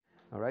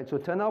All right, so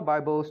turn our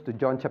Bibles to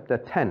John chapter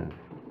 10.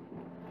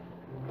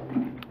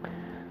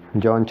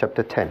 John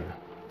chapter 10.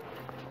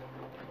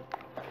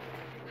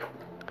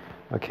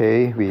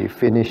 Okay, we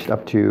finished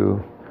up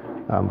to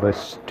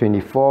verse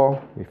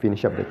 24. We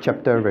finished up the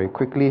chapter very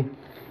quickly.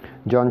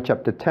 John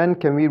chapter 10,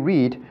 can we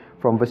read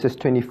from verses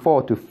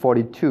 24 to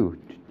 42?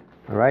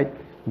 All right,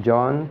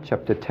 John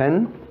chapter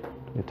 10.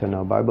 We turn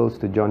our Bibles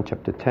to John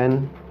chapter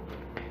 10.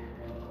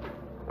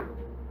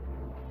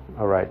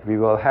 All right, we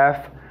will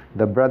have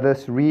the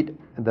brothers read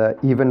the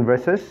even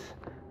verses,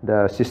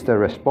 the sister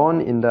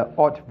respond in the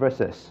odd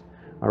verses.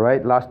 All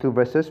right, last two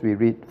verses we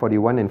read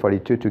 41 and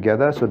 42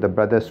 together, so the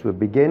brothers will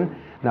begin.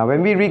 Now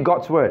when we read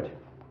God's word,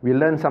 we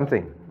learn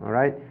something. All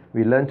right,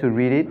 we learn to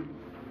read it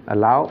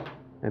aloud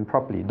and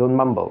properly. Don't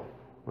mumble.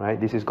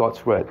 Right, this is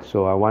God's word,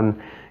 so I want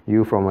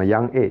you from a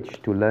young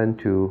age to learn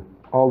to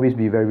always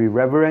be very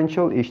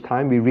reverential each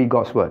time we read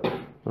God's word.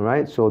 All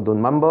right, so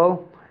don't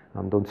mumble.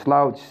 Don't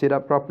slouch, sit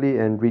up properly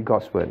and read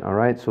God's word. All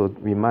right, so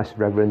we must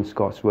reverence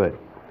God's word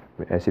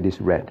as it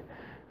is read.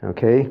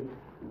 Okay,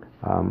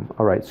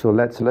 all right, so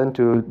let's learn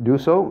to do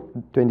so.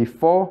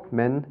 24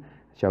 men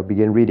shall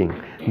begin reading.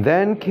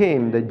 Then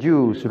came the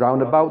Jews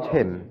round about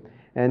him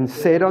and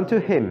said unto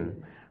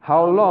him,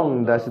 How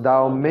long dost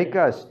thou make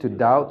us to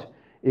doubt?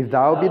 If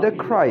thou be the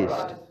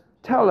Christ,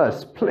 tell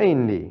us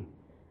plainly.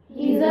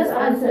 Jesus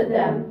answered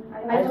them,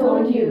 I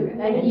told you,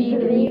 and ye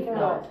believe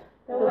not.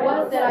 The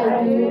works that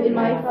I do in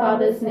my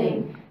Father's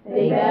name,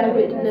 they bear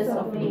witness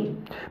of me.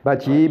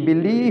 But ye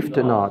believed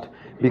not,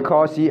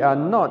 because ye are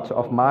not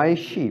of my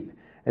sheep,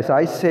 as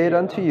I said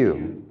unto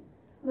you.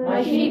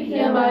 My sheep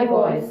hear my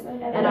voice,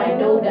 and I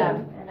know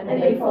them,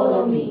 and they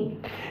follow me.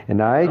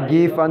 And I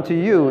give unto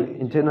you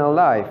eternal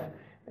life,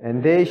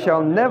 and they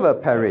shall never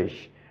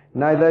perish,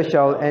 neither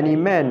shall any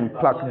man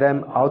pluck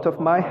them out of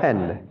my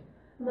hand.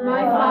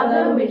 My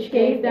Father which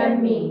gave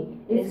them me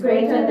is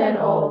greater than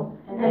all,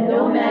 and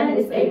no man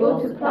is able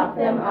to pluck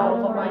them out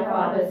of my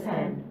Father's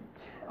hand.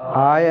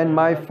 I and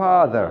my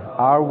Father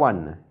are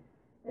one.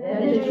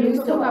 Then the Jews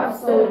took up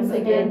stones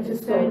again to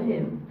stone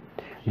him.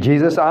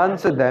 Jesus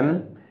answered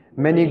them,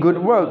 Many good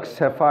works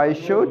have I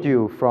showed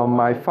you from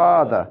my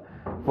Father.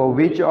 For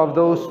which of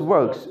those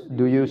works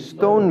do you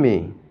stone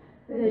me?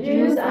 The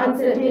Jews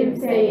answered him,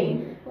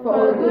 saying,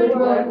 For a good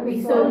work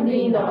we stone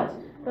thee not,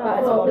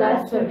 but for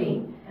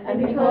blasphemy,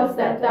 and because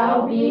that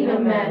thou, being a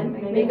man,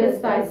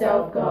 makest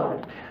thyself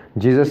God.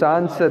 Jesus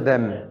answered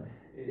them,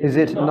 Is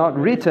it not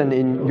written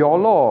in your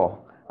law,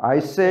 I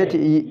said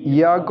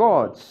ye are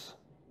gods?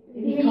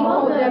 He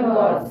called them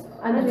gods,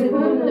 unto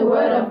whom the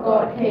word of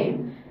God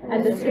came,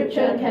 and the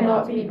scripture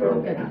cannot be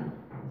broken.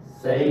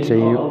 Say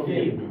you of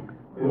him,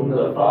 whom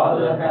the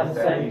Father hath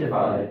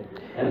sanctified,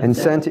 and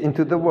sent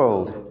into the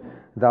world,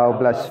 thou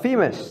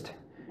blasphemest,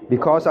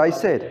 because I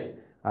said,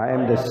 I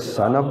am the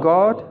Son of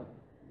God?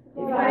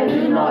 If I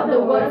do not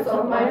the works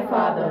of my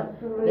Father,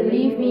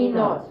 believe me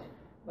not.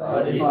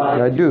 but if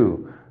I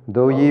do,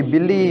 though ye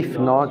believe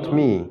not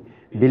me,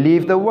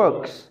 believe the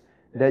works,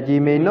 that ye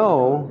may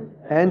know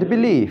and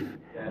believe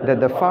that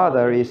the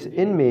Father is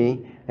in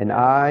me, and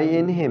I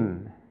in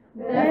him.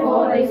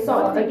 Therefore they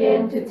sought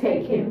again to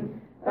take him,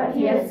 but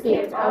he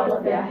escaped out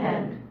of their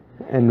hand.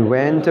 And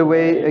went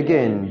away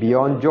again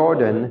beyond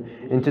Jordan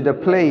into the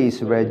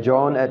place where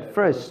John at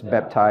first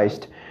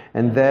baptized,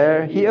 and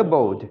there he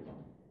abode.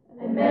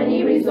 And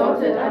many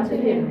resorted unto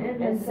him,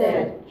 and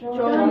said,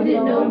 John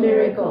did no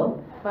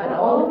miracle, but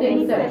all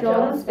things that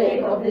John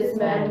spake of this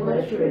man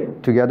were true.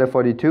 Together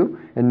 42.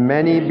 And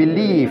many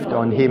believed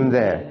on him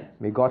there.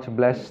 May God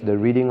bless the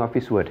reading of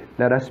his word.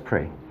 Let us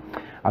pray.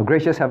 Our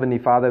gracious Heavenly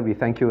Father, we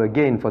thank you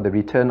again for the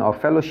return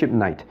of Fellowship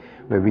Night,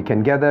 where we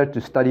can gather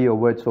to study your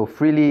word so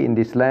freely in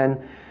this land.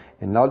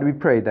 And Lord, we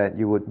pray that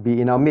you would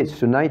be in our midst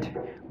tonight,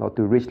 Lord,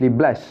 to richly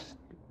bless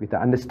with the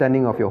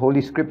understanding of your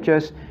holy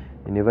scriptures,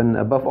 and even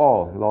above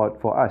all, Lord,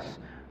 for us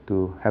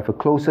to have a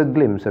closer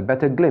glimpse, a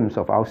better glimpse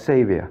of our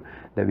Savior,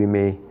 that we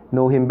may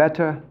know him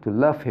better, to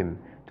love him,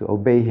 to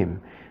obey him.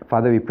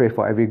 Father, we pray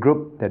for every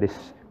group that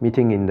is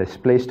meeting in this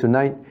place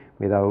tonight.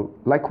 May thou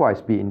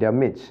likewise be in their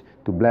midst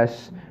to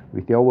bless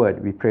with your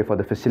word. We pray for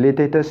the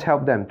facilitators,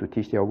 help them to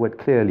teach your word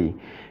clearly.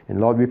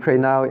 And Lord, we pray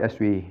now as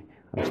we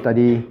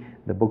study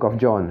the book of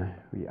John,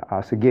 we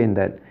ask again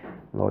that,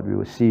 Lord, we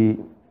will see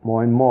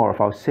more and more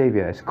of our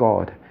Savior as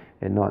God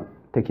and not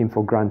take him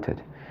for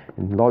granted.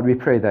 And Lord, we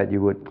pray that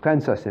you would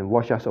cleanse us and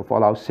wash us of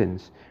all our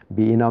sins.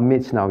 Be in our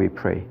midst now, we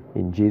pray.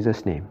 In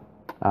Jesus' name.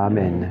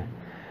 Amen.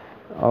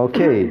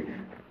 Okay,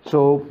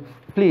 so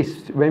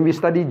please, when we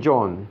study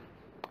John,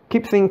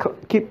 keep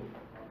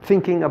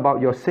thinking about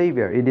your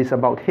Savior. It is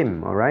about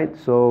him, all right?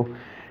 So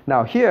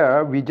now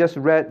here, we just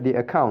read the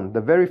account,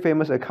 the very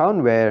famous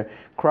account where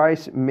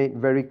Christ made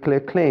very clear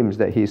claims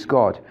that he is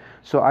God.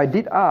 So I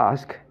did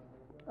ask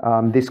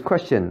this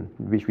question,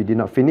 which we did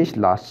not finish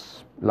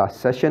last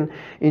session,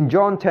 in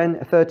John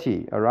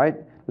 10:30. All right,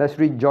 let's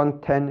read John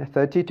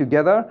 10:30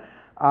 together.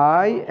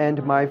 I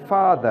and my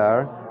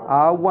Father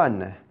are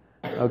one.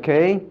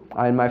 Okay,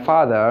 I and my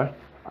Father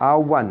are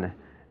one.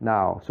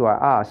 Now, so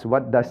I asked,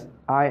 what does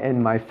I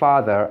and my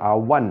Father are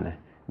one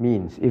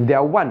means. If they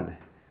are one,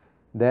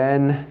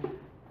 then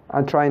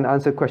I'll try and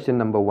answer question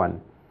number 1.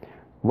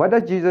 What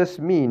does Jesus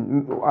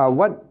mean?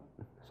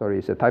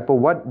 It's a typo.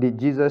 What did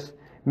Jesus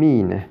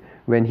mean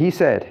when he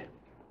said,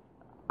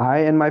 I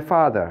and my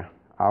Father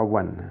are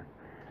one?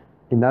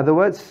 In other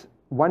words,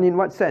 one in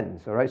what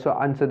sense? All right, so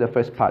answer the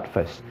first part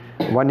first.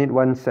 One in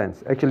one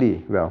sense.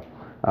 Actually,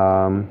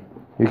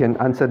 you can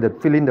answer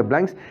fill in the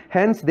blanks.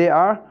 Hence, there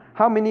are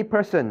how many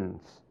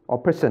persons or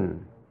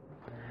person?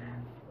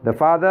 The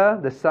Father,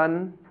 the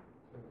Son,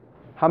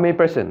 how many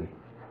persons?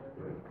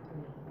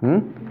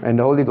 And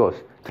the Holy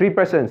Ghost. 3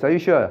 persons, are you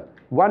sure?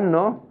 1,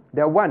 no?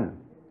 There are 1.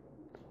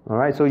 All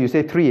right, so you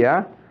say 3,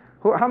 yeah?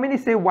 How many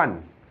say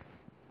 1?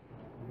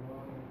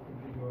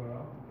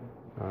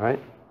 All right.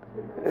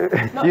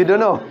 You don't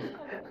know.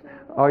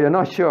 Oh, you're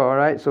not sure, all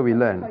right? So we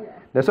learn.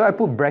 That's why I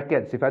put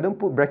brackets. If I don't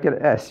put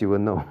bracket S, you will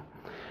know.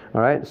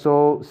 All right,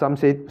 so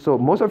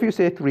most of you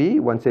say 3,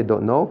 one say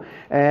don't know.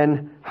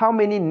 And how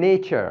many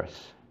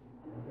natures?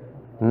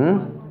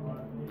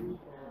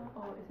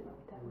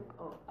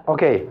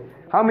 Okay,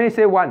 how many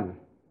say 1?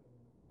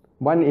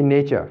 1 in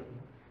nature.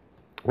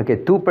 Okay,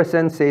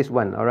 2% says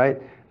 1, all right?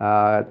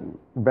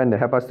 Brenda,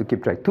 help us to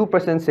keep track.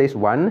 2% says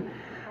 1.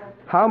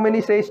 How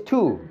many says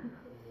 2?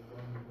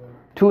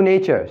 2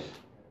 natures.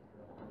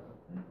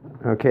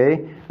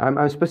 Okay,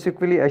 I'm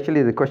specifically,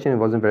 actually the question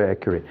wasn't very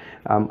accurate.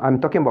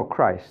 I'm talking about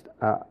Christ.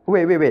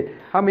 Wait.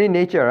 How many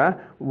nature?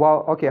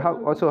 Well, okay,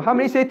 how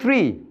many say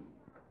 3?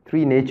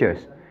 3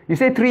 natures. You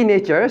say 3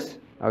 natures?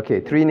 Okay,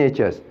 3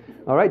 natures.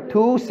 All right,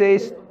 2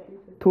 says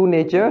 2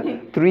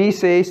 nature, 3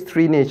 says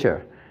 3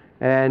 nature.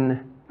 And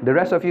the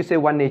rest of you say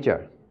 1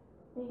 nature.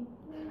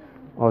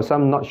 Or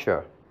some not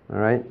sure. All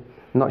right,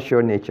 not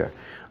sure nature.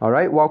 All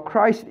right, well,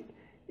 Christ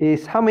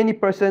is how many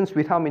persons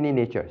with how many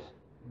natures?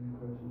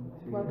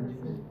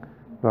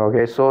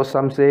 Okay, so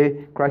some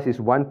say Christ is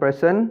 1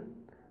 person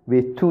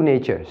with 2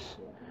 natures.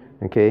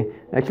 Okay,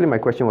 actually my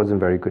question wasn't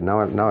very good.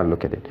 Now I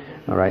look at it.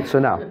 All right, so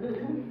now,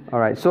 all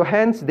right, so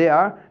hence they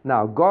are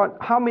now God.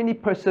 How many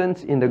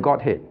persons in the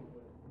Godhead?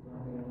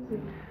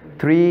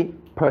 3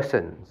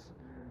 persons.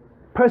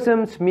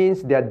 Persons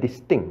means they are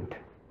distinct.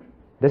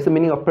 That's the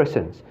meaning of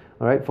persons.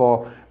 All right,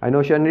 I know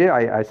Shanri,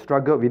 I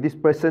struggled with these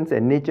persons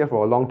and nature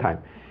for a long time.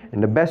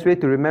 And the best way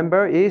to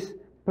remember is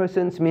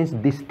persons means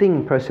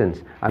distinct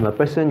persons. I'm a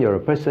person, you're a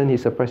person,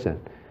 he's a person.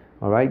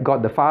 All right,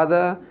 God the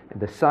Father,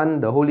 the Son,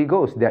 the Holy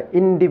Ghost, they're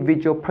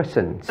individual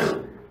persons.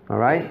 All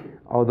right,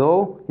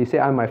 although he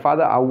said, I and my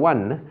Father are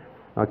one.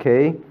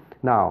 Okay,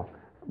 now,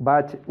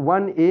 but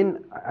one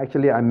in,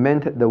 actually I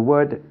meant the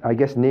word, I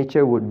guess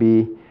nature would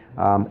be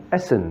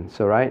essence,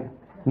 all right?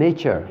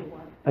 Nature,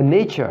 a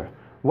nature.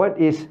 What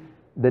is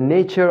the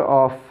nature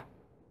of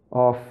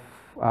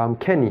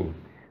Kenny?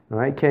 All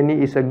right, Kenny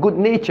is a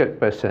good-natured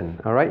person.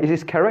 All right, it's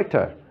his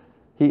character.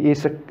 He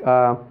is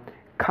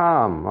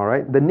calm. All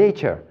right, the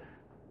nature,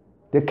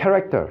 the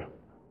character,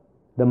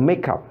 the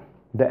makeup,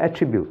 the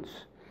attributes.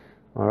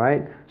 All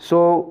right,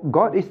 so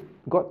God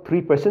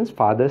 3 persons: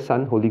 Father,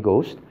 Son, Holy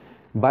Ghost,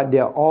 but they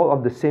are all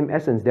of the same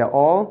essence. They are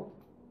all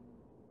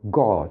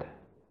God.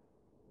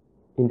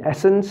 In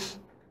essence,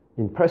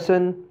 in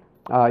person,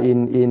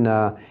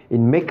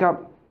 in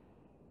makeup,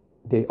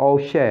 they all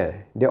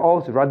share. They all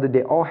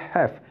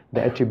have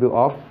the attribute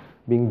of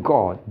being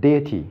God,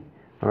 deity.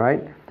 All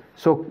right.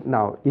 So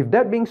now, if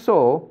that being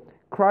so,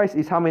 Christ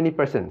is how many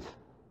persons?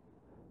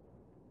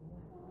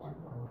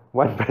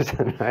 1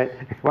 person, right?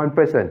 1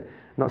 person,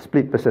 not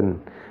split person.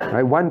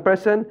 Right? 1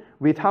 person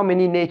with how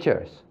many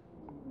natures?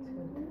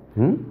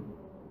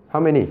 How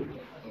many?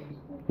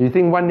 You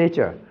think 1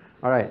 nature?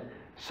 All right.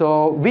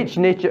 So which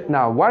nature?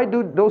 Now, why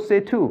do those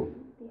say 2?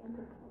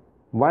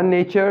 1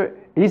 nature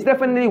is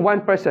definitely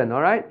 1 person.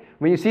 All right.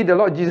 When you see the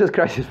Lord Jesus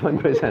Christ is 1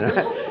 person,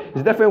 right?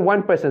 It's definitely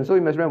 1 person. So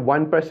you must remember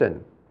 1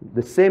 person,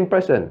 the same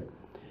person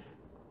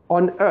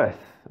on earth.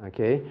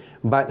 Okay.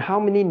 But how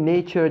many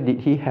nature did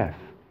he have?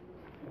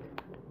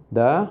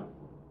 The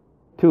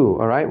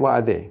 2. All right. What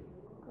are they?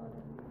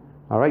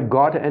 All right.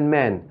 God and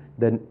man.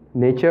 The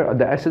nature or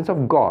the essence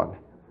of God.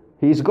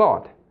 He is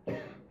God.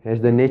 He has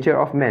the nature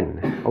of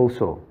man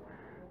also.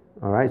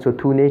 All right. So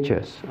 2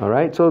 natures. All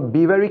right. So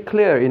be very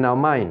clear in our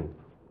mind.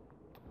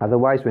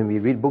 Otherwise, when we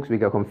read books, we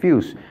get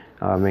confused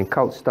when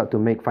cults start to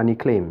make funny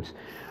claims.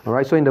 All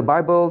right, so in the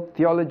Bible,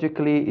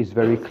 theologically, it's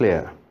very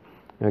clear.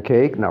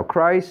 Okay, now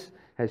Christ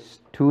has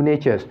 2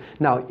 natures.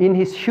 Now, in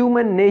his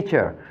human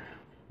nature,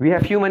 we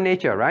have human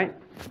nature, right?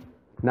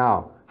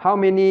 Now, how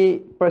many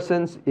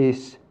persons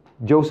is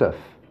Joseph?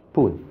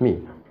 Poon,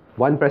 me.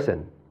 1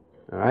 person.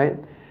 All right.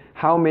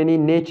 How many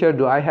nature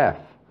do I have?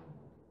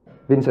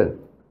 Vincent?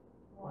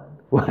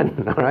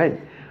 1. All right.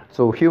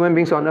 So human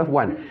beings on earth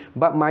 1.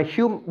 But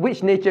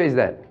which nature is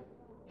that?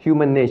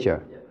 Human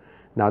nature.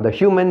 Now the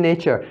human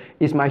nature,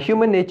 is my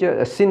human nature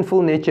a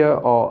sinful nature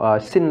or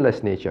a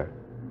sinless nature?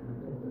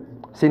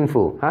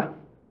 Sinful, huh?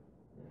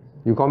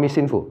 You call me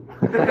sinful.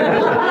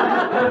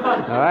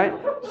 Alright?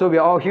 So we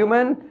are all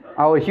human.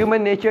 Our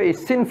human nature is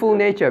sinful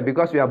nature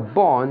because we are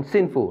born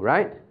sinful,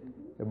 right?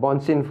 We're born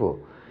sinful.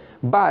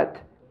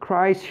 But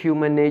Christ's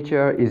human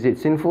nature, is it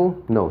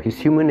sinful? No, his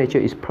human nature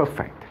is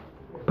perfect.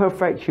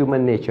 Perfect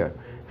human nature.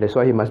 That's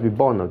why he must be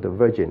born of the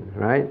virgin,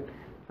 right?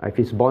 If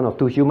he's born of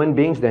two human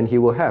beings, then he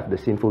will have the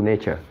sinful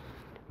nature.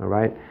 All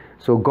right?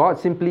 So God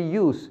simply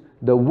used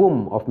the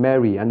womb of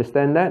Mary.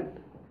 Understand that?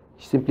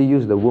 He simply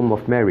used the womb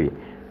of Mary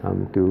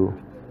to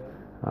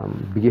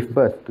give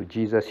birth to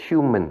Jesus'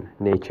 human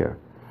nature.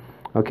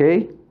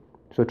 Okay?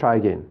 So try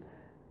again.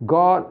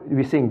 God,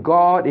 we sing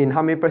God in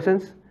how many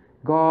persons?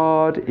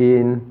 God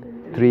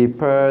in 3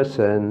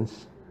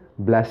 persons.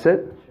 Blessed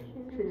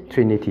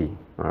Trinity.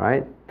 All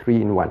right?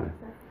 3 in 1.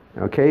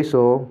 Okay,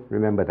 so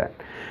remember that.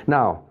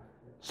 Now,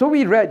 so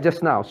we read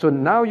just now. So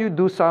now you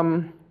do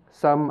some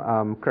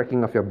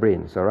cracking of your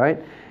brains, all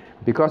right?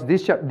 Because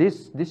this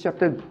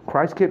chapter,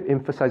 Christ kept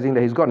emphasizing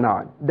that he's God.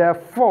 Now, there are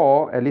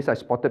 4, at least I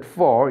spotted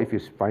 4, if you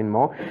find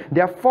more.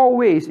 There are 4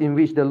 ways in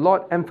which the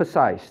Lord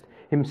emphasized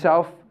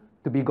himself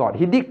to be God.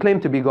 He did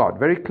claim to be God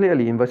very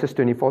clearly in verses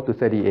 24 to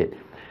 38.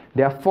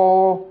 There are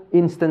 4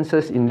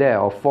 instances in there,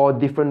 or 4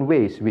 different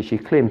ways which he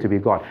claimed to be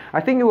God.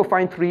 I think you will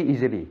find 3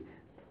 easily.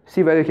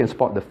 See whether you can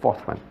spot the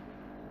 4th one.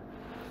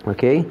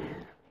 Okay?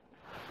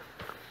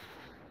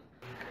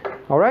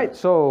 Alright,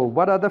 so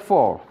what are the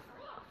 4?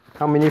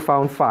 How many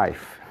found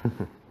 5?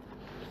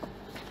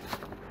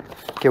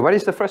 Okay, what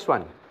is the first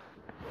one?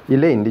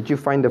 Elaine, did you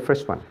find the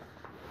first one?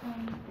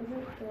 Is it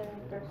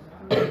verse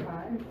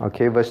 25?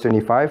 Okay, verse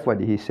 25, what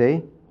did he say?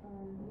 He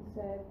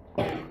said,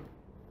 I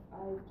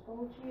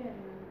told you and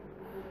you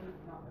believe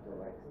not the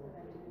works that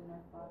I do in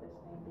my Father's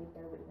name, they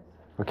bear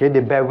witness. Okay,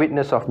 they bear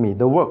witness of me.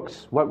 The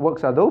works. What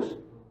works are those?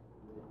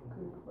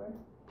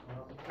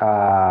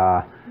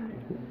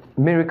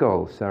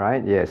 Miracles, all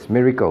right? Yes,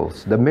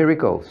 miracles. The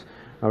miracles.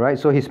 All right,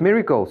 so his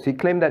miracles. He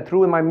claimed that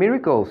through my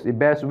miracles, it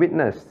bears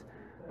witness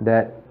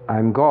that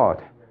I'm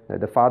God, that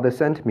the Father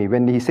sent me.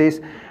 When he says,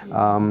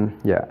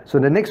 so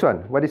the next one,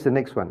 what is the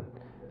next one?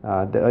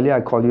 The earlier I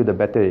call you, the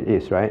better it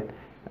is, right?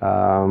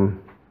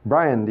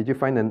 Brian, did you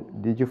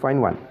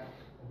find one?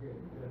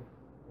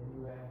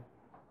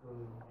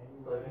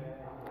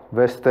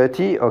 Verse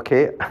 30,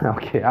 okay,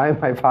 okay, I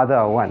and my Father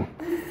are one.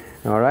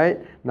 All right,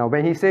 now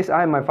when he says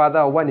I and my Father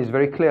are one, it's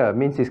very clear. It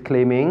means he's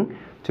claiming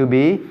to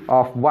be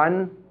of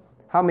one.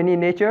 How many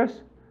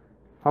natures?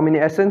 How many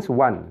essence?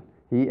 One.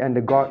 He and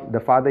the God, the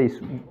Father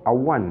are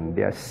one.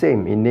 They are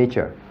same in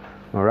nature.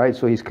 All right,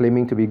 so he's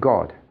claiming to be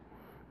God.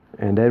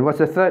 And then what's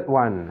the third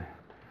one?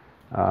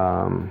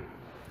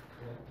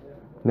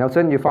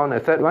 Nelson, you found a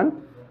third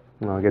one?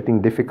 No,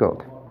 getting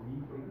difficult.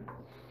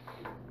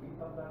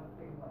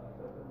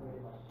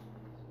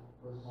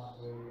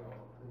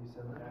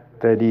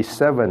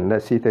 37.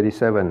 Let's see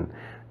 37.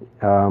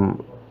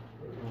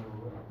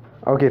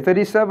 Okay,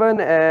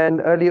 37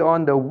 and early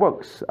on the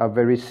works are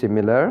very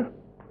similar.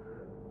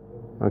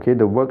 Okay,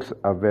 the works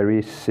are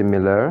very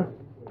similar.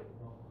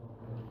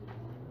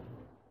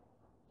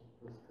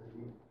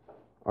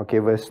 Okay,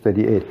 verse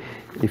 38.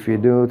 If you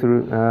do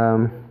through...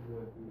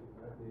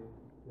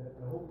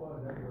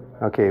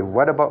 okay,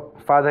 what about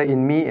Father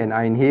in me and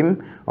I in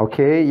him?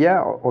 Okay,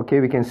 yeah, okay,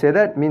 we can say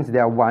that. Means they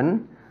are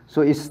one.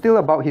 So it's still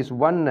about his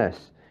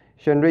oneness.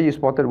 Chandra, you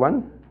spotted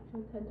one?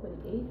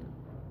 28.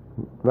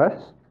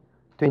 Verse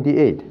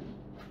 28.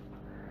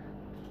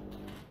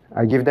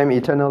 I give them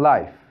eternal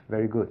life.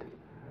 Very good.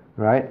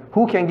 Right?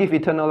 Who can give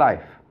eternal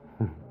life?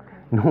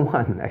 No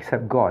one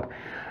except God.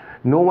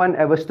 No one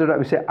ever stood up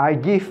and said, I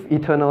give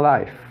eternal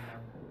life.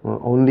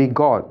 Well, only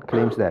God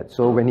claims that.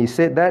 So when he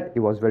said that, it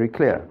was very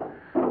clear,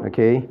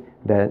 okay,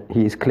 that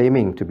he is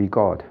claiming to be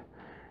God.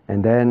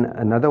 And then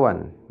another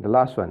one, the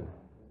last one.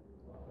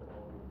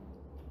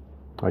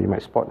 Or you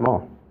might spot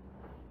more.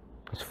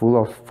 It's full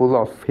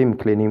of him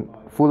claiming,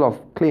 full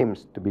of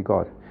claims to be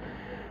God.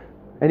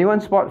 Anyone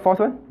spot 4th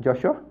one?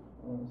 Joshua?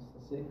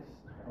 6.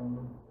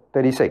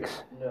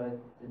 36. No, I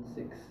did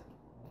 6.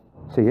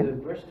 Say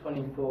again. So verse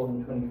 24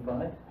 and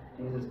 25,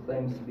 Jesus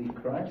claims to be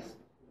Christ,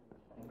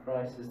 and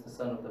Christ is the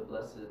Son of the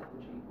Blessed,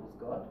 which equals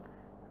God.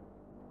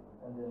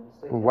 And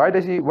then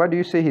Why do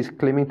you say he's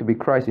claiming to be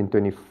Christ in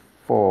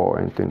 24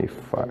 and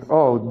 25?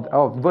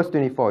 Oh, verse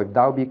 24. If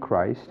thou be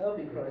Christ. Thou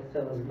be Christ,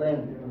 tell us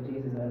then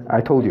Jesus as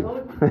I told you.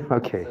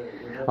 Okay.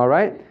 All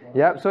right.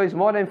 Yeah. So it's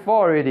more than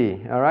 4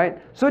 already. All right.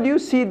 So do you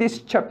see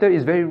this chapter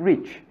is very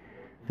rich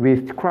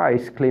with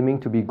Christ claiming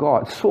to be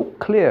God? So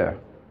clear.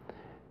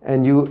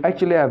 And you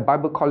actually have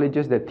Bible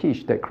colleges that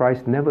teach that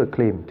Christ never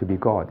claimed to be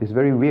God. It's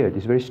very weird.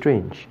 It's very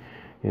strange,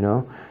 you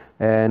know.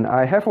 And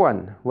I have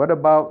one. What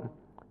about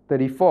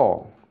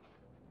 34?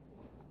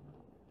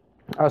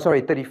 Oh,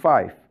 sorry,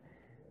 35.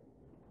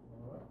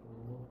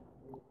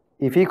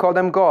 If he called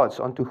them gods,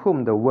 unto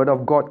whom the word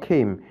of God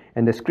came,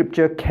 and the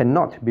scripture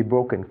cannot be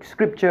broken.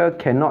 Scripture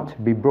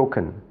cannot be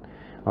broken.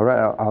 All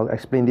right, I'll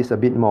explain this a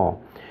bit more.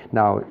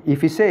 Now,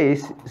 if he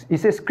says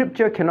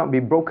scripture cannot be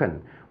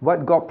broken.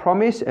 What God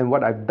promised and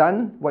what I've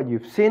done, what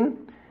you've seen,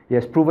 he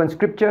has proven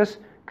scriptures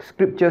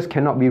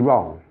cannot be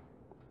wrong.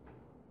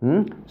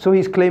 So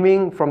he's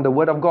claiming from the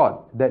word of God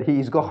that he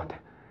is God.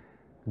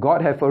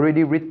 God have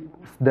already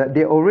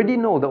they already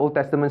know the Old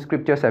Testament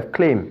scriptures have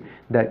claimed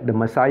that the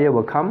Messiah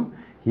will come,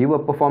 he will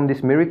perform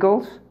these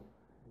miracles,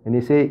 and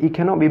they say, it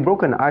cannot be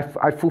broken.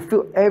 I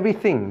fulfilled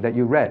everything that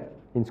you read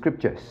in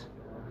scriptures.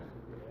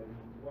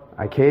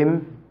 I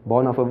came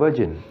born of a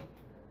virgin.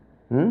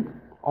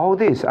 All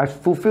this, I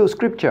fulfilled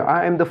scripture.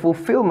 I am the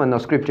fulfillment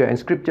of scripture, and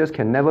scriptures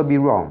can never be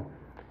wrong.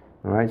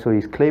 All right, so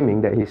he's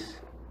claiming that he's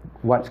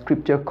what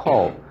scripture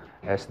called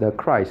as the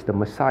Christ, the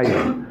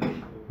Messiah,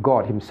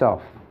 God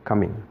himself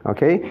coming.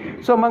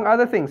 Okay, so among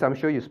other things, I'm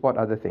sure you spot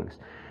other things.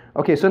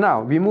 Okay, so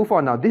now we move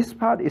on. Now this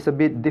part is a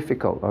bit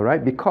difficult, all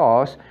right,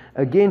 because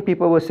again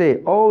people will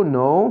say, oh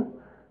no.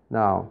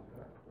 Now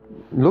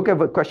look at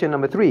question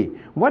number 3.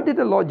 What did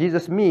the Lord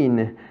Jesus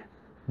mean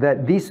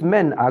that these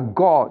men are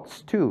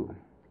gods too?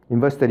 In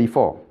verse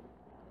 34,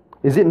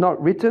 is it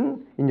not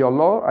written in your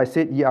law, I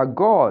said ye are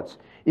gods?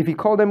 If he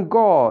called them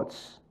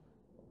gods.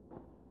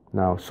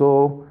 Now,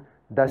 so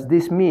does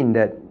this mean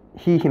that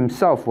he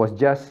himself was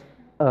just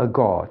a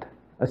god,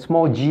 a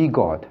small g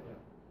god?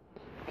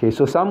 Okay,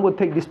 so some would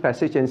take this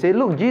passage and say,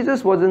 look,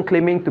 Jesus wasn't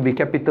claiming to be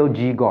capital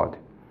G God.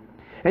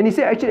 And he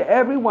said, actually,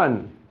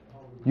 everyone,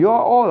 you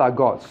all are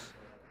gods.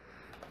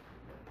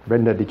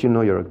 Brenda, did you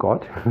know you're a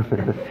god?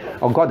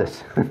 Or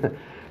goddess?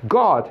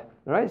 God,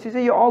 right? He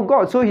said, you're all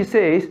gods. So he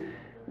says,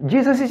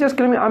 Jesus is just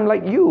claiming, I'm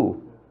like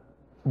you.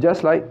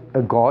 Just like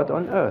a god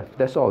on earth.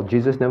 That's all.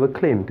 Jesus never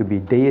claimed to be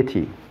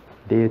deity.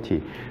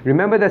 Deity.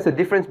 Remember, there's a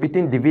difference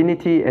between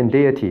divinity and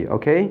deity,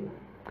 okay?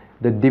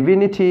 The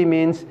divinity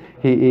means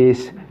he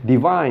is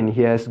divine.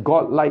 He has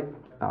God-like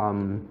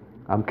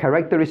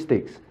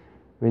characteristics.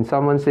 When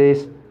someone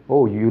says,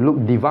 oh, you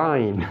look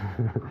divine,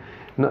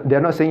 no, they're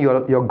not saying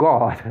you're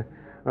God.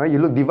 Right? You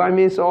look divine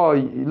means, oh,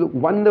 you look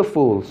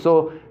wonderful.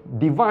 So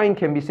divine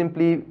can be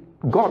simply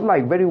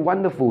God-like, very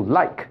wonderful,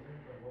 like.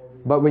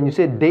 But when you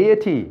say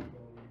deity,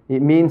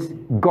 it means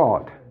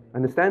God.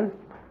 Understand?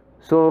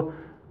 So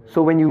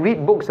when you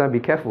read books, be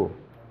careful.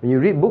 When you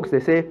read books,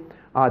 they say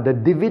the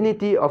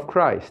divinity of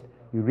Christ.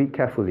 You read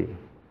carefully,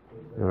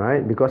 all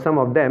right? Because some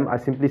of them are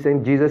simply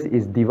saying Jesus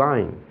is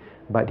divine,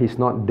 but he's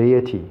not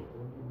deity.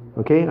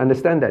 Okay,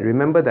 understand that.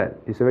 Remember that.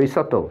 It's very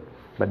subtle,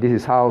 but this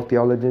is how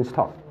theologians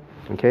talk.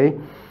 Okay,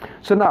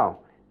 so now,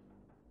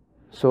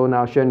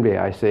 Shenrei,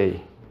 I say,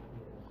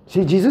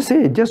 see, Jesus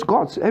said just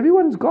gods.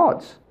 Everyone's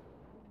gods.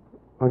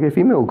 Okay,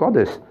 female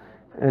goddess.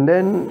 And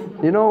then,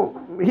 you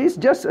know, he's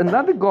just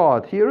another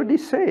God. He already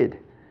said.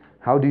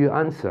 How do you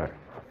answer?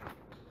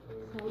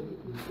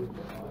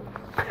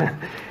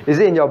 Is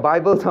it in your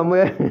Bible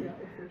somewhere?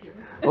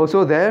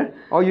 Also there?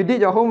 Or you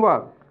did your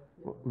homework?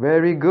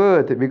 Very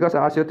good. Because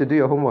I asked you to do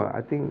your homework.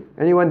 I think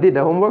anyone did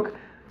the homework?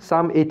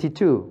 Psalm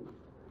 82.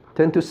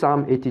 Turn to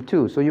Psalm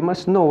 82. So you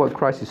must know what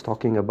Christ is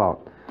talking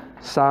about.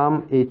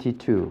 Psalm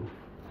 82.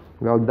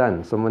 Well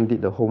done. Someone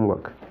did the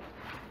homework.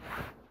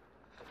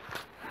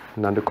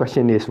 Now the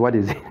question is, what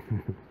is it?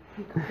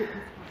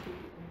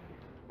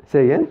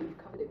 Say again?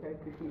 Covered it very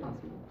briefly last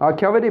week. I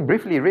covered it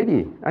briefly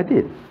already. I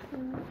did.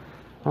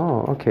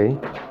 Oh, okay.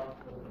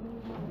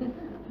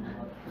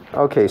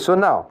 Okay, so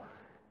now,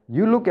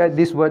 you look at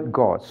this word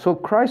God. So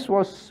Christ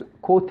was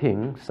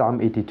quoting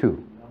Psalm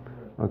 82.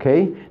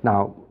 Okay,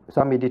 now,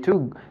 Psalm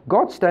 82,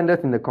 God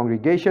standeth in the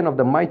congregation of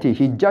the mighty.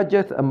 He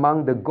judgeth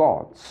among the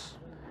gods.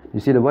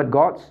 You see the word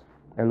gods?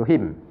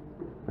 Elohim.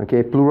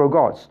 Okay, plural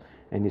gods.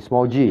 And it's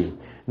small g.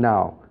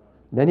 Now,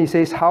 then he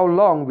says, how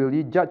long will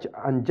ye judge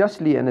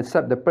unjustly and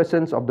accept the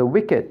presence of the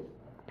wicked?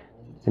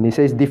 And he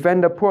says,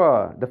 defend the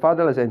poor, the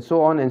fatherless, and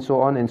so on, and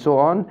so on, and so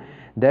on.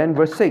 Then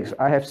verse 6,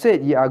 I have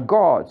said, ye are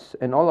gods,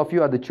 and all of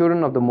you are the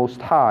children of the Most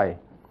High.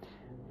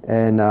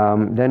 And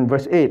then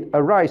verse 8,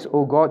 arise,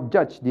 O God,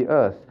 judge the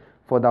earth,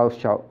 for thou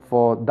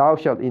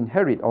shalt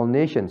inherit all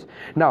nations.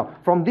 Now,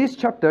 from this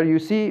chapter, you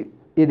see,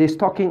 it is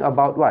talking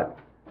about what?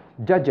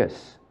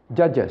 Judges.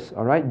 Judges,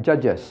 all right?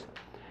 Judges.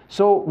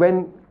 So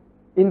when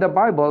in the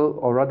Bible,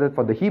 or rather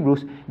for the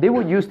Hebrews, they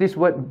would use this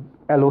word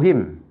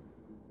Elohim.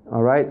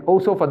 All right.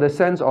 Also for the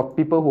sense of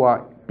people who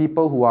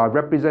are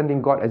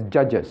representing God as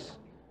judges.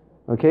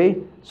 Okay.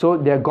 So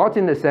they are gods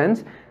in the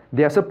sense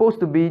they are supposed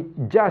to be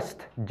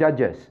just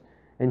judges,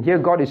 and here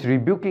God is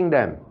rebuking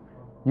them.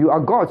 You are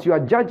gods. You are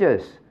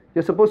judges.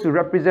 You're supposed to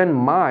represent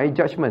my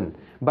judgment,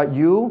 but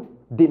you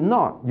did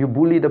not. You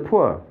bully the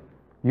poor.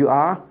 You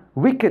are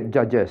wicked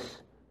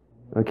judges.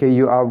 Okay.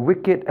 You are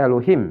wicked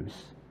Elohims.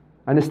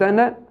 Understand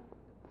that?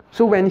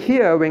 So when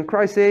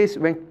Christ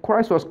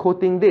was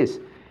quoting this,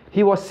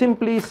 he was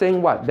simply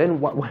saying what?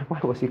 Then why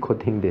was he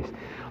quoting this?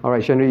 All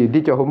right, Shenri, you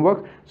did your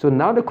homework. So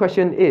now the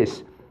question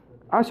is,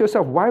 ask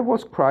yourself, why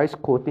was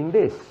Christ quoting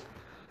this?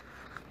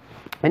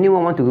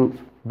 Anyone want to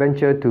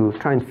venture to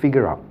try and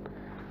figure out?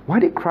 Why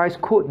did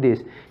Christ quote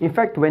this? In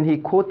fact, when he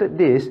quoted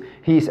this,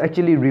 he is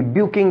actually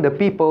rebuking the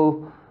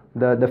people,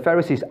 the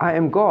Pharisees. I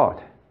am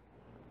God.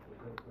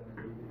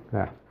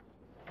 Yeah.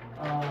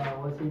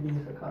 Was he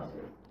being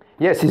sarcastic?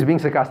 Yes, he's being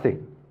sarcastic.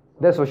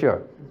 That's for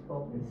sure. He's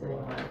probably saying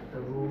like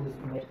the rules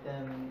make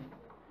them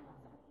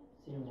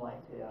seem like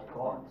they are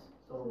gods,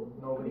 so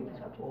nobody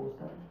can oppose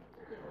them.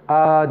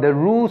 The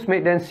rules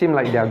make them seem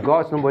like they are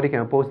gods, nobody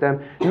can oppose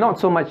them. Not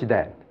so much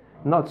that.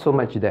 Not so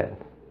much that.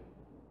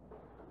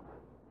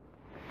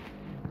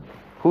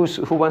 Who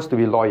wants to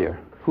be a lawyer?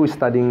 Who is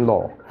studying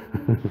law?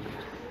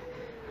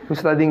 Who's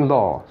studying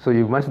law? So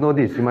you must know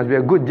this. You must be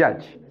a good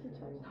judge.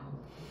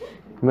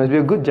 You must be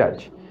a good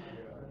judge.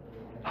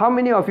 How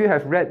many of you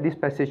have read this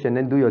passage and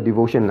then do your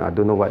devotion? I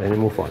don't know what, and then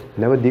move on.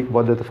 Never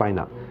bother to find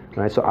out.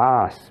 Right? So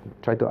ask.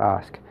 Try to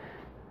ask.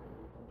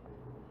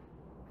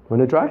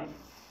 Want to try? Is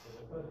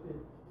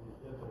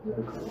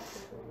it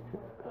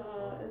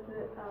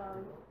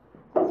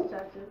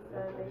judges,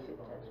 they should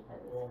judge by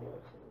the Spirit?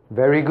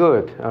 Very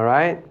good. All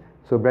right.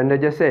 So Brenda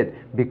just said,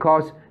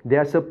 because they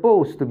are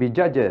supposed to be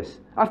judges.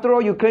 After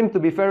all, you claim to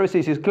be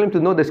Pharisees. You claim to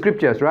know the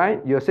scriptures,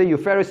 right? You say you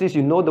Pharisees,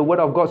 you know the word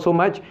of God so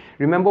much.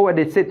 Remember what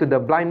they said to the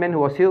blind man who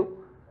was healed?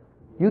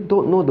 You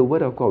don't know the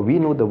word of God. We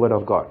know the word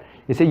of God.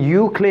 He said,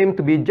 you claim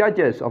to be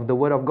judges of the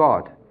word of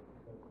God.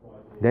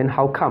 Then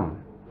how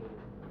come?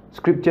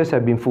 Scriptures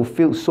have been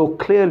fulfilled so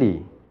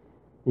clearly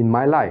in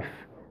my life,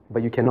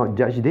 but you cannot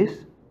judge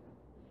this?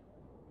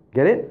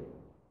 Get it?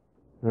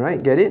 All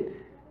right, get it?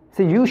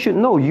 See, you should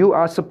know you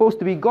are supposed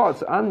to be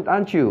gods,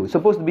 aren't you?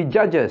 Supposed to be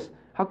judges.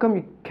 How come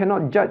you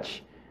cannot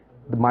judge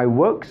my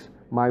works,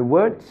 my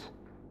words,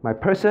 my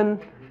person?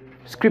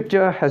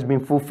 Scripture has been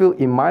fulfilled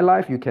in my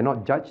life. You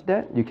cannot judge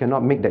that. You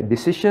cannot make that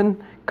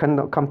decision.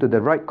 Cannot come to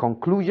the right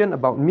conclusion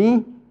about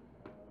me.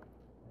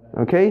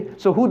 Okay?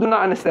 So who do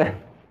not understand?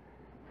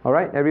 All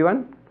right,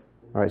 everyone?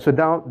 All right, so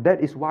now that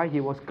is why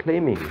he was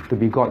claiming to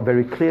be God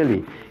very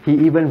clearly. He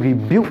even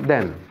rebuked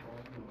them.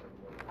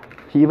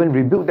 He even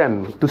rebuked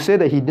them. To say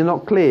that he did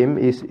not claim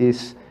is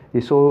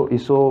so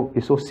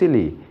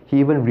silly. He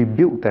even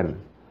rebuked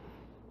them.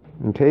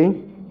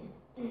 Okay?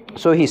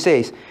 So he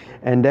says,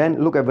 and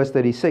then look at verse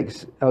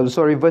 36.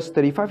 Verse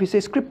 35. He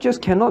says, scriptures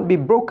cannot be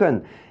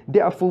broken. They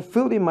are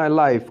fulfilled in my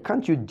life.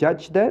 Can't you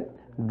judge that?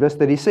 Verse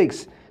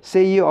 36.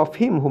 Say ye of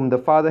him whom the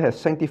Father has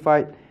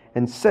sanctified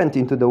and sent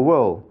into the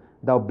world,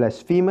 thou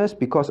blasphemest,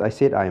 because I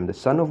said I am the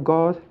Son of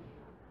God?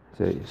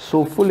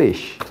 So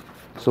foolish.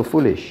 So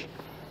foolish.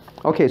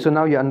 Okay, so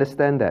now you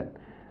understand that.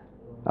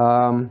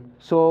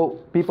 So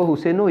people who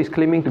say, no, he's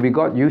claiming to be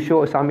God, you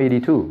show Psalm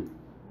 82.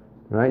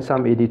 Right?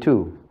 Psalm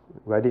 82.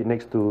 Write it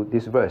next to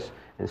this verse.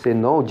 And say,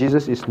 no,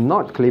 Jesus is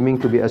not claiming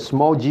to be a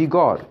small g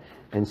God.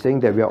 And saying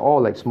that we are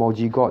all like small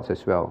g gods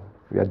as well.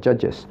 We are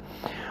judges.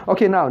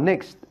 Okay, now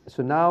next.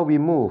 So now we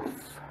move.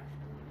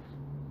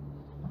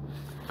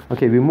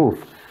 Okay, we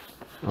move.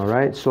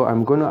 Alright, so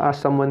I'm going to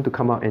ask someone to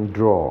come out and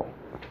draw.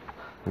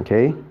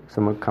 Okay?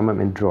 Someone come up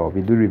and draw.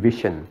 We do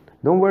revision.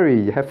 Don't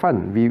worry, have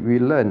fun. We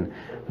learn.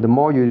 The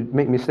more you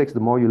make mistakes,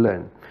 the more you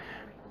learn.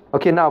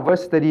 Okay, now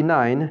verse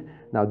 39.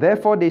 Now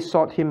therefore they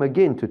sought him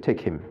again to take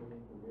him.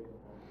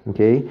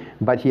 Okay,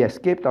 but he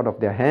escaped out of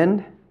their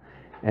hand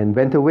and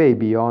went away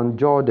beyond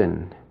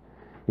Jordan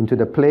into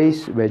the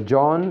place where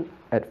John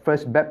at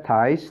first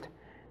baptized.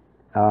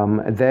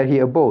 There he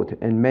abode,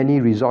 and many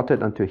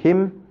resorted unto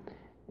him,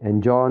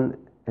 and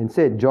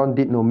said, John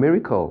did no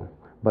miracle,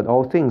 but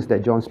all things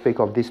that John spake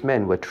of this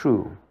man were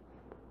true.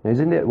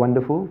 Isn't it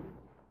wonderful?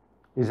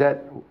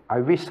 I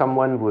wish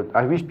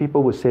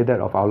people would say that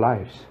of our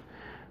lives.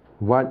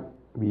 What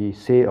we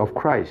say of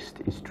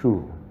Christ is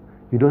true.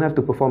 You don't have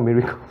to perform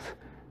miracles.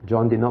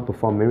 John did not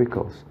perform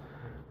miracles.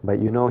 But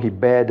he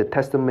bare the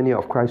testimony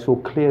of Christ so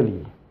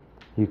clearly.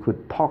 He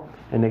could talk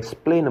and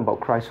explain about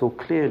Christ so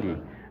clearly.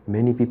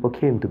 Many people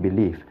came to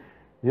believe.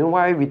 You know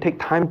why we take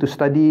time to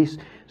study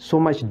so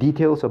much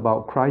details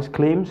about Christ's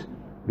claims?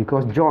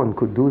 Because John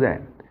could do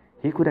that.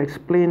 He could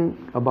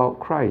explain about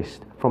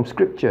Christ from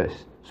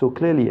scriptures so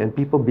clearly, and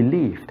people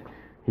believed.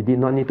 He did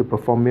not need to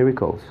perform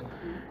miracles.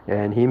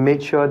 And he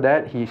made sure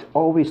that he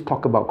always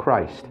talked about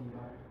Christ.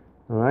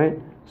 All right?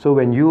 So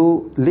when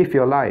you live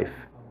your life,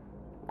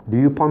 do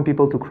you point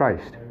people to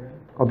Christ?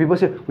 Or people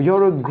say,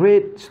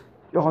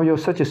 you're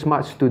such a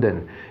smart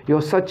student.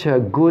 You're such a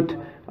good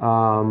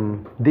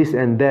this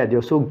and that.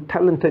 You're so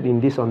talented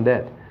in this and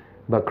that.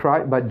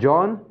 But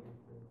John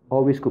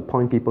always could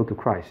point people to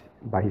Christ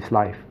by his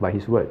life, by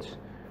his words.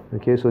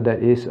 Okay, so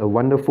that is a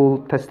wonderful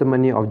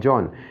testimony of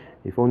John.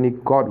 If only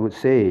God would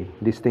say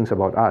these things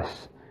about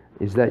us.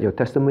 Is that your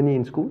testimony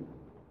in school?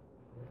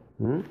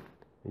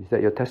 Is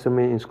that your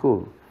testimony in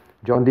school?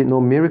 John did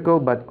no miracle,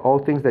 but all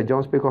things that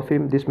John spoke of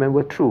him, this man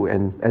were true.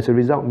 And as a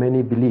result,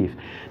 many believe.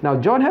 Now,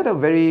 John had a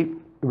very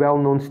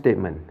well-known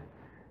statement.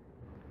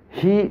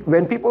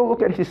 When people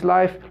look at his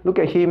life, look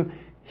at him,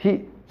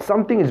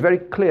 something is very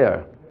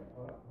clear.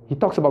 He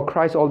talks about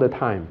Christ all the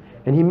time.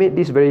 And he made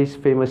this very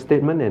famous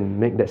statement, and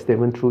make that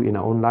statement true in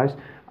our own lives.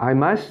 I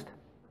must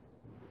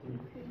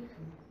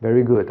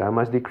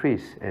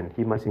decrease, and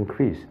he must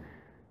increase.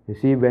 You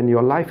see, when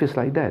your life is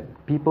like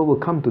that, people will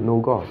come to know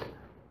God.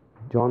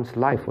 John's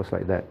life was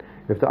like that.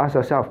 We have to ask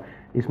ourselves,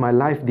 is my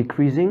life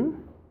decreasing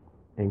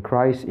and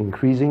Christ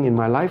increasing in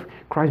my life?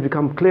 Christ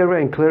become clearer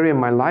and clearer in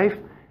my life,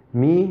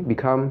 me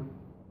become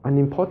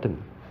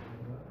unimportant.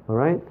 All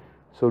right?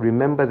 So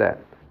remember that.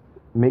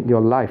 Make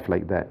your life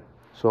like that.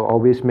 So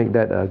always make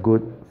that a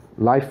good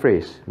life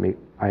phrase. May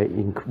I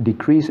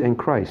decrease and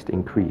Christ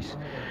increase.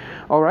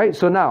 All right,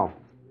 so now,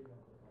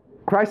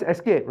 Christ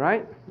escaped,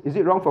 right? Is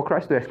it wrong for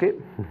Christ to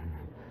escape?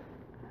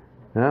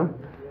 Huh?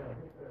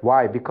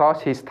 Why?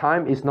 Because his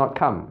time is not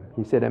come.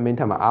 He said that many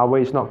times, our hour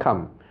is not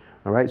come.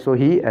 All right, so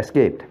he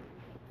escaped.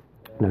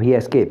 No, he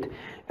escaped.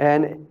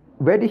 And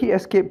where did he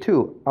escape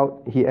to?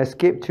 He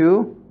escaped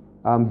to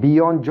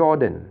beyond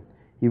Jordan.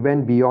 He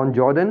went beyond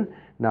Jordan.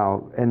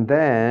 Now, and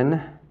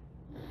then,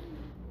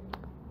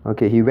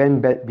 okay, he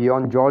went back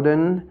beyond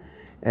Jordan.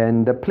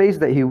 And the place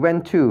that he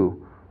went to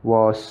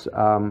was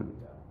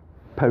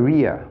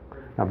Perea.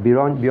 Now,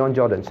 beyond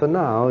Jordan. So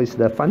now is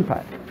the fun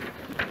part.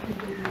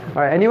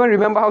 All right, anyone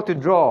remember how to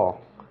draw?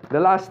 The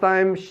last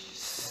time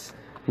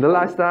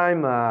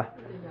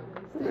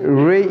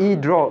Ray E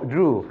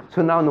drew.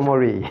 So now no more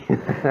Ray E.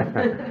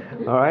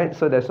 All right,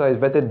 so that's why it's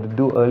better to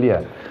do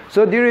earlier.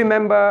 So do you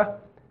remember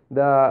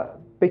the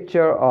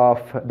picture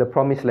of the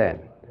promised land?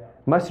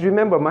 Must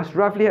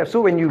roughly have.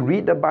 So when you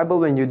read the Bible,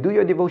 when you do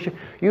your devotion,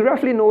 you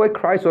roughly know where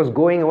Christ was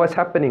going and what's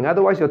happening.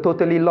 Otherwise, you're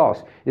totally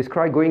lost. Is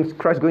Christ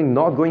going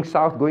north, going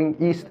south, going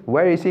east?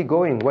 Where is he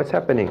going? What's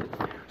happening?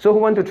 So who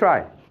want to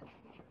try?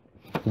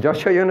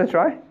 Joshua, you want to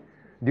try?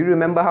 Do you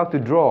remember how to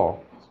draw?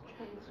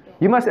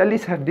 You must at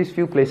least have these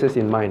few places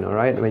in mind, all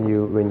right, when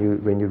you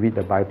read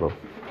the Bible.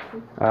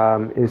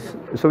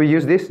 So we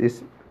use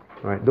this.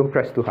 All right, don't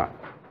press too hard.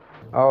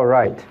 All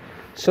right.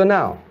 So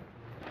now,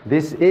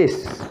 this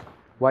is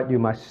what you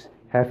must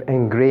have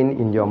ingrained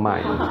in your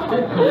mind.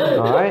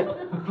 All right?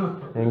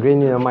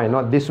 Ingrained in your mind.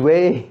 Not this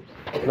way,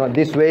 not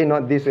this way,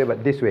 not this way,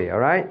 but this way. All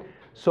right?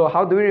 So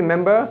how do we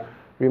remember?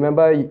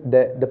 Remember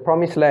the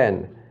promised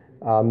land.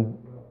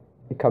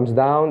 It comes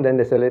down, then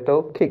there's a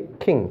little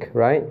kink,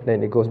 right?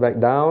 Then it goes back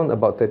down,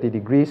 about 30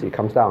 degrees, it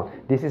comes down.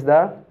 This is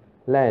the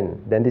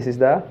land. Then this is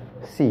the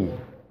sea,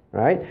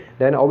 right?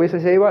 Then always I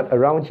say what?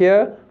 Around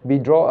here, we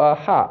draw a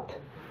heart.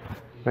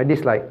 Right?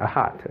 This is like a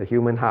heart, a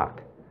human heart.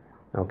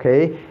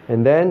 Okay?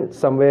 And then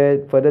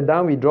somewhere further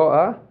down, we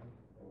draw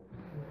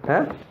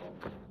a...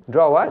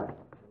 Draw what?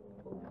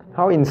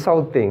 How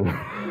insulting.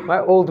 My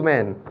old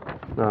man.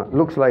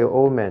 Looks like an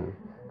old man.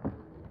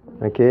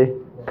 Okay?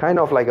 Kind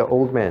of like an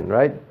old man,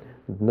 right?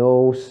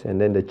 Nose and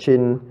then the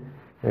chin.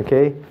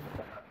 Okay?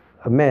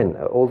 A man,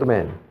 an old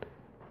man.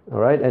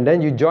 Alright? And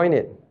then you join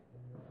it.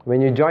 When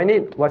you join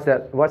it, what's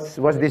that? What's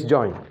this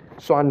join?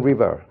 Swan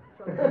River.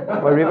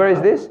 What river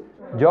is this?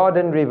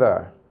 Jordan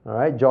River.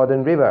 Alright?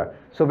 Jordan River.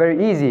 So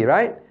very easy,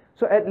 right?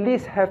 So at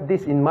least have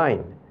this in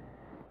mind.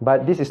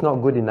 But this is not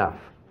good enough.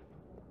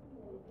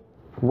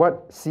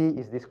 What sea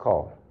is this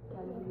called?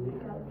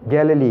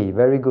 Galilee.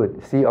 Very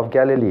good. Sea of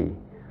Galilee.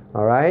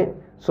 Alright?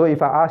 So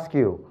if I ask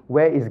you,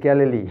 where is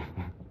Galilee?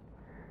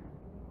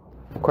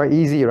 Quite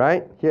easy,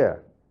 right?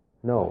 Here.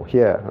 No,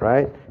 here,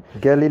 right?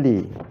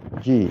 Galilee.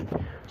 G.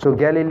 So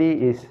Galilee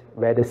is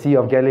where the Sea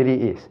of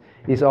Galilee is.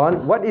 It's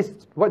on,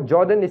 what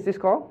Jordan is this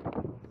called?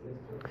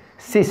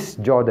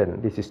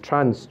 Cisjordan. This is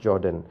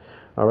Transjordan.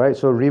 Alright,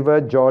 so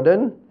River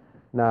Jordan.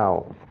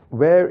 Now,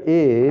 where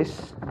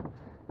is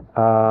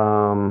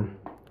Samaria?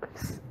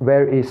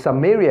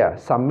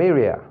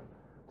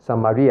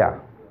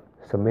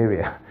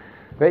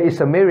 Where is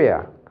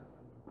Samaria?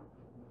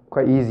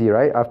 Quite easy,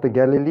 right? After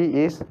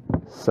Galilee is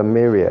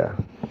Samaria,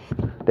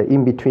 the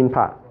in-between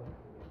part.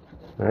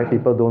 Right?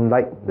 People don't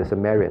like the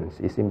Samaritans.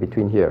 It's in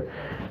between here.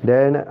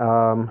 Then,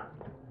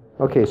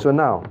 okay, so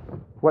now,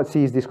 what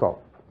sea is this called?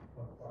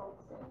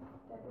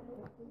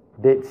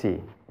 Dead Sea.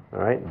 All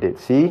right, Dead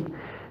Sea.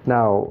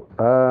 Now,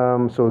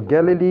 so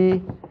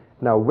Galilee.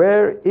 Now,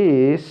 where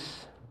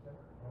is?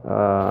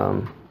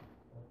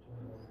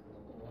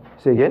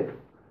 Say again.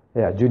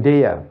 Yeah,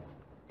 Judea.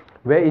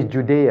 Where is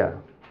Judea?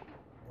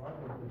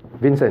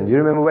 Vincent, do you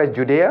remember where is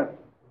Judea?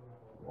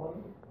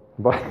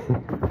 But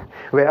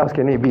where else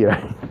can it be,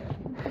 right?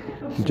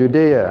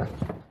 Judea.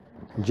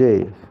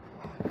 J.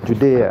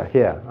 Judea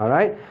here. All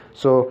right.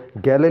 So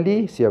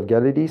Galilee, Sea of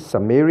Galilee,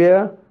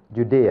 Samaria,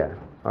 Judea.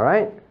 All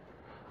right.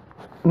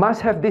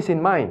 Must have this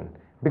in mind.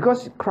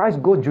 Because Christ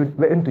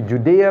went to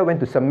Judea, went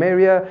to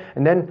Samaria,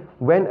 and then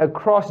went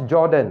across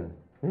Jordan.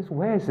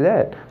 Where is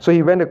that? So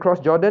he went across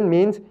Jordan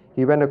means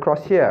he went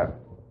across here,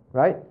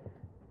 right?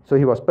 So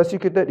he was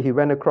persecuted, he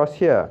went across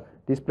here.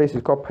 This place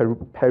is called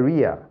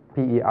Perea,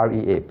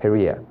 P-E-R-E-A,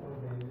 Perea.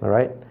 All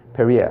right,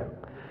 Perea.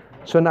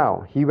 So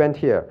now he went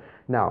here.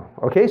 Now,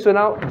 okay, so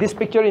now this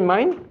picture in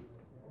mind,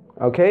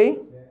 okay?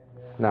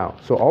 Now,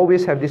 so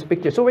always have this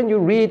picture. So when you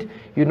read,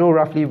 you know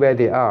roughly where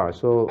they are.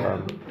 So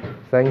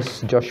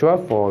thanks, Joshua,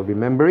 for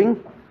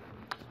remembering.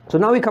 So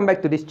now we come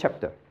back to this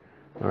chapter.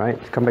 All right,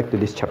 come back to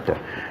this chapter.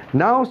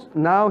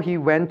 Now he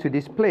went to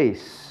this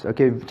place.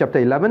 Okay, chapter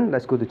 11.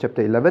 Let's go to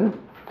chapter 11.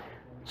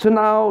 So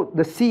now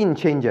the scene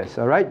changes.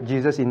 All right,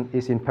 Jesus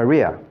is in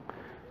Perea.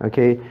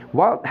 Okay,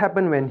 what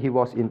happened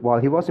while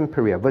he was in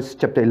Perea?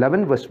 Chapter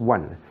 11, verse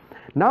 1.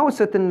 Now a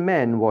certain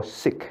man was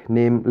sick,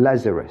 named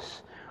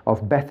Lazarus,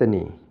 of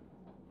Bethany,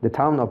 the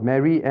town of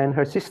Mary and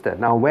her sister.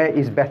 Now, where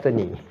is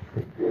Bethany?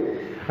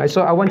 Right,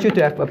 so I want you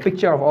to have a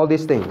picture of all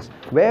these things.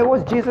 Where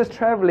was Jesus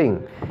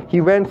traveling?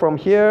 He went from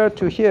here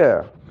to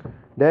here.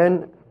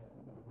 Then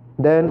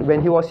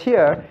when he was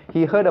here,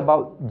 he heard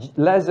about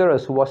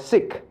Lazarus who was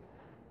sick.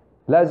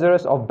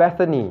 Lazarus of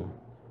Bethany.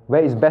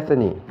 Where is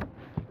Bethany?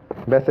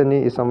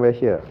 Bethany is somewhere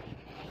here.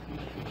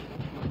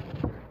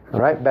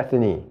 Alright,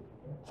 Bethany.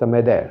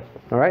 Somewhere there.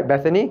 Alright,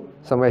 Bethany,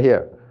 somewhere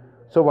here.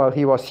 So while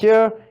he was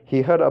here,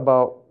 he heard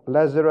about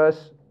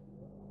Lazarus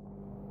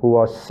who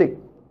was sick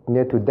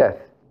near to death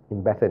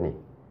in Bethany.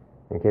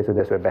 Okay, so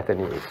that's where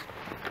Bethany is.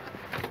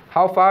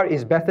 How far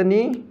is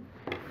Bethany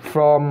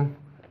from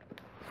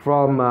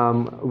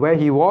where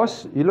he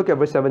was? You look at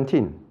verse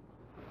 17.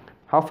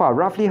 How far?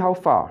 Roughly how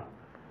far?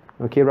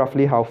 Okay,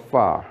 roughly how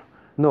far?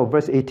 No,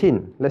 verse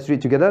 18. Let's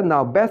read together.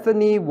 Now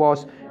Bethany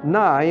was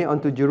nigh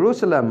unto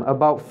Jerusalem,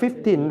 about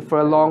 15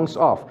 furlongs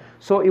off.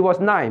 So it was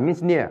nigh,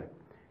 means near.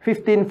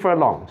 15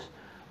 furlongs.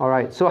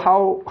 Alright, so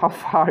how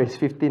far is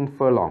 15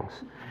 furlongs?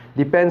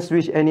 Depends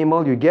which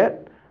animal you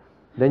get.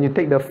 Then you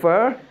take the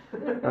fur,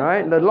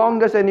 alright, the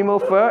longest animal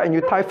fur, and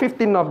you tie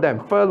 15 of them,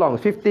 furlongs,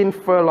 15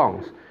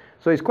 furlongs.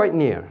 So it's quite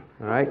near,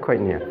 alright,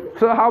 quite near.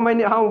 So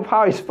how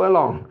far is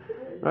furlong?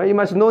 Right, you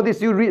must know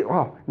this. You read,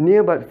 oh,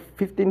 near but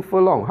 15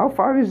 furlong. How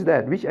far is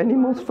that? Which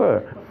animal's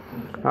fur?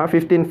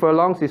 15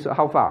 furlongs is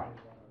how far?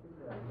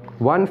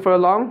 1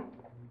 furlong?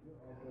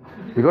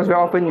 Because very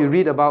often you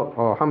read about,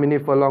 oh, how many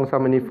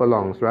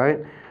furlongs, right?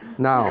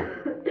 Now,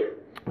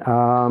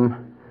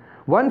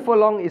 1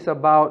 furlong is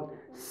about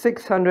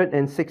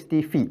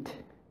 660 feet.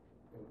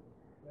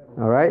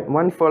 Alright,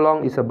 1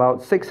 furlong is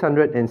about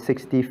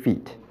 660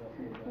 feet.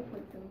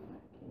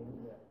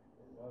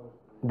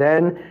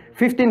 Then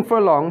 15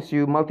 furlongs,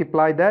 you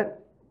multiply that,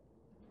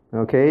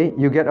 okay,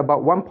 you get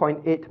about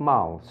 1.8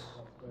 miles.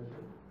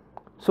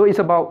 So it's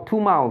about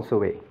 2 miles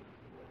away.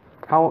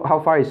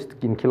 How far is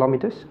in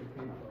kilometers?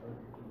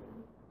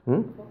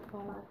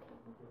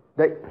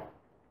 That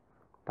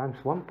times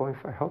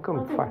 1.5. How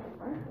come 5?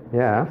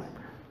 Yeah,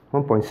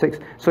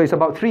 1.6. So it's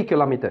about 3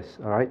 kilometers.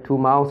 All right, 2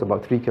 miles,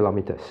 about 3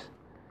 kilometers.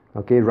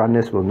 Okay,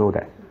 runners will know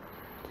that.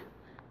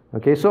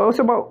 Okay, so it's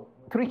about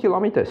 3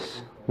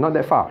 kilometers. Not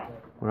that far.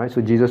 All right,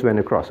 so Jesus went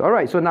across. All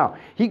right, so now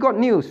he got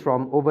news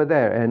from over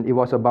there, and it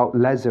was about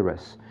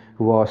Lazarus,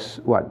 who was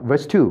what?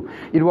 Verse 2.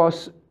 It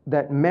was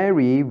that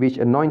Mary which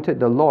anointed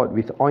the Lord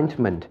with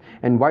ointment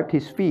and wiped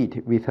his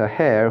feet with her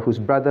hair, whose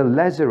brother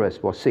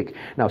Lazarus was sick.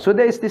 Now, so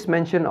there is this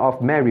mention of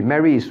Mary.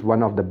 Mary is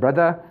one of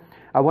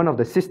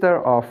the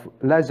sister of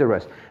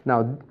Lazarus.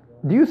 Now,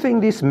 do you think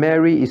this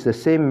Mary is the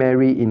same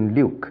Mary in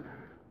Luke?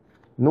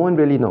 No one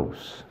really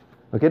knows.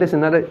 Okay, there's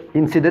another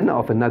incident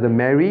of another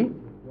Mary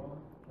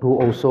who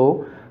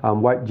also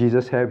wiped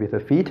Jesus' hair with her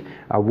feet,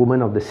 a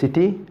woman of the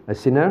city, a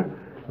sinner.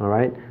 All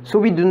right. So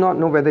we do not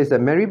know whether it's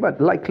that Mary,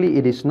 but likely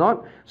it is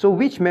not. So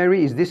which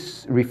Mary is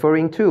this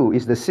referring to?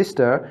 Is the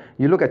sister?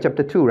 You look at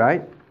chapter 2,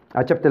 right?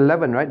 Chapter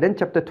 11, right? Then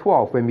chapter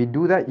 12. When we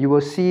do that, you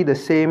will see the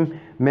same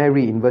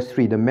Mary in verse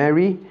 3. The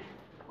Mary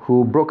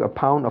who broke a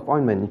pound of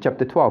ointment in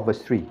chapter 12,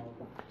 verse 3.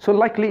 So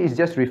likely it's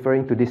just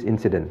referring to this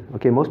incident.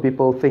 Okay, most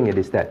people think it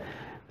is that,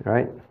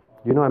 right?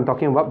 You know what I'm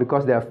talking about?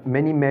 Because there are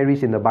many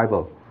Marys in the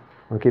Bible.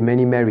 Okay,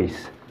 many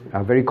Marys.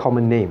 A very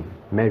common name,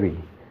 Mary.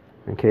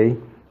 Okay,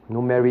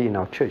 no Mary in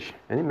our church.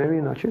 Any Mary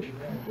in our church?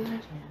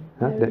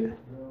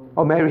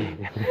 Oh, Mary.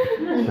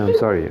 I'm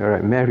sorry. All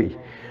right, Mary.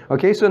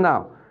 Okay, so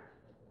now,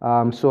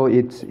 so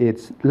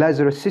it's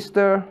Lazarus'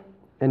 sister,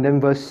 and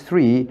then verse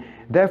 3.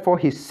 Therefore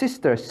his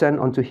sister sent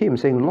unto him,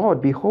 saying,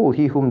 Lord, behold,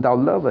 he whom thou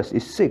lovest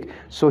is sick.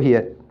 So he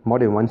had more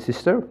than one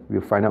sister.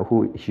 We'll find out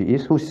who she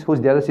is. Who's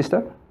the other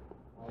sister?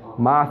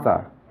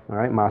 Martha. All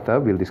right, Martha,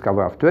 we'll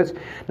discover afterwards.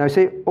 Now you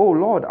say, oh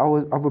Lord,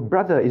 our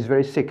brother is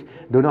very sick.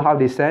 Don't know how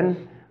they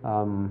send.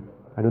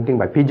 I don't think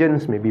by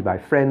pigeons, maybe by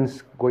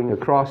friends going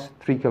across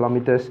 3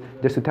 kilometers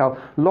just to tell,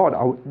 Lord,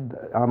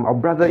 our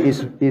brother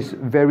is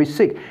very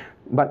sick.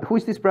 But who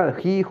is this brother?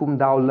 He whom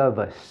thou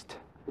lovest.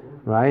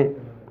 Right?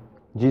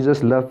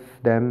 Jesus loved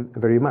them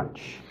very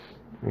much.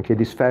 Okay,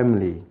 this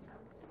family.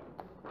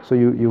 So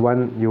you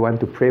want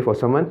to pray for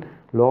someone?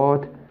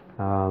 Lord,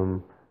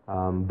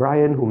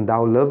 Brian, whom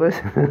thou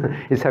lovest,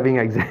 is having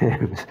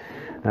exams.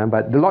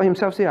 But the Lord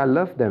himself said, I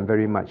love them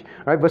very much.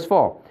 Right, verse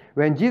 4.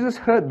 When Jesus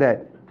heard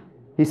that,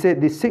 he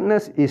said, this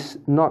sickness is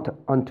not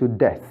unto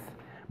death,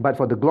 but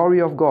for the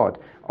glory of God.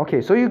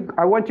 Okay, so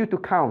I want you to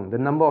count the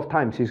number of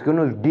times he's going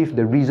to give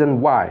the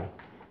reason why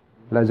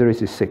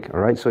Lazarus is sick. All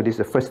right, so this is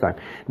the first time.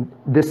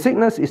 The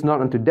sickness is not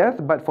unto death,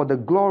 but for the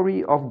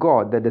glory of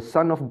God, that the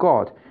Son of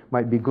God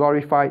might be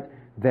glorified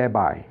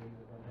thereby.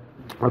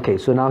 Okay,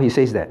 so now he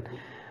says that.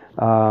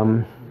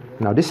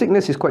 Now this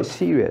sickness is quite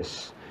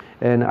serious,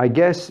 and I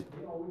guess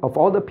of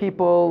all the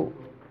people,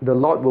 the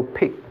Lord will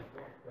pick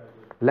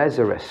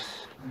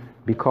Lazarus,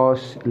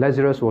 because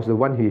Lazarus was the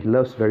one he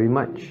loves very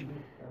much.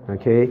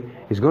 Okay,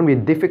 it's going to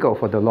be difficult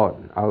for the Lord.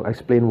 I'll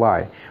explain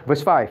why.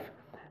 Verse 5.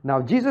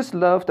 Now Jesus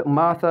loved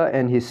Martha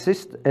and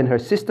her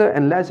sister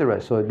and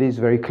Lazarus. So this is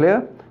very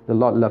clear. The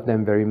Lord loved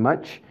them very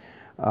much.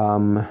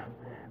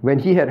 When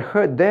he had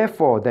heard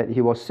therefore that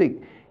he was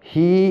sick,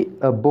 he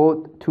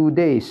abode 2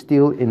 days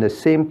still in the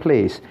same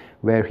place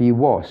where he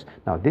was.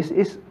 Now, this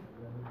is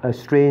a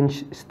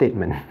strange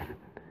statement.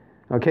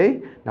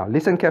 Okay? Now,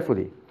 listen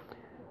carefully.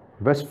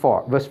 Verse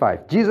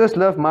 5. Jesus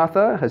loved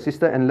Martha, her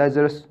sister, and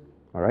Lazarus.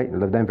 All right,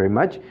 loved them very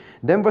much.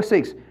 Then verse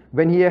 6.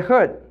 When he had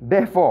heard,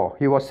 therefore,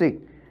 he was sick,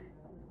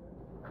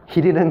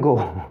 he didn't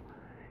go.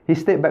 He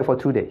stayed back for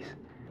 2 days.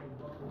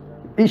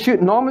 It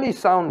should normally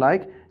sound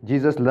like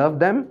Jesus loved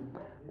them,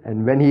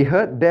 and when he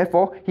heard,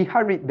 therefore, he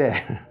hurried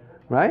there.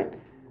 Right?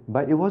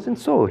 But it wasn't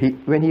so.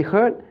 When he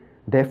heard,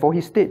 therefore,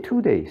 he stayed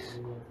 2 days.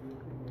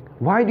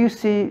 Why do you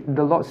see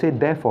the Lord say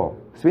therefore?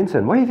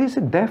 Vincent, why is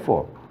it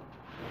therefore?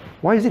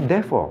 Why is it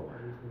therefore?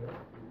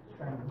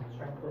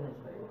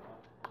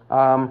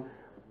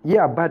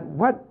 Yeah, but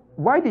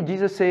why did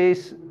Jesus say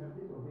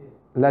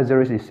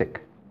Lazarus is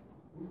sick?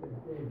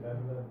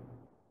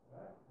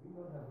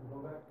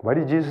 Why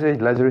did Jesus say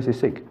Lazarus is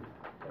sick?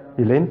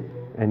 Elaine?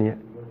 Any? Because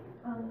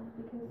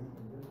he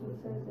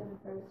says in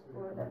verse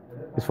 4 that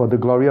It's for the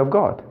glory of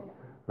God,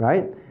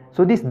 right?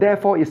 So this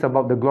therefore is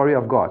about the glory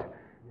of God.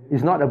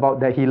 It's not about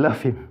that he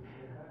loved him.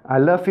 I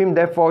love him,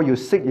 therefore you're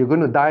sick, you're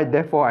going to die,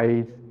 therefore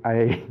I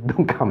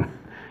don't come.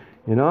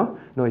 You know?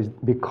 No, it's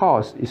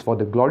because it's for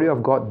the glory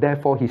of God,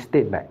 therefore he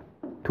stayed back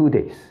 2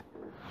 days.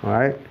 All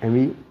right?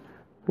 And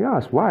we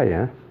ask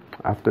why,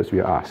 afterwards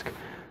we ask.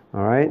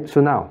 All right?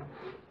 So now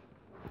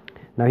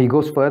he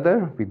goes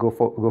further. We go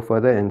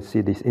further and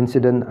see this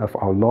incident of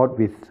our Lord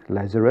with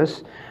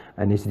Lazarus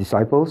and his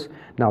disciples.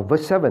 Now,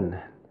 verse 7.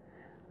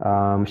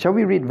 Shall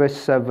we read verse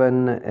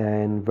 7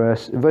 and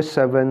verse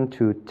 7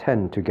 to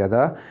 10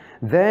 together?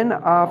 Then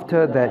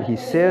after that he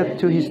said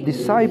to his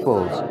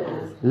disciples,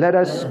 let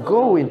us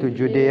go into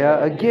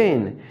Judea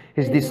again.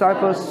 His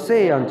disciples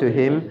say unto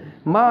him,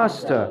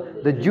 Master,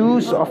 the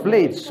Jews of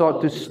late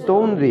sought to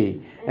stone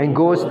thee, and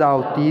goest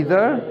thou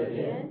thither?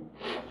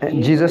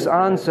 And Jesus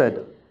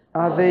answered,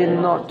 Are they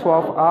not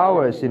 12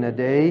 hours in a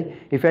day?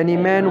 If any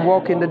man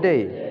walk in the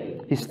day,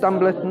 he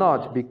stumbleth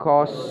not,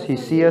 because he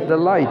seeth the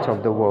light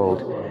of the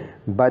world.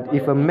 But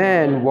if a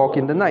man walk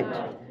in the night,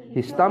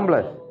 he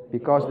stumbleth,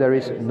 because there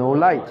is no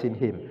light in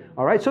him.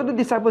 All right, so the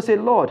disciples say,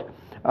 Lord,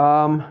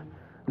 the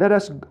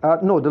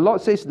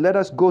Lord says, let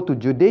us go to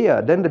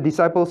Judea. Then the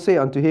disciples say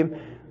unto him,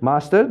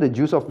 Master, the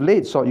Jews of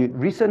late sought you.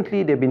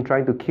 Recently, they've been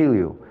trying to kill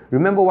you.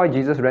 Remember why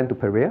Jesus ran to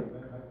Perea?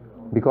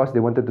 Because they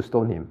wanted to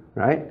stone him,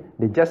 right?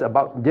 They just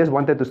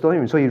wanted to stone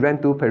him, so he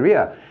ran to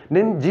Perea.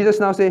 Then Jesus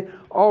now say,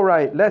 all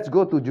right, let's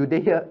go to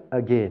Judea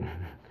again.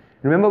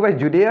 Remember where's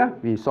Judea?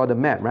 We saw the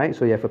map, right?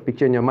 So you have a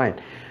picture in your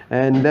mind.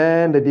 And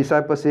then the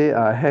disciples say,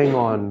 hang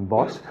on,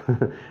 boss.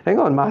 Hang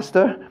on,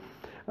 master.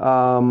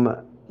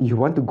 You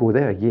want to go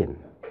there again?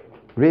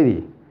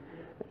 Really?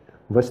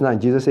 Verse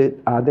 9, Jesus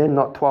said, are there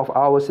not 12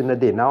 hours in a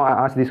day? Now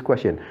I ask this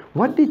question.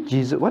 What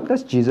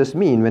does Jesus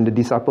mean when the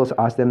disciples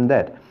ask them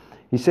that?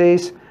 He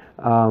says,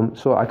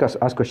 so I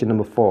ask question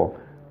number 4.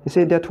 He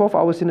said, there are 12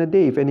 hours in a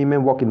day. If any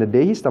man walk in the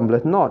day, he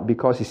stumbleth not,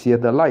 because he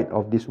seeth the light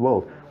of this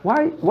world.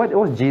 Why? What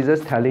was Jesus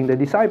telling the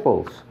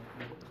disciples?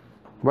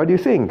 What do you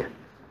think?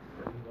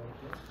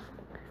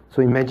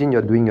 So imagine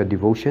you're doing your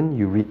devotion,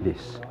 you read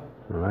this,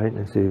 all right,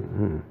 and say,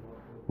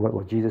 what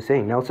was Jesus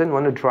saying? Nelson,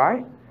 want to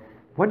try?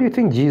 What do you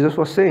think Jesus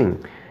was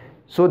saying?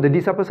 So the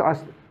disciples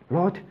asked,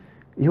 Lord,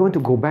 you want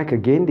to go back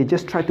again? They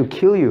just tried to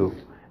kill you.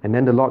 And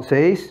then the Lord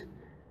says,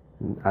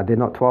 are there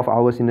not 12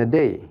 hours in a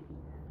day?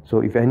 So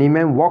if any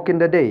man walk in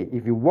the day,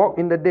 if you walk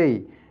in the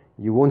day,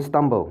 you won't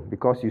stumble,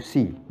 because you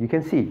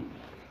can see.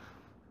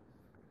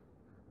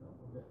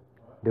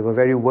 They were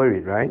very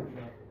worried, right?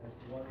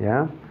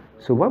 Yeah?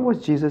 So what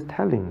was Jesus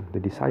telling the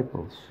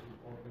disciples?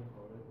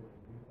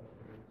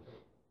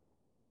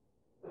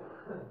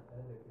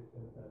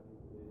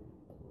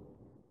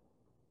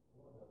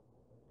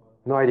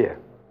 No idea.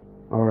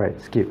 All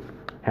right, skip.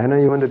 Hannah,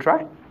 you want to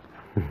try?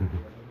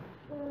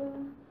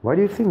 What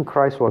do you think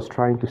Christ was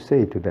trying to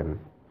say to them?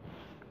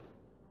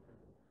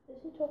 Is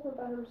he talking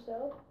about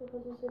himself?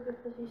 Because he said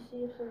because he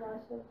sees the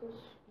light of this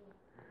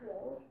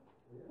world.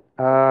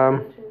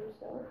 To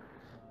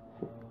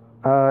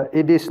himself.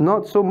 It is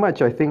not so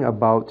much, I think,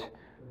 about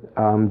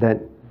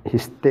that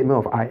his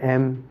statement of I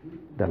am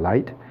the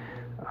light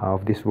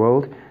of this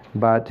world,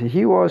 but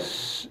he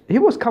was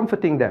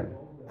comforting them,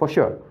 for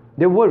sure.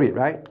 They're worried,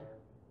 right?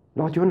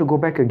 Lord, you want to go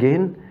back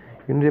again?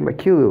 You know, they might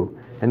kill you.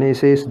 And then he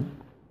says,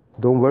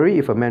 don't worry,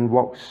 if a man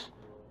walks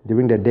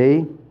during the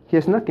day, he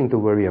has nothing to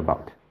worry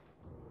about.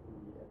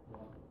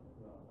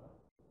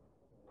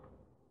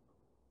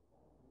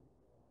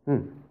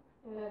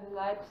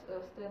 Light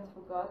stands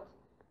for God,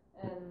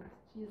 and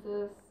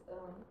Jesus.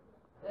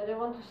 They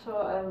want to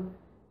show.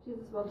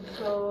 Jesus wants to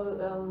show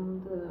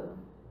the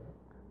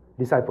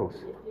disciples.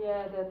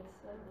 Yeah, that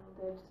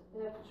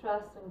they have to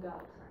trust in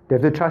God. They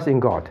have to trust in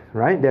God,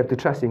 right? They have to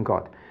trust in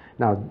God.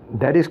 Now,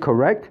 that is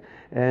correct.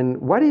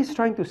 And what he's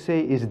trying to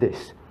say is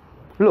this.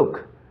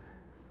 Look,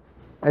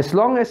 as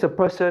long as a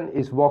person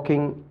is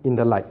walking in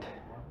the light.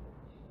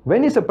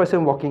 When is a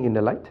person walking in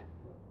the light?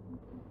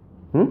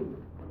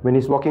 When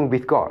he's walking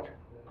with God,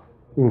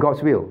 in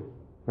God's will,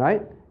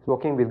 right? He's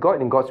walking with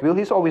God in God's will.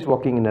 He's always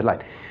walking in the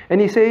light.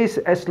 And he says,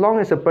 as long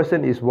as a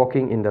person is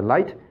walking in the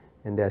light,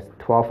 and there's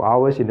 12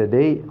 hours in the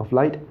day of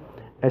light,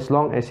 as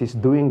long as he's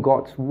doing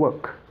God's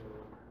work,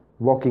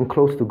 walking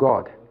close to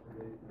God,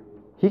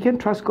 he can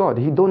trust God.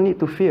 He don't need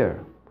to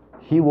fear.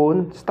 He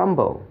won't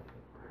stumble.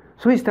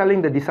 So he's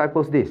telling the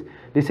disciples this.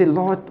 They say,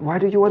 Lord, why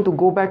do you want to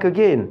go back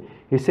again?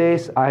 He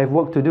says, I have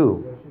work to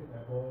do.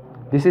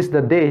 This is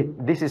the day.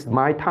 This is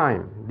my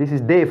time. This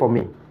is day for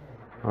me.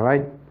 All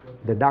right?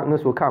 The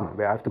darkness will come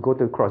where I have to go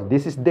to the cross.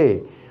 This is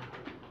day.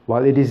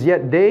 While it is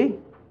yet day,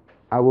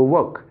 I will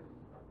work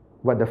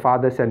what the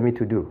Father sent me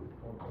to do.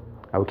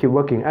 I will keep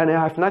working. And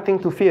I have nothing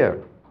to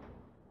fear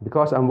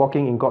because I'm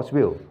walking in God's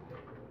will.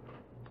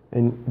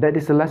 And that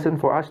is a lesson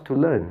for us to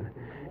learn.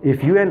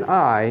 If you and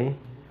I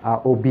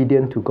are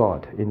obedient to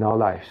God in our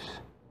lives,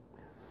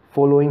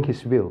 following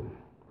His will,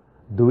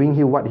 doing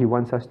what He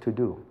wants us to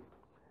do,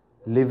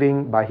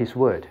 living by His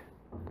word,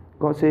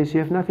 God says you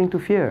have nothing to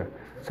fear.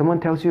 Someone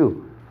tells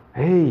you,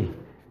 hey,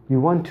 you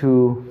want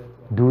to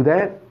do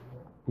that?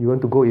 You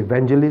want to go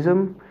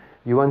evangelism?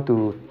 You want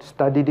to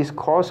study this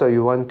course, or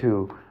you want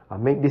to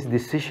make this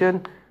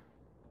decision?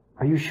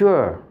 Are you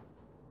sure?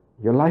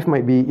 Your life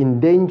might be in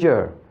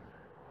danger.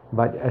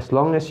 But as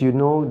long as you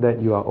know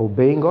that you are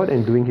obeying God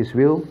and doing His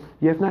will,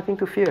 you have nothing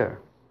to fear.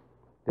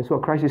 That's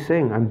what Christ is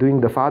saying. I'm doing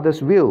the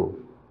Father's will.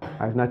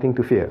 I have nothing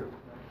to fear.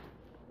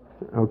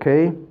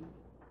 Okay?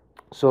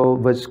 So,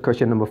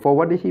 question number 4,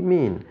 what did He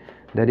mean?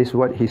 That is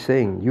what He's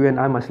saying. You and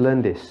I must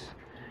learn this.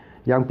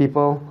 Young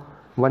people,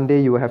 one day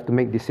you will have to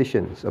make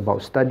decisions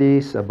about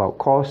studies, about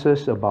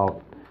courses,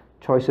 about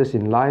choices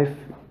in life,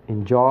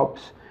 in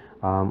jobs,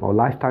 or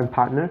lifetime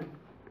partner.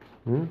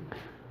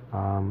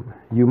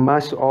 You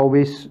must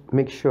always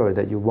make sure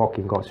that you walk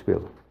in God's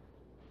will.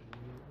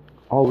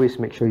 Always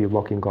make sure you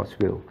walk in God's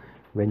will.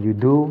 When you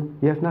do,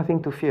 you have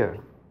nothing to fear.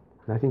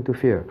 Nothing to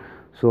fear.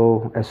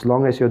 So as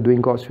long as you're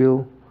doing God's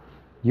will,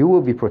 you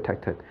will be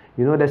protected.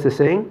 You know, there's a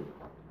saying,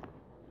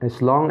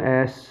 as long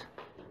as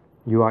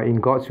you are in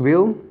God's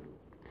will,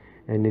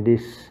 and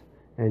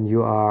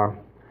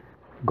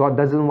God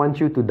doesn't want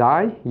you to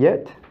die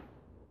yet,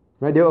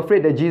 right? They're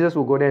afraid that Jesus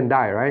will go there and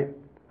die, right?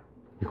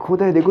 You go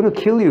there, they're going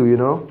to kill you, you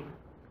know.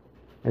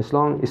 It's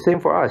same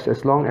for us.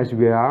 As long as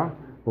we are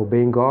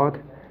obeying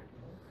God,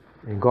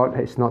 and God,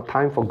 it's not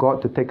time for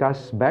God to take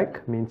us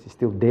back, means it's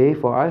still day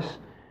for us,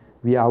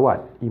 we are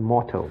what?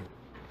 Immortal.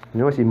 You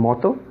know what's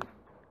immortal?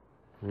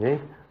 Okay?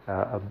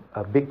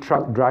 A big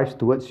truck drives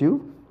towards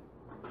you,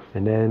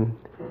 and then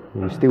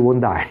you still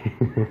won't die.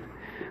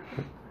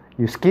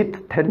 You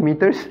skid 10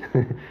 meters,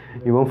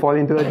 you won't fall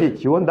into a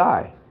ditch, you won't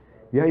die.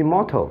 You are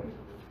immortal.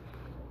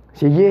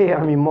 Say, yeah,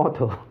 I'm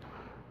immortal.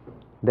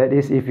 That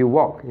is if you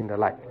walk in the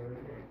light.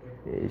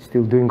 It's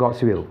still doing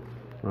God's will.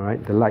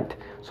 Alright, the light.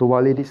 So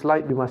while it is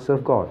light, we must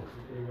serve God.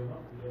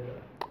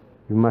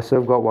 We must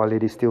serve God while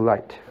it is still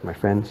light, my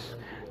friends.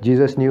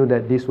 Jesus knew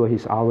that these were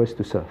His hours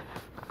to serve.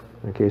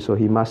 Okay, so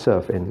He must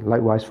serve, and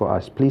likewise for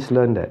us. Please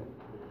learn that.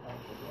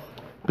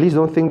 Please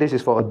don't think this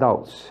is for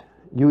adults.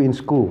 You in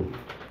school,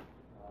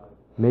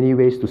 many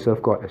ways to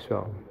serve God as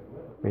well.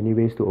 Many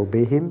ways to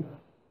obey Him.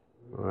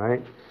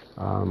 Alright.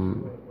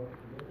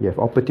 You have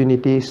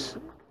opportunities.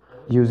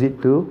 Use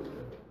it to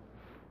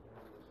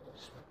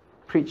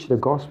preach the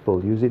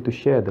gospel. Use it to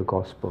share the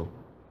gospel.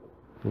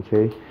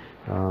 Okay.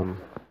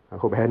 I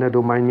hope Hannah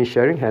don't mind me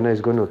sharing. Hannah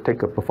is going to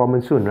take a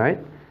performance soon, right?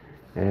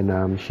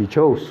 And she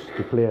chose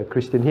to play a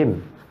Christian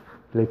hymn,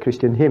 play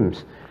Christian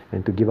hymns,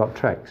 and to give out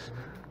tracts.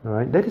 All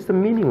right. That is the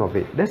meaning of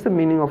it. That's the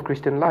meaning of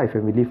Christian life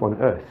when we live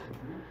on earth.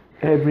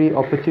 Every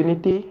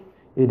opportunity,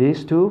 it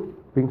is to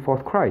bring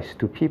forth Christ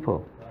to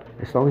people.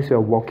 As long as you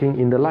are walking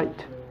in the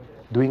light,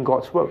 doing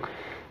God's work.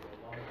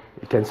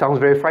 It can sound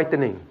very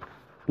frightening.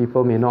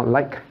 People may not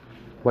like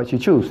what you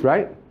choose,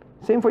 right?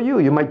 Same for you.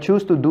 You might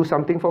choose to do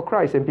something for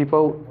Christ, and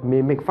people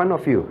may make fun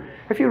of you.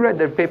 Have you read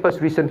the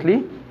papers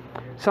recently?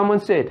 Someone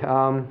said,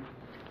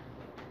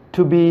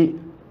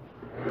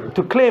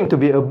 to claim to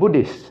be a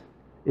Buddhist,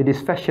 it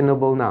is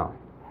fashionable now.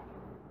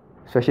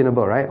 It's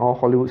fashionable, right? All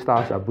Hollywood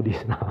stars are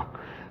Buddhists now.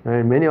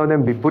 Right? Many of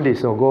them be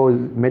Buddhists or go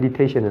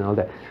meditation and all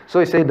that. So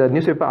it said, the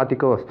newspaper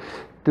articles,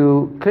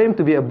 to claim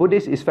to be a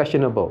Buddhist is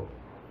fashionable.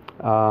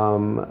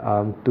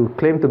 To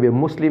claim to be a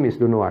Muslim is,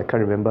 don't know, I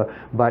can't remember.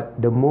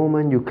 But the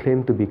moment you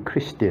claim to be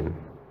Christian,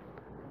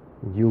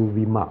 you will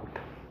be marked.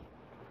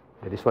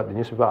 That is what the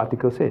newspaper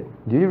article said.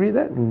 Did you read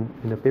that in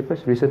the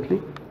papers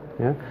recently?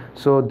 Yeah.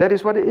 So that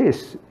is what it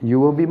is. You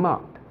will be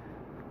marked.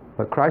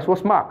 But Christ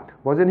was marked,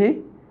 wasn't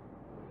He?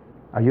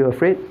 Are you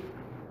afraid?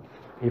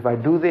 If I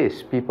do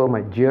this, people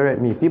might jeer at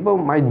me.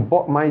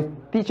 My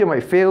teacher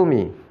might fail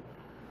me.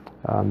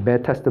 Bear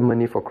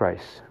testimony for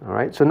Christ. All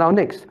right. So now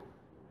next.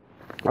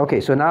 Okay.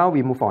 So now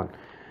we move on.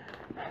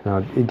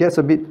 Now it gets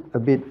a bit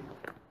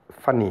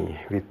funny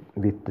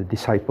with the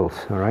disciples.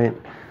 All right.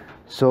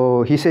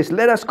 So He says,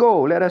 "Let us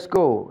go, let us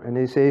go." And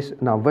He says,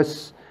 now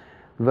verse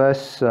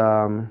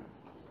 10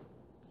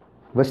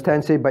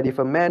 says, "But if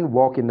a man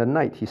walk in the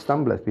night, he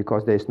stumbleth,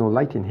 because there is no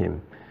light in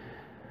him."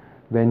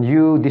 When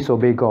you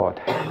disobey God,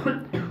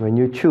 when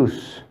you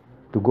choose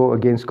to go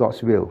against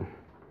God's will,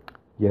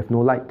 you have no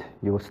light.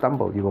 You will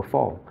stumble, you will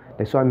fall.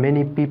 That's why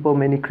many people,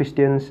 many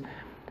Christians,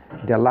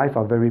 their life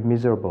are very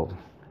miserable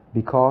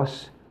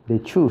because they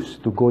choose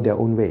to go their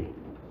own way.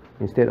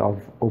 Instead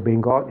of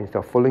obeying God, instead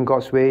of following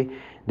God's way,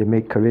 they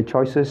make career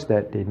choices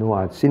that they know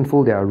are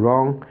sinful, they are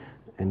wrong,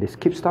 and they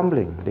keep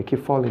stumbling, they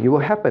keep falling. It will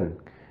happen.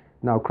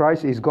 Now,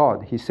 Christ is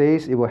God. He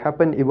says it will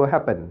happen, it will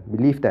happen.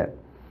 Believe that.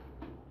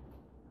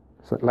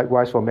 So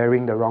likewise for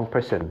marrying the wrong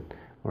person.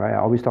 Right? I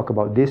always talk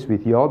about this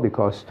with you all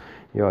because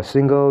you're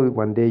single.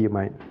 One day you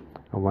might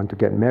want to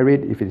get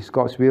married. If it is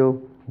God's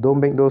will,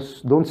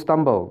 don't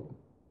stumble.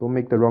 Don't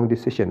make the wrong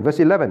decision. Verse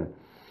 11.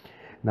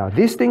 Now,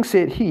 this thing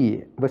said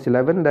he, verse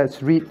 11,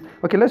 let's read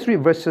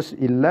verses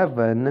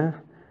 11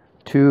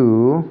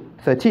 to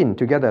 13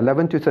 together.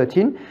 11 to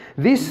 13.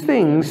 These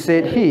things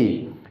said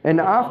he, and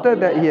after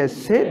that he has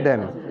said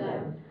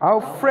them,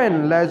 our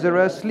friend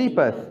Lazarus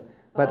sleepeth,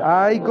 but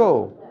I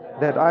go,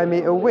 that I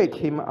may awake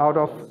him out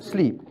of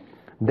sleep.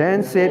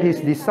 Then said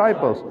his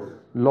disciples,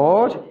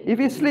 Lord, if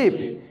he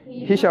sleep,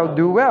 he shall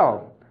do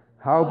well.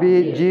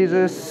 Howbeit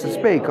Jesus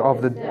spake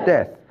of the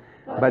death,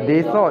 but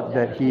they thought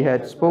that he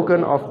had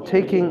spoken of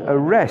taking a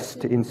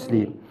rest in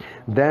sleep.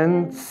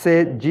 Then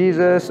said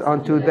Jesus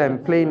unto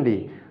them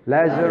plainly,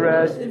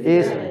 Lazarus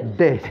is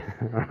dead.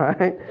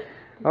 Right?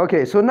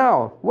 Okay, so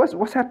now,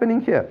 what's happening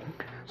here?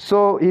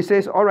 So he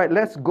says, all right,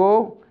 let's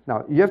go.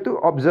 Now, you have to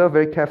observe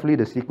very carefully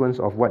the sequence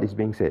of what is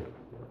being said.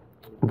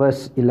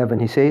 Verse 11,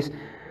 he says,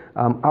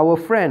 our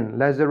friend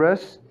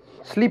Lazarus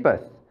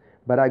sleepeth,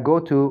 but I go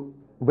to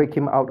wake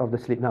him out of the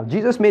sleep. Now,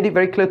 Jesus made it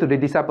very clear to the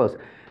disciples,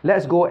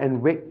 let's go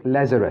and wake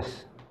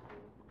Lazarus.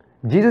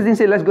 Jesus didn't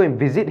say, let's go and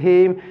visit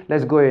him, he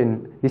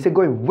said,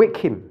 go and wake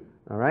him.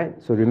 All right,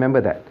 so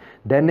remember that.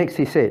 Then next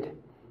he said,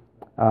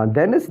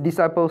 then his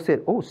disciples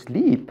said, oh,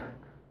 sleep.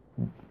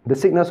 The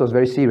sickness was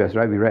very serious,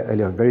 right? We read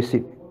earlier on, very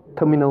sick.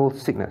 Terminal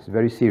sickness,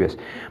 very serious.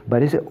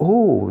 But he said,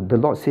 oh, the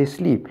Lord says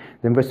sleep.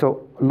 Then verse 4,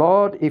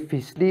 Lord, if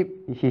he sleep,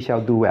 he shall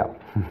do well.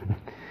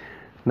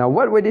 Now,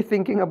 what were they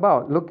thinking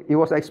about? Look, it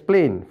was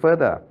explained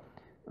further.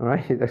 All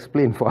right, it's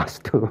explained for us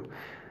to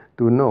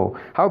know.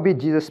 Howbeit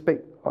Jesus spake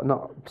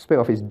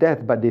of his death,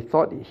 but they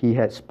thought he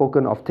had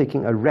spoken of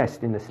taking a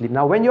rest in the sleep.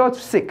 Now, when you're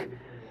sick,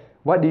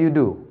 what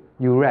do?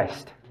 You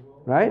rest,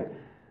 right?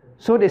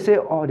 So they say,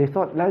 they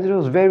thought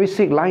Lazarus was very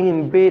sick, lying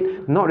in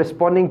bed, not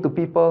responding to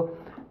people.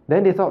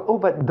 Then they thought,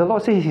 but the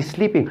Lord says he's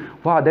sleeping.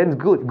 Wow, then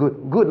good,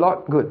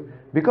 Lord, good.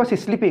 Because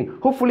he's sleeping.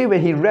 Hopefully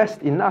when he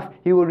rests enough,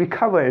 he will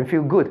recover and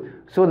feel good.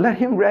 So let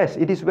him rest.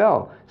 It is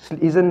well.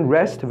 Isn't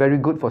rest very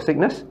good for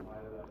sickness?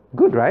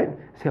 Good, right?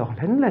 Say,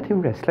 then let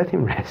him rest.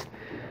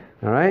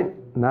 All right?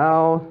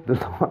 Now, the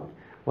Lord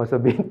was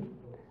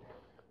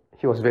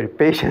he was very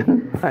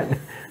patient. Right?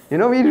 We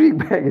read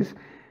back is,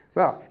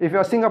 if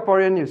you're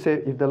Singaporean, you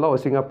say, if the Lord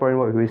was Singaporean,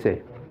 what would we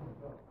say?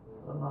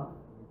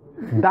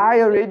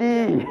 Die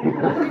already.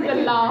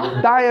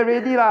 Die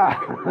already lah.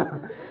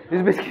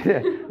 It's basically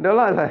that. The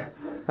Lord is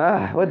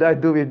like, what do I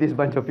do with this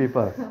bunch of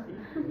people?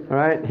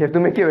 Alright, you have to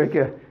make it very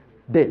clear.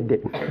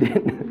 Dead.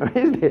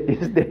 Alright,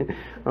 he's dead.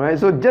 Alright,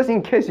 so just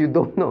in case you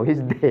don't know,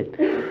 he's dead.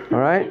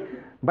 Alright,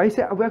 but he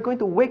said, we're going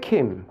to wake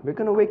him.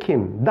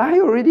 Die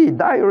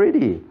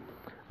already.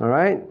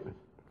 Alright,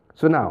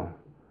 so now,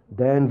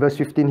 then verse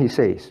 15 he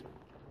says,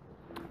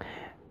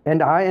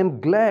 and I am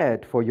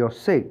glad for your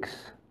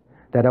sakes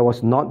that I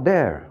was not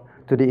there,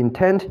 to the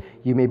intent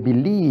you may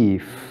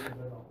believe.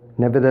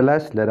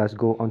 Nevertheless, let us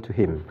go unto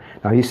him.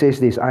 Now he says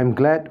this, I'm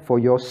glad for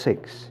your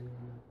sakes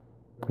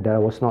that I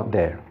was not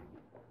there.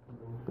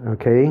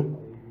 Okay?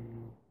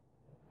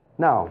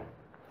 Now,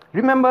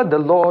 remember the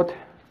Lord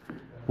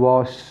it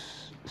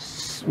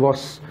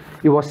was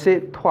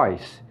said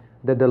twice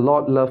that the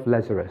Lord loved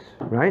Lazarus,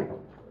 right?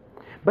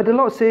 But the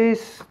Lord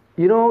says,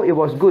 it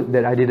was good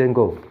that I didn't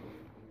go.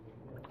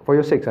 For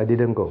your sakes, I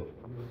didn't go.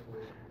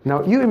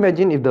 Now, you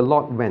imagine if the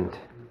Lord went,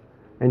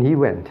 and he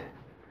went,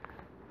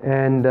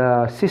 and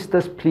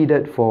sisters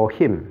pleaded for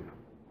him.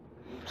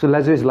 So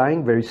Lazarus is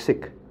lying, very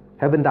sick,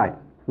 haven't died,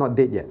 not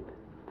dead yet.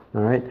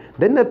 All right.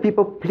 Then the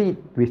people plead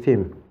with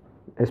him,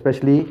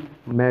 especially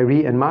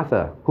Mary and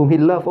Martha, whom he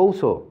loved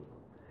also.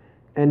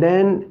 And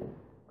then,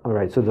 all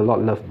right, so the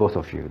Lord loved both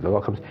of you. The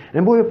Lord comes,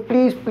 and boy,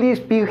 please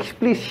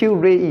heal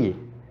Ray.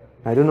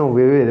 I don't know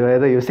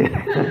whether you say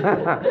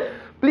that.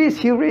 Please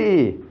heal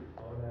Ray.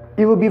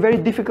 It will be very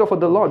difficult for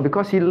the Lord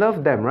because he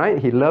loved them, right?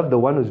 He loved the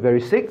one who's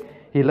very sick.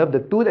 He loved the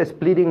two that's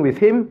pleading with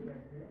him.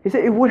 He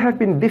said, it would have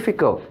been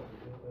difficult.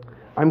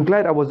 I'm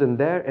glad I wasn't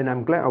there, and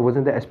I'm glad I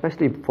wasn't there,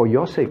 especially for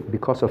your sake,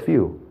 because of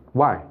you.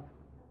 Why?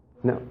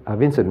 No,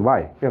 Vincent,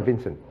 why? Yeah,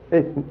 Vincent.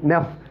 Hey,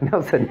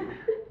 Nelson.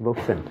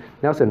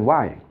 Nelson,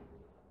 why?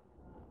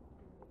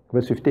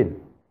 Verse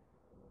 15.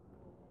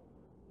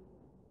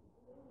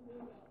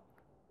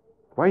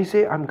 Why you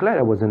say, I'm glad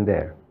I wasn't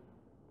there?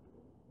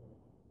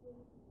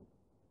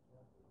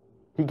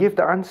 He gave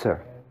the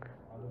answer.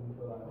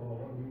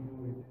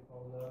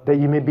 That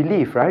you may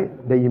believe, right?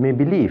 That you may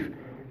believe.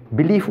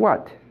 Believe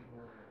what?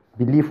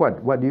 Believe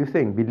what? What do you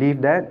think?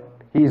 Believe that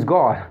He is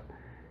God.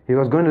 He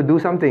was going to do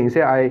something. He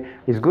said,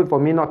 it's good for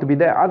me not to be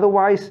there.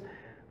 Otherwise,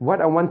 what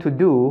I want to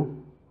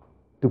do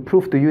to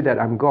prove to you that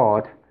I'm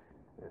God,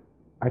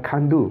 I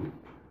can't do.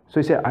 So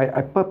he said,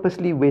 I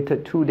purposely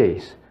waited 2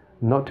 days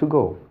not to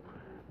go.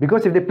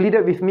 Because if they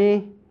pleaded with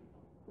me,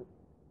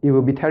 it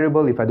will be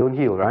terrible if I don't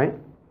heal, right?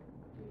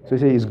 So he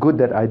said, it's good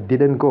that I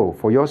didn't go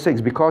for your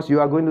sakes, because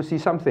you are going to see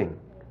something,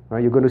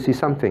 right? You're going to see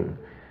something.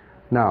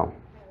 Now,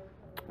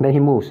 then he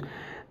moves.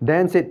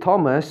 Then said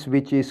Thomas,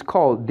 which is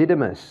called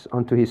Didymus,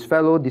 unto his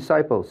fellow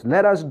disciples,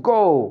 let us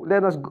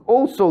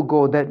also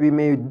go, that we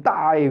may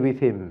die with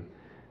him.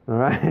 All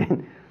right?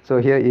 So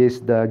here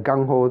is the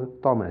gung-ho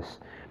Thomas.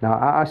 Now,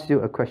 I ask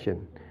you a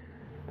question.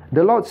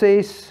 The Lord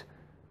says,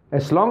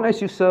 as long as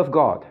you serve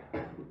God,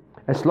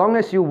 as long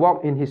as you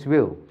walk in His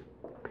will,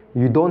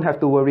 you don't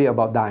have to worry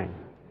about dying,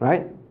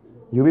 right?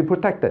 You'll be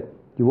protected.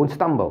 You won't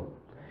stumble.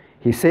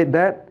 He said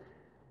that,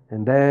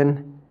 and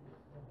then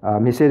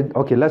he said,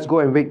 okay, let's go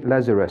and wake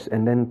Lazarus.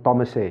 And then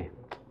Thomas said,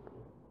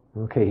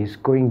 okay, he's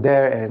going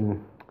there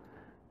and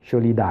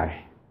surely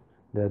die.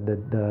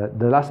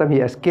 The last time he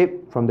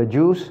escaped from the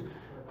Jews,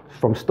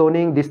 from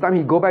stoning, this time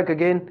he go back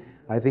again,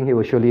 I think he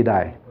will surely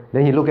die.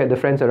 Then he looked at the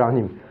friends around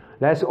him.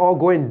 Let's all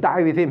go and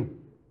die with him.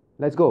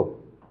 Let's go.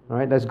 All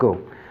right, let's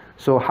go.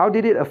 So how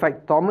did it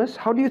affect Thomas?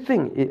 How do you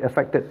think it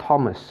affected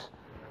Thomas?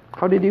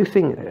 How did you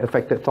think it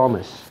affected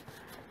Thomas?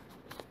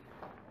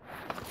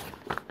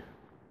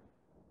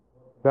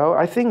 Well,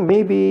 I think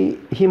maybe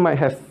he might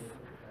have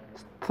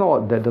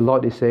thought that the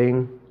Lord is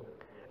saying,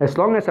 as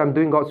long as I'm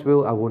doing God's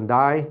will, I won't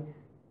die.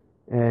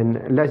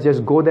 And let's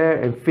just go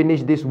there and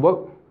finish this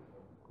work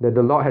that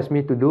the Lord has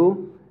me to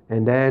do,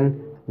 and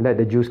then let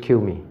the Jews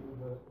kill me.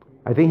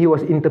 I think he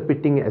was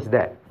interpreting it as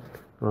that.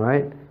 All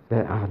right?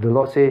 That the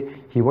Lord said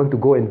he want to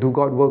go and do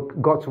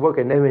God's work,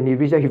 and then when he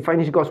reaches there, he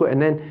finishes God's work,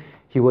 and then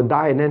he will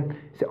die, and then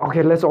say,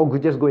 okay, let's all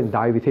just go and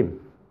die with him.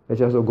 Let's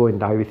just all go and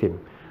die with him.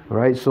 All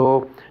right?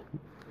 So,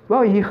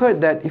 well, he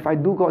heard that if I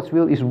do God's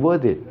will, it's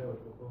worth it.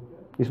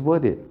 It's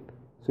worth it.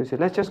 So he said,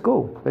 let's just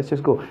go. Let's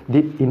just go.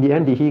 In the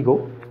end, did he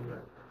go?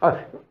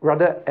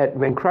 Rather,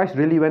 when Christ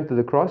really went to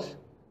the cross,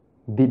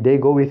 did they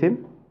go with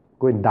him?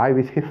 Go and die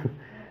with him?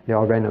 They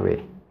all ran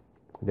away.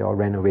 They all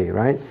ran away,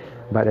 right?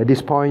 But at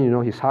this point,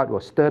 his heart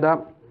was stirred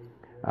up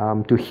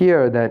to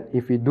hear that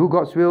if we do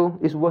God's will,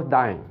 it's worth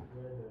dying.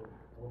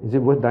 Is it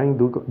worth dying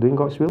doing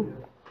God's will?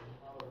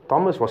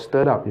 Thomas was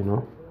stirred up,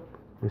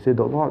 He said,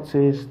 the Lord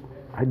says,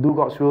 I do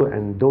God's will,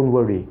 and don't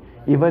worry.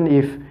 Even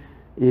if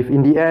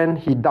in the end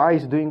he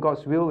dies doing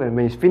God's will, and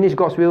when he's finished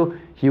God's will,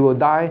 he will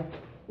die,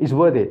 it's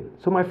worth it.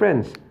 So my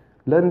friends,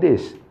 learn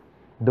this.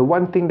 The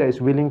one thing that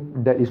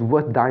is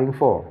worth dying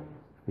for,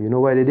 you know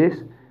what it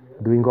is?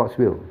 Doing God's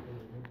will.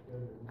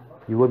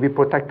 You will be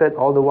protected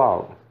all the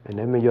while. And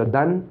then when you're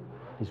done,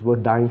 it's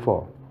worth dying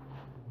for.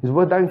 It's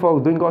worth dying for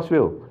doing God's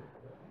will.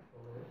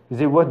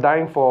 Is it worth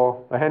dying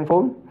for a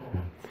handphone?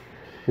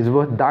 Is it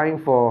worth dying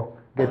for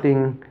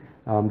getting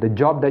the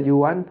job that you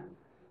want?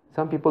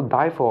 Some people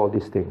die for all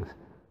these things.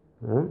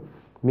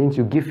 Means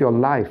you give your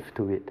life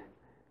to it.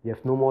 You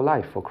have no more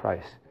life for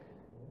Christ.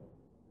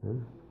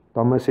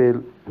 Thomas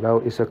said,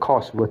 well, it's a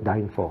cause worth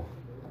dying for.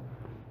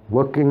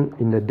 Working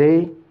in the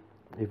day,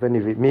 even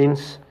if it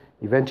means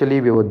eventually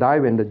we will die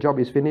when the job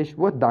is finished,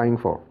 worth dying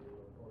for.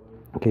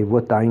 Okay,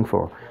 worth dying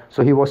for.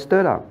 So he was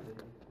stirred up.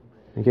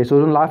 Okay, so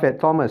don't laugh at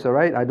Thomas, all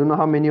right? I don't know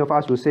how many of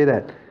us will say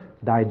that.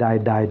 Die, die,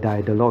 die,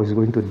 die. The Lord is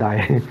going to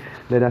die.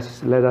 Let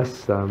us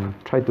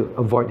try to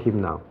avoid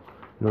him now.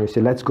 He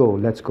said, let's go,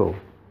 let's go.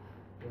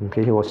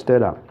 Okay, he was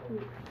stirred up.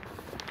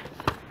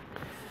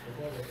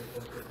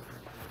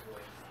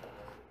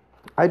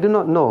 I do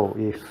not know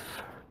if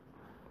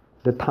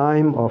the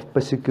time of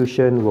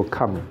persecution will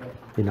come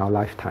in our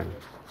lifetime.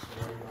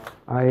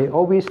 I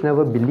always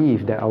never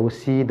believed that I will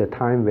see the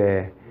time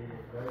where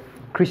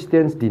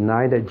Christians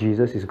deny that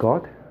Jesus is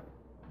God.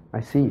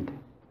 I see it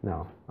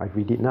now. I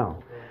read it now.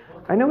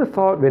 I never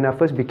thought when I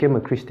first became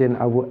a Christian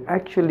I would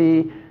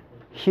actually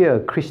hear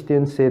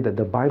Christians say that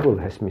the Bible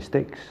has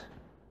mistakes.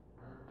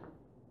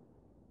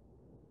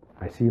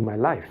 I see in my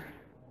life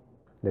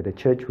that the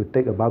church would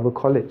take a Bible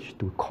college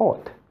to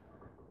court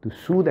to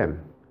sue them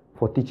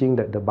for teaching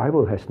that the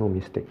Bible has no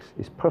mistakes.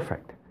 It's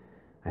perfect.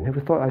 I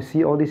never thought I'd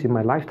see all this in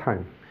my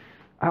lifetime.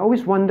 I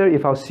always wonder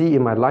if I'll see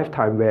in my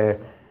lifetime where,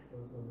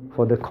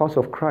 for the cause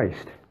of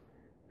Christ,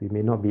 we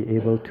may not be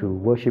able to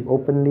worship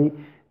openly,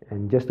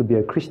 and just to be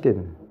a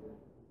Christian,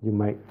 you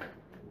might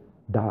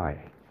die.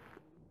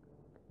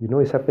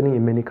 It's happening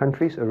in many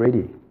countries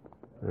already,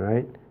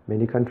 right?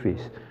 Many countries.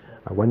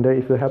 I wonder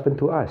if it will happen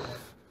to us.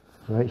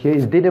 Right? Here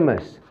is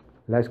Didymus.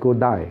 Let's go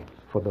die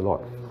for the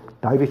Lord.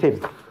 Die with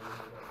him.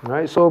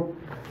 Right? So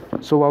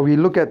while we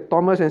look at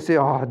Thomas and say,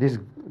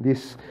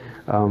 this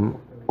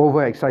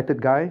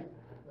overexcited guy,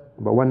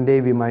 but one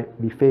day we might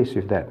be faced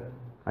with that.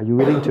 Are you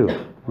willing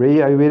to?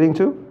 Ray, are you willing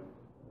to?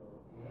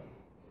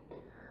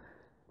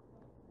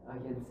 I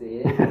can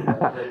say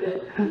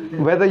it.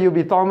 Whether you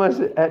be Thomas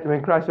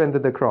when Christ went to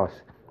the cross.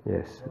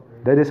 Yes,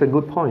 that is a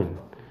good point.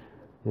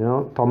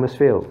 Thomas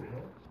failed,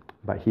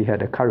 but he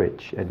had a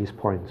courage at this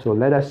point. So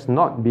let us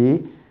not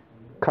be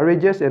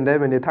courageous, and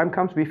then when the time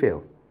comes, we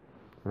fail.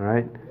 All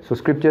right? So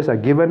scriptures are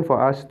given for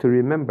us to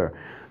remember.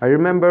 I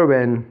remember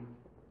when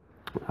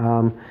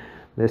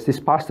there's this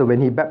pastor,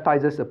 when he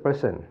baptizes a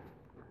person,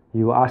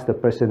 he will ask the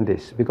person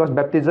this, because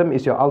baptism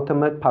is your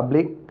ultimate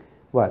public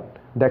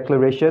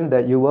declaration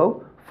that you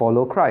will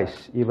follow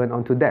Christ even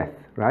unto death,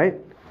 right?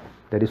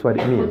 That is what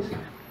it means.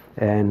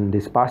 And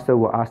this pastor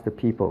will ask the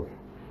people,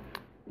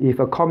 if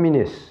a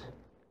communist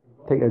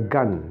take a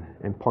gun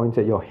and points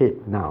at your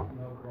head now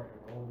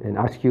and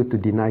ask you to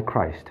deny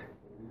Christ,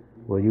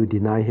 will you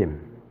deny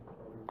him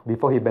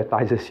before he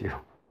baptizes you?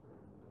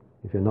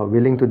 If you're not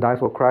willing to die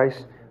for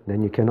Christ,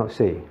 then you cannot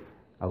say,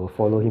 I will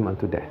follow him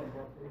unto death.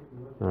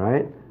 All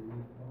right?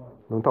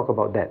 Don't talk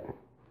about that.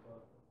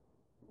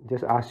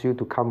 Just ask you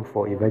to come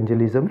for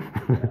evangelism.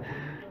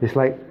 It's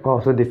like,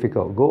 oh, so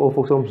difficult. Go old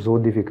folks home, so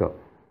difficult.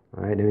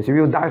 All right? And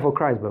we'll die for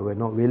Christ, but we're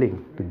not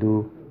willing to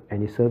do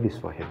any service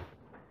for him.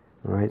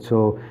 All right?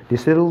 So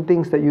these little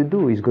things that you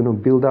do is going to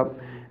build up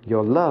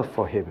your love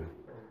for him.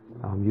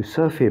 You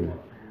serve him.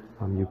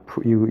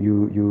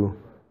 You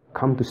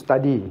come to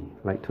study,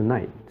 like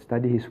tonight,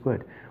 study his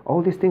word.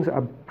 All these things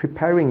are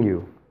preparing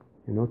you,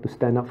 to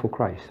stand up for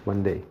Christ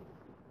one day.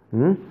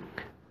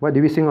 What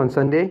do we sing on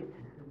Sunday?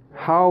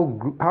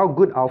 How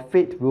good our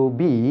faith will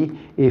be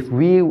if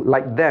we,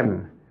 like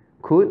them,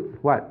 could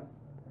what?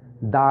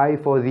 Die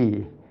for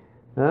thee.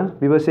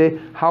 People say,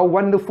 how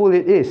wonderful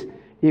it is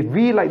if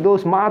we, like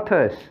those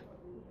martyrs,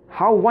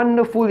 how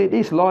wonderful it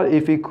is, Lord,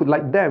 if we could,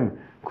 like them,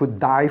 could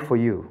die for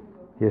you.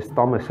 Yes,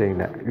 Thomas saying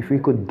that. If we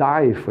could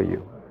die for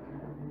you.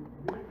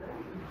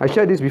 I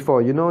shared this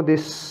before.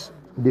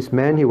 This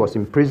man, he was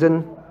in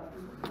prison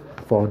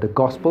for the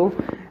gospel,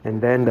 and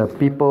then the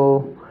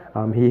people,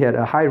 he had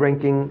a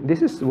high-ranking,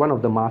 this is one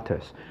of the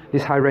martyrs.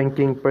 This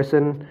high-ranking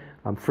person,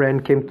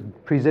 friend, came to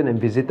prison and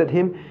visited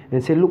him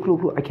and said, look,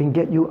 I can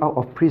get you out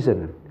of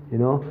prison.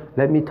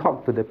 Let me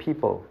talk to the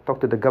people, talk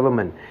to the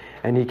government.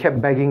 And he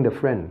kept begging the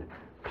friend,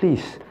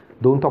 please,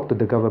 don't talk to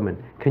the government.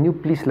 Can you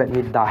please let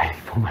me die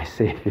for my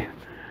Savior?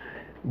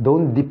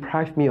 Don't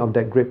deprive me of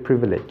that great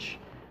privilege.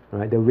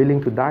 Right? They're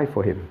willing to die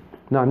for him.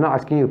 Now, I'm not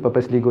asking you to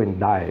purposely go and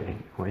die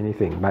or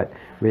anything, but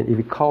if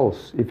it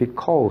calls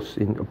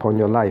upon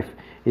your life,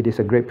 it is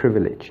a great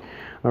privilege.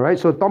 All right,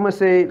 so Thomas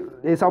said,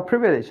 it's our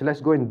privilege,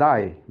 let's go and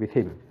die with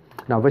him.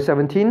 Now, verse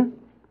 17.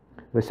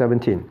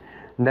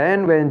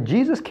 Then when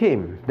Jesus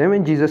came,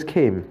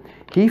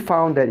 he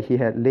found that he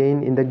had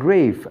lain in the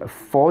grave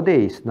 4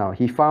 days. Now,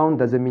 he found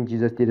doesn't mean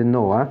Jesus didn't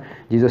know.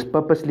 Jesus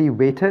purposely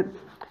waited,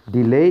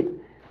 delayed,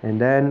 and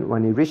then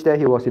when he reached there,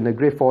 he was in the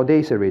grave 4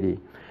 days already.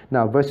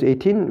 Now, verse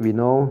 18, we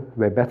know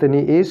where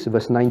Bethany is.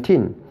 Verse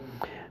 19.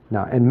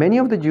 Now, and many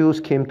of the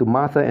Jews came to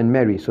Martha and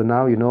Mary. So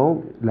now,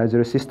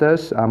 Lazarus'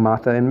 sisters are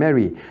Martha and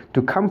Mary,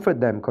 to comfort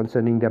them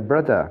concerning their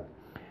brother.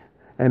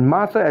 And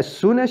Martha, as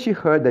soon as she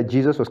heard that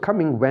Jesus was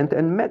coming, went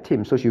and met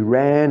him. So she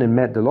ran and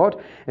met the Lord.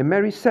 And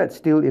Mary sat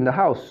still in the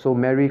house. So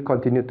Mary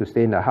continued to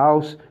stay in the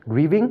house,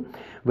 grieving.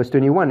 Verse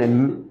 21,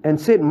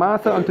 and said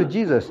Martha unto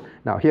Jesus,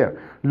 now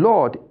here,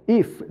 Lord,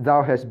 if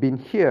thou hast been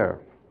here,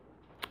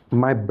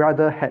 my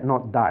brother had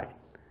not died.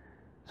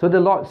 So the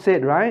Lord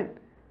said, right,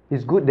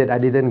 it's good that I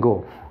didn't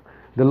go.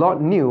 The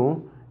Lord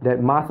knew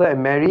that Martha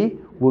and Mary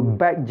would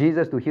beg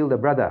Jesus to heal the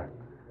brother.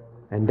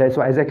 And that's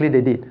what exactly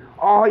they did.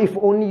 Oh, if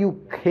only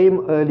you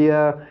came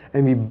earlier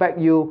and we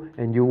begged you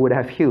and you would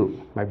have healed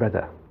my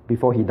brother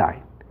before he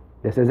died.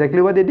 That's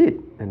exactly what they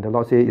did. And the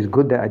Lord said, it's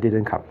good that I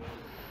didn't come.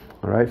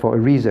 All right, for a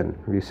reason.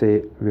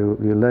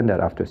 We'll learn that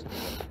afterwards.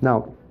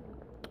 Now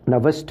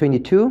verse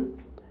 22.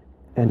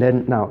 And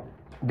then now,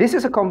 this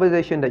is a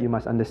conversation that you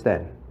must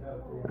understand.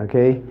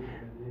 Okay?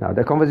 Now,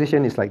 the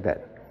conversation is like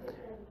that.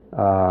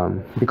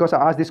 Because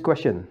I asked this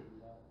question.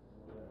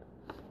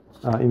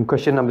 In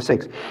question number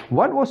 6.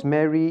 What was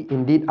Mary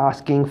indeed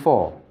asking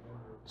for?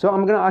 So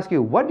I'm going to ask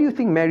you, what do you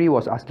think Mary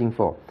was asking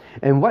for?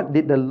 And what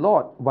did the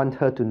Lord want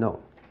her to know?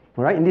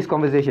 All right, in this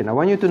conversation, I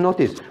want you to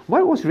notice,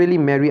 what was really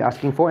Mary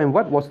asking for and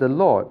what was the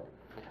Lord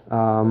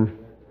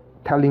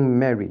telling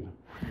Mary?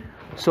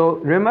 So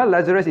remember,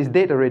 Lazarus is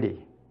dead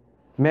already.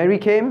 Mary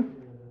came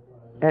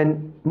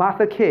and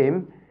Martha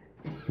came.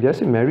 Did I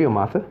say Mary or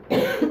Martha?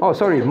 Oh,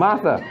 sorry,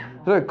 Martha.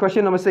 So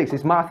question number 6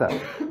 is Martha.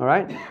 All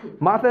right,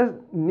 Martha's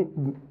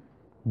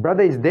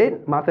brother is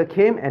dead. Martha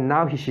came and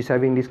now she's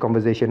having this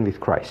conversation with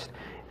Christ.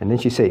 And then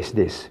she says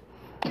this.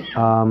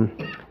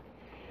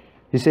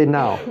 She said,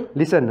 now,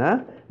 listen,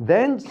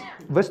 Then,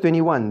 verse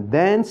 21,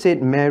 then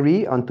said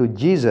Mary unto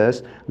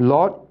Jesus,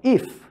 Lord,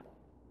 if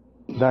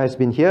thou hast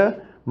been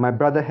here, my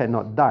brother had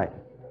not died.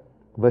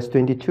 Verse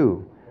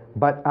 22,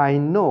 but I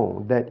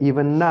know that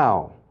even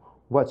now,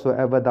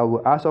 whatsoever thou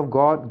wilt ask of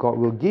God, God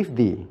will give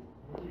thee.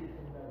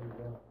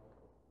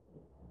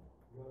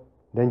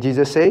 Then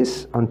Jesus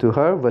says unto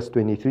her, verse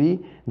 23,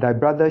 thy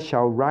brother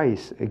shall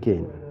rise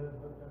again.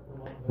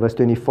 Verse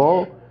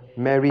 24,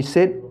 Mary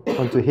said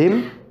unto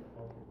him,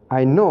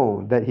 I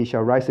know that he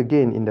shall rise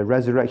again in the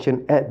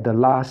resurrection at the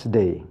last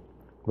day.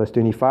 Verse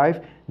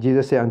 25,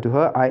 Jesus said unto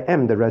her, I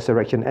am the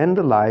resurrection and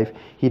the life.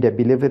 He that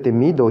believeth in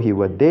me, though he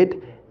were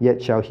dead,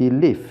 yet shall he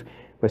live.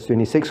 Verse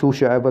 26,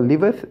 whosoever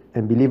liveth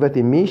and believeth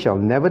in me shall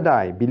never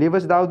die.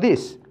 Believest thou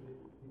this?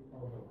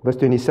 Verse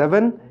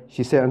 27,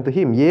 she said unto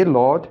him, Yea,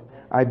 Lord,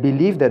 I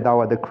believe that thou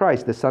art the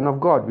Christ, the Son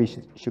of God, which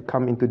should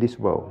come into this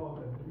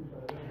world.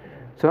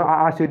 So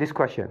I ask you this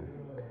question.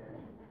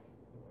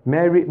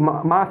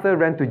 Martha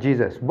ran to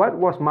Jesus. What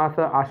was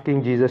Martha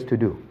asking Jesus to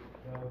do?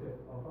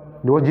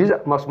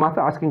 Was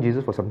Martha asking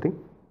Jesus for something?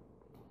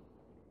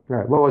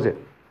 Right, what was it?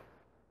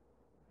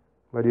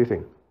 What do you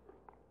think?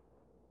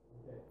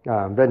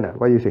 Brenda,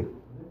 what do you think?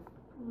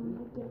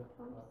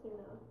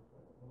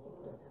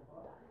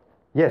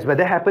 Yes, but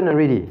that happened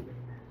already.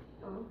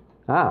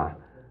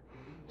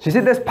 She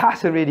said that's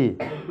past already.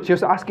 She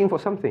was asking for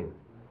something.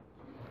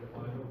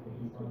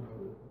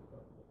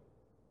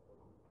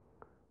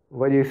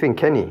 What do you think,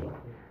 Kenny?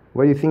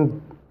 What do you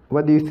think?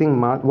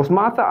 Was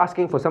Martha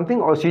asking for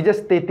something, or she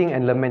just stating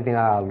and lamenting,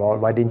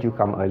 Lord, why didn't you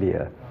come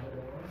earlier?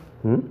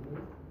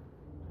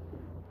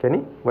 Kenny,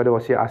 what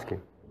was she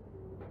asking?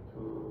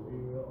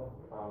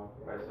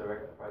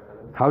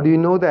 How do you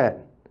know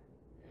that?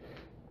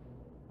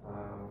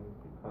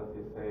 Because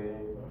you say,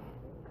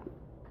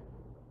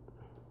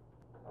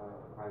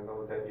 I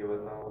know that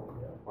even now,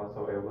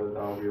 whatsoever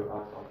thou wilt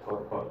ask of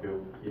God, God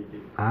will give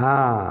it.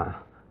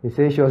 You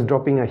say she was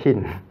dropping a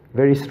hint,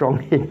 very strong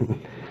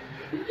hint.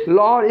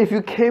 Lord, if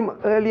you came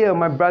earlier,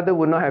 my brother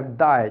would not have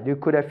died. You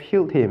could have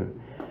healed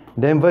him.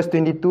 Then verse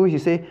 22, he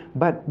say,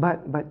 but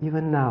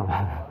even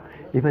now,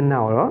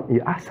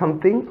 you ask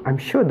something, I'm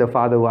sure the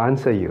Father will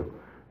answer you.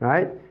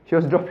 Right? She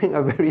was dropping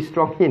a very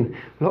strong hint.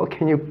 Lord,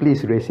 can you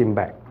please raise him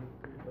back?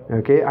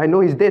 Okay, I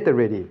know he's dead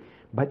already.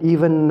 But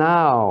even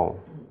now.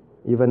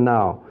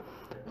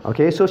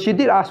 Okay, so she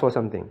did ask for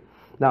something.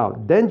 Now,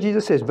 then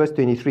Jesus says, verse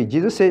 23,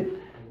 Jesus said,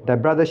 thy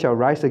brother shall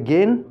rise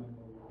again.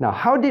 Now,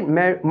 how did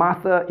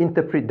Martha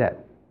interpret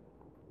that?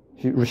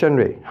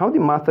 Rushanre, how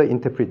did Martha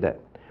interpret that?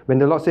 When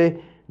the Lord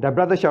said, thy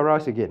brother shall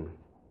rise again.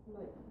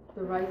 Like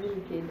the rising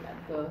again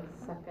at the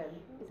second.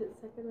 Is it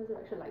second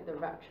resurrection, like the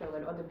rapture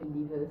when all the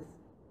believers...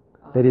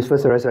 That is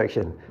first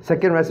resurrection.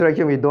 Second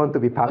resurrection, we don't want to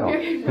be part of.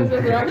 First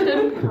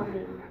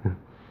resurrection.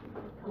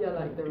 Yeah,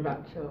 like the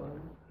rapture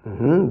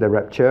one. The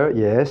rapture,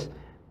 yes.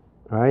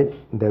 Right?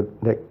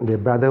 The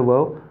brother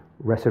will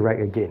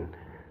resurrect again.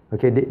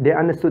 Okay, they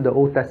understood the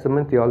Old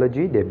Testament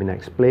theology. They've been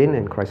explained,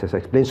 and Christ has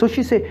explained. So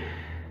she said,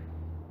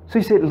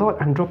 Lord,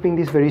 I'm dropping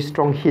this very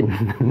strong hint.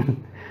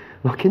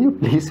 Lord, can you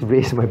please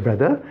raise my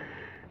brother?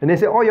 And they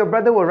said, oh, your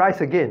brother will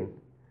rise again.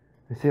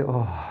 I said,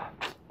 oh,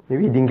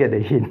 maybe he didn't get the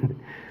hint.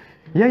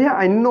 Yeah,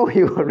 I know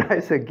he will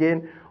rise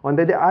again on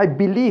that day. I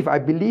believe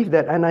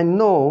that, and I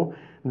know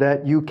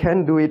that you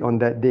can do it on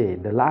that day,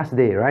 the last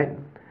day, right?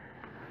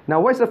 Now,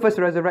 what's the first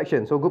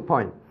resurrection? So, good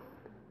point.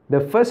 The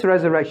first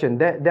resurrection,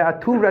 there are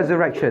two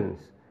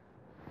resurrections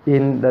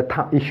in the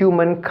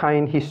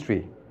humankind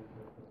history.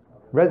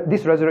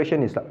 This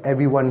resurrection is like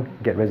everyone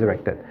get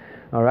resurrected.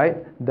 All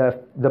right? The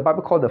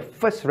Bible called the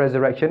first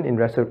resurrection in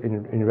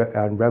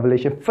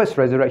Revelation, first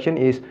resurrection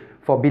is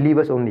for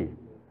believers only.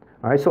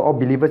 All right? So all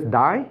believers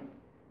die.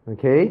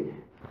 Okay?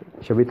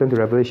 Shall we turn to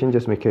Revelation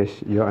just in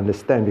case you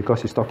understand,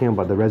 because it's talking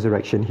about the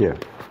resurrection here.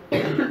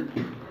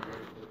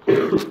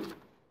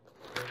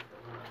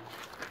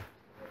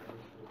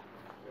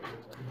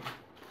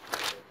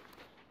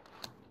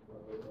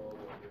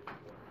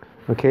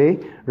 Okay,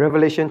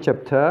 Revelation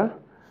chapter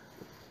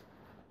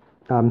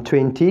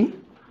 20.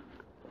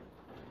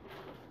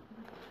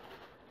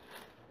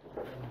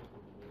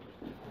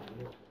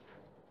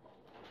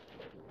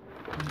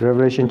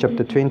 Revelation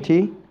chapter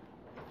 20.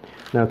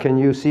 Now, can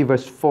you see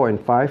verse 4 and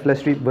 5?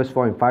 Let's read verse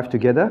 4 and 5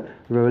 together.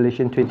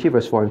 Revelation 20,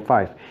 verse 4 and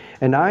 5.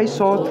 And I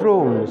saw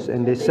thrones,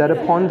 and they sat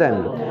upon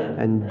them,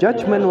 and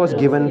judgment was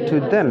given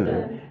to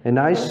them. And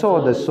I saw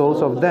the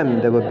souls of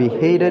them that were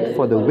beheaded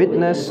for the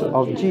witness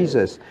of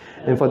Jesus,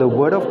 and for the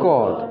word of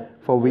God,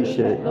 for which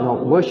they had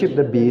not worshipped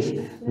the beast,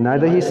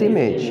 neither his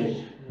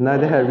image,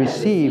 neither had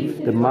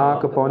received the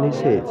mark upon his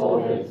head.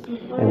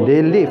 And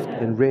they lived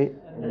and reigned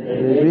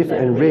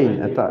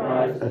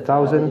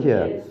 1,000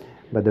 years.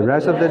 But the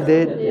rest of the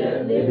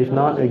dead live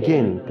not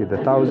again till the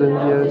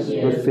 1,000 years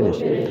were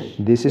finished.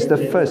 This is the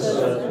first.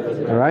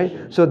 Alright?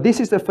 So this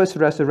is the first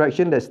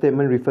resurrection. That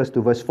statement refers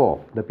to verse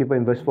 4. The people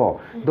in verse 4.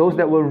 Those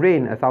that will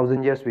reign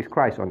 1,000 years with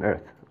Christ on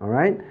earth.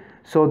 Alright?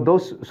 So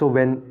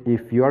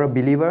if you are a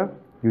believer,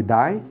 you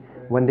die.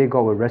 One day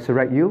God will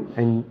resurrect you,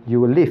 and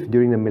you will live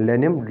during the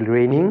millennium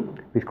reigning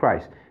with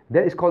Christ.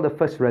 That is called the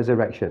first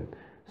resurrection.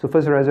 So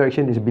first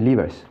resurrection is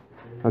believers.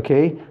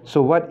 Okay?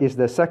 So what is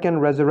the second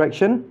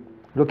resurrection?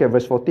 Look at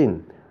verse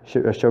 14.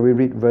 Shall we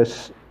read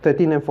verse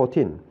 13 and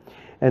 14?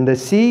 And the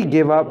sea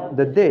gave up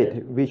the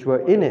dead which were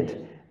in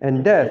it,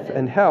 and death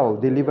and hell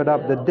delivered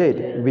up the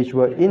dead which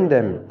were in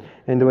them,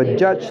 and they were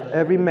judged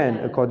every man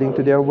according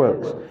to their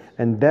works.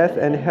 And death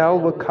and hell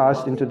were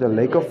cast into the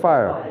lake of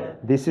fire.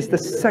 This is the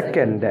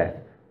second death.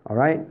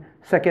 Alright?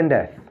 Second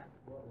death.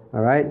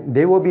 Alright?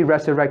 They will be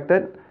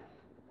resurrected,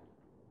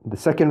 the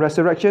second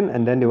resurrection,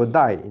 and then they will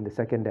die in the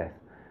second death.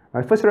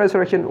 Alright? First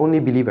resurrection, only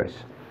believers.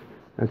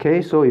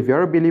 Okay, so if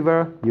you're a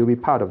believer, you'll be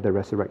part of the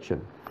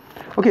resurrection.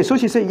 Okay, so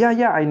she said,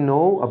 yeah, I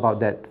know about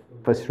that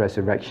first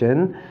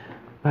resurrection,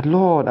 but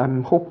Lord,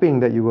 I'm hoping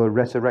that you will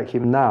resurrect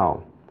him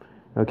now.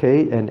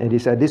 Okay, and it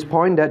is at this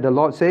point that the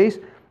Lord says,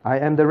 I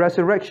am the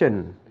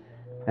resurrection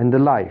and the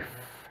life.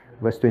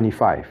 Verse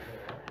 25.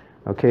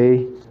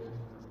 Okay,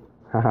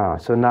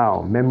 so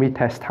now, memory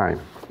test time.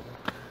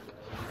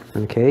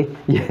 Okay,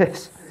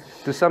 yes.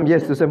 To some,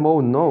 yes. To some, oh,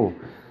 no.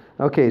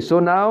 Okay, so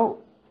now,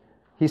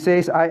 he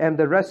says, I am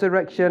the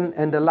resurrection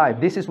and the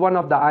life. This is one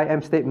of the I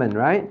am statement,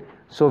 right?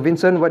 So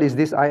Vincent, what is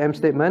this I am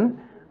statement?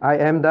 I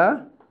am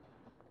the...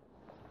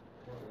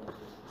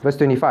 Verse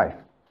 25.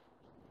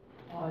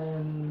 I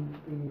am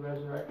the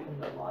resurrection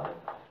and life.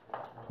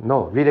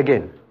 No, read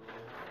again.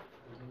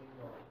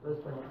 Verse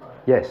 25.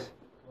 Yes.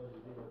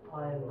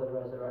 I am the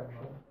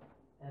resurrection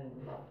and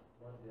life.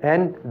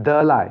 And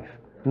the life.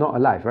 Not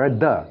alive, right?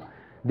 The.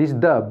 This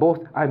the,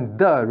 both, I'm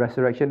the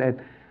resurrection and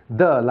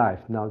the life.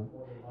 Now,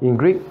 in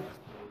Greek,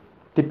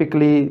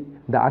 typically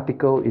the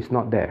article is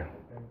not there.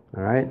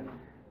 Alright?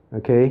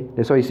 Okay?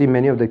 That's why you see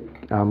many of the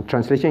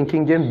translation in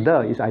King James,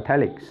 the is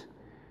italics.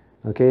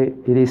 Okay?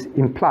 It is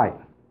implied.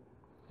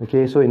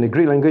 Okay? So in the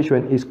Greek language,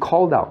 when it's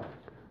called out,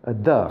 a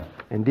the,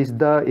 and this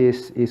the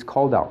is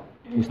called out.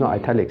 It's not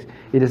italics.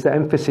 It is the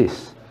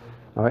emphasis.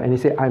 Alright? And you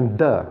say, I'm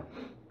the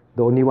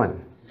only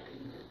one.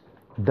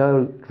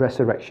 The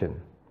resurrection.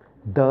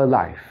 The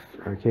life.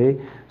 Okay?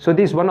 So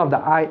this is one of the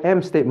I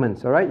am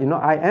statements. Alright? You know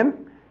I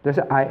am? There's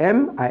a I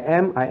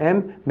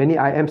am, many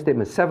I am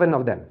statements, 7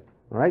 of them.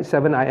 Alright,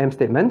 7 I am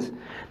statements.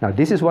 Now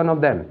this is one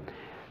of them.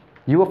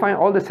 You will find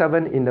all the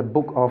 7 in the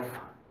book of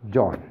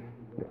John,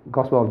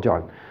 Gospel of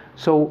John.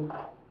 So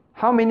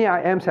how many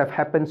I ams have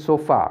happened so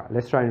far?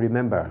 Let's try and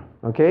remember.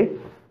 Okay?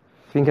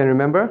 If you can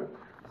remember,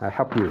 I'll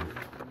help you.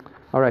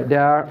 Alright,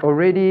 there are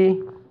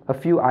already a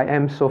few I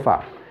ams so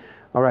far.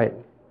 Alright.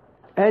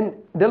 And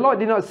the Lord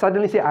did not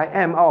suddenly say I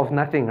am out of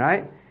nothing,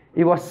 right?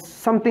 It was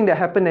something that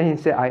happened and he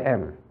said I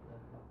am.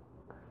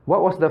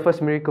 What was the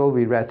first miracle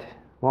we read?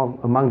 Well,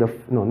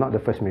 no, not the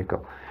first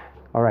miracle.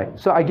 All right,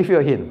 so I give you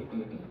a hint.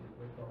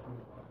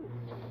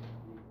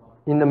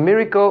 In the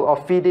miracle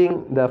of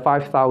feeding the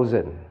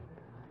 5,000,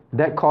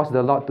 that caused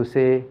the Lord to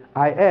say,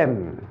 I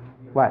am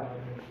what?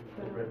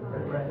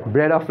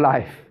 Bread of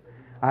life.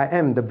 I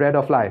am the bread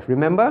of life.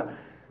 Remember?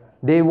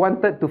 They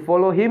wanted to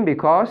follow him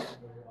because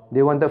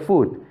they wanted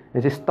food.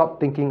 And just stop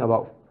thinking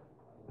about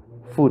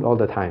food all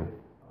the time.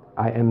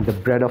 I am the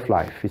bread of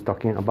life. He's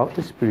talking about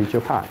the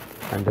spiritual part.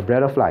 I'm the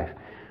bread of life.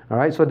 All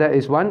right, so that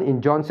is one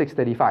in John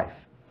 6:35.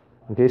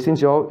 Okay,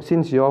 since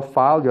your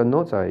file, your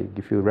notes, I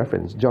give you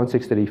reference. John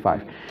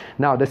 6:35.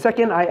 Now, the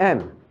second I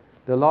am,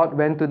 the Lord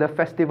went to the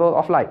festival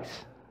of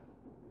lights.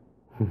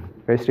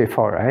 Very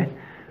straightforward, right?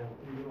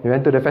 He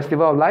went to the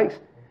festival of lights.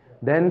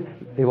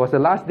 Then it was the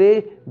last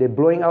day. They're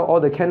blowing out all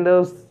the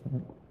candles,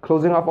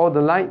 closing off all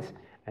the lights.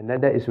 And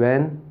then that is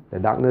when the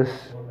darkness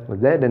was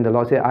there. Then the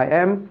Lord said, I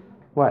am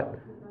what?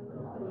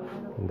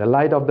 The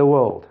light of the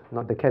world.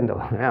 Not the candle.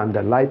 I'm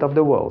the light of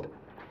the world.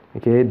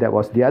 Okay, that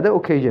was the other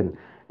occasion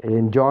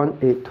in John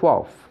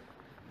 8:12.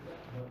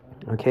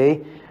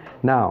 Okay,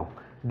 now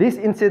this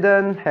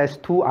incident has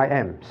 2 I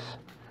ams.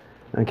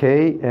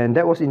 Okay, and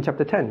that was in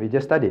chapter 10. We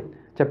just studied.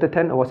 Chapter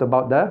 10 was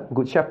about the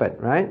Good Shepherd,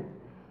 right?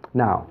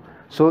 Now,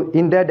 so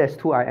in there's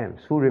 2 I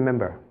ams. Who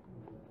remember?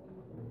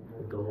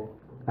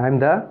 I'm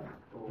the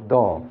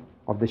door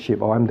of the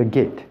sheep, or I'm the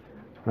gate,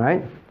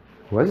 right?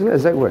 What is the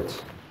exact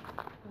words?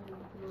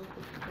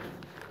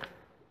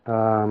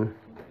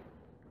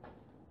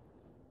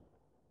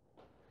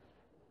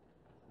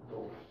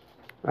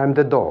 I'm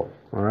the door,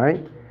 all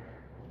right?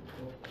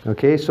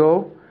 Okay,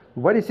 so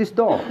what is this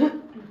door?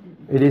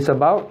 It is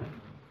about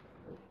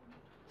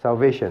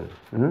salvation,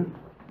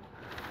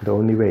 the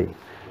only way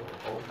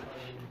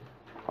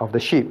of the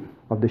sheep,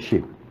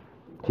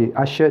 He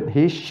ushered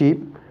his sheep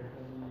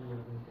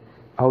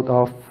out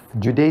of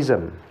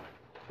Judaism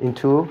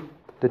into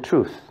the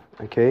truth,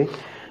 okay?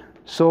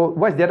 So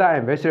what's the other I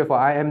am? Very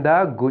straightforward. I am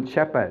the good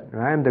shepherd,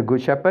 right? I am the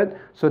good shepherd.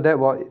 So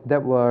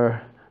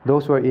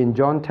those were in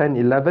John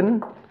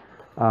 10:11.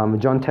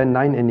 John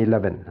 10:9 and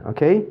 11.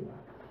 Okay.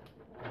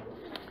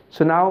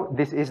 So now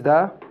this is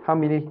the how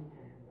many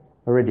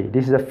already?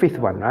 This is the 5th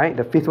one, right?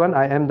 The 5th one.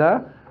 I am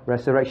the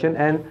resurrection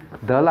and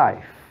the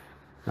life.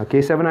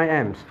 Okay, 7 I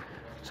ams.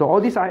 So all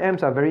these I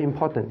ams are very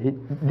important.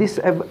 These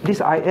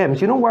I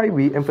ams. You know why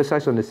we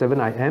emphasize on the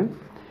 7 I am?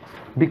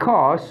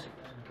 Because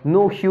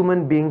no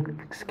human being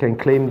can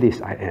claim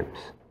these I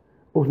ams.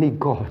 Only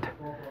God.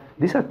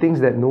 These are things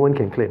that no one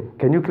can claim.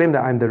 Can you claim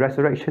that I'm the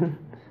resurrection?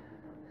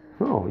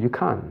 No, you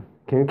can't.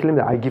 Can you claim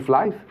that I give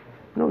life?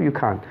 No, you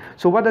can't.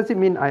 So what does it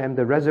mean? I am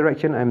the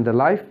resurrection, I am the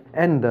life,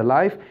 and the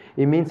life.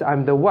 It means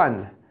I'm the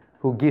one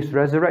who gives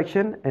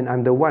resurrection, and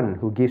I'm the one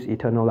who gives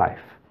eternal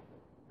life.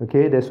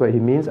 Okay, that's what he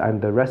means. I'm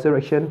the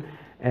resurrection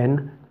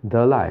and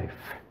the life.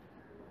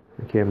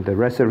 Okay, I'm the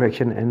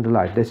resurrection and the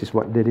life. That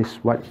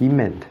is what he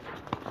meant.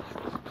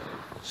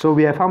 So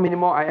we have how many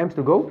more I ams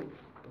to go?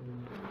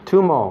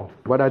 2 more.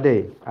 What are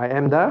they? I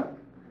am the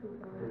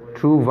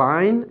true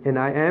vine, and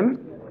I am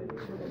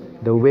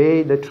the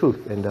way, the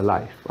truth, and the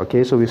life.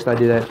 Okay, so we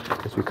study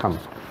that as we come.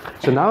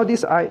 So now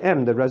this I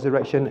am the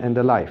resurrection and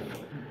the life.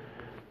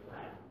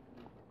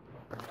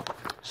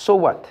 So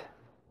what?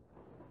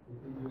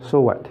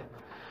 So what?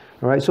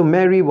 All right, so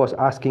Mary was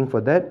asking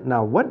for that.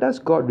 Now, what does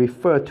God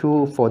refer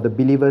to for the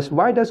believers?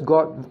 Why does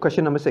God,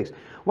 question number 6,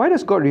 why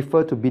does God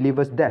refer to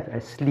believers' death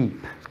as sleep?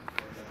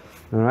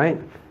 All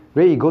right,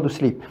 Ray, go to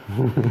sleep.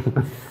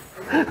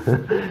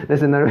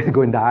 That's another way to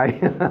go and die.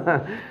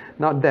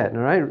 Not that,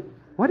 all right?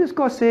 Why does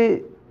God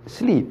say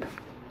sleep?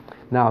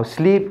 Now,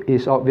 sleep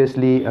is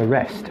obviously a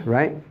rest,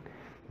 right?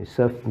 We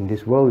serve in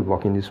this world, we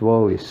walk in this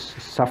world, is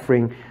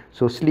suffering,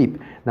 so sleep.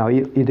 Now,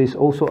 it is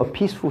also a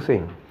peaceful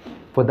thing.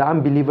 For the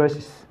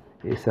unbelievers,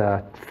 it's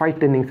a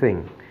frightening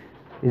thing.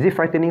 Is it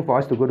frightening for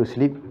us to go to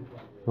sleep?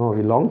 No,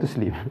 we long to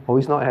sleep.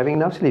 Always not having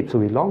enough sleep, so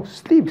we long to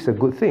sleep. It's a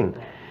good thing.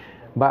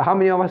 But how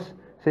many of us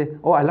say,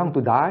 oh, I long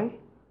to die?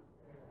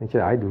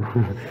 Actually, I do.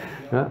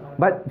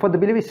 But for the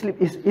believer, sleep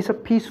is a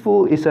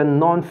peaceful, it's a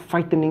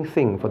non-frightening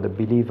thing for the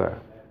believer.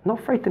 Not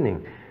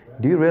frightening.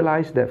 Do you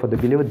realize that for the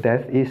believer,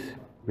 death is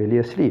really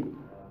a sleep?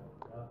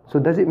 So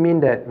does it mean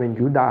that when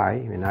you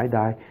die, when I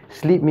die,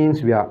 sleep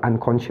means we are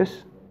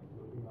unconscious?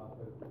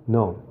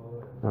 No.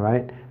 All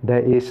right? There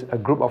is a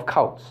group of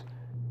cults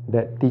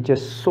that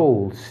teaches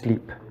soul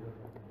sleep.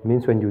 It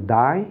means when you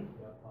die,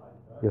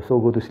 your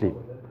soul go to sleep.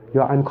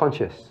 You are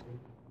unconscious.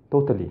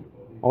 Totally.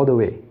 All the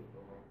way.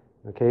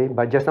 Okay?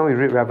 But just now we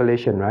read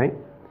Revelation, right?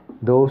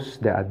 Those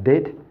that are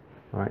dead.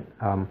 All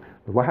right?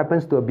 What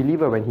happens to a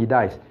believer when he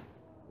dies?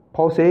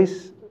 Paul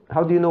says,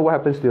 how do you know what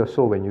happens to your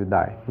soul when you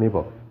die?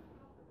 Mabel.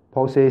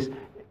 Paul says,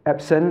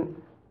 absent,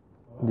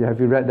 have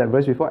you read that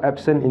verse before?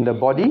 Absent in the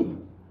body,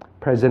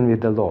 present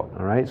with the Lord.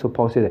 All right? So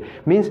Paul said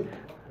that. Means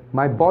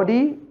my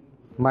body,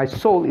 my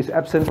soul is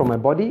absent from my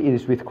body, it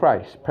is with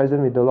Christ,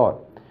 present with the Lord.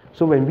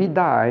 So when we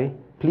die,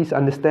 please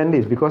understand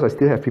this, because I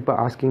still have people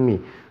asking me,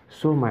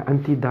 so my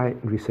auntie died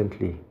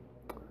recently.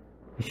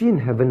 Is she in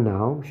heaven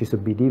now? She's a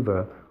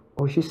believer.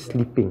 Or she's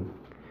sleeping?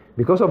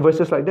 Because of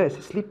verses like that,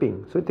 it's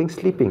sleeping. So you think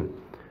sleeping.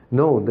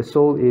 No, the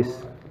soul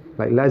is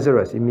like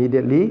Lazarus,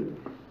 immediately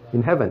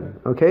in heaven.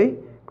 Okay?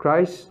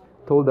 Christ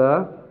told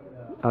the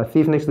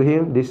thief next to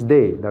him, this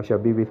day thou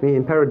shalt be with me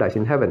in paradise,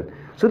 in heaven.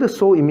 So the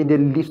soul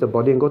immediately leaves the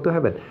body and go to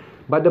heaven.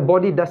 But the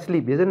body does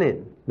sleep, isn't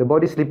it? The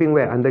body is sleeping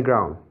where?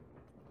 Underground.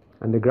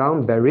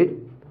 Underground, buried,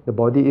 the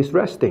body is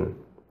resting.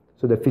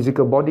 So the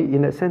physical body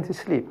in that sense is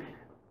sleep.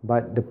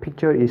 But the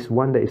picture is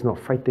one that is not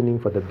frightening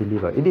for the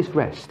believer. It is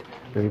rest.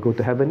 When we go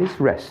to heaven, it's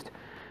rest.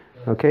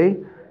 Okay?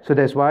 So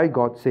that's why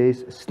God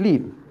says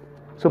sleep.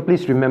 So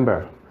please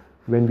remember,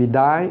 when we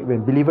die,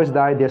 when believers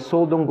die, their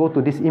soul don't go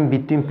to this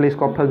in-between place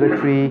called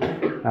purgatory.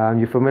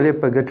 You familiar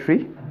with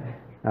purgatory?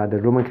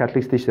 The Roman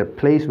Catholics teach a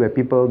place where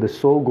people, the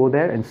soul go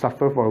there and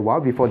suffer for a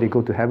while before they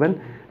go to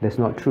heaven. That's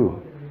not true.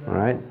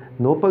 Alright?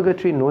 No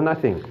purgatory, no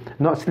nothing.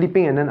 Not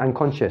sleeping and then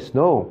unconscious.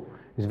 No.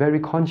 It's very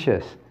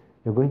conscious.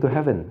 You're going to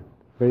heaven.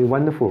 Very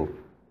wonderful.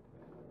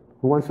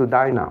 Who wants to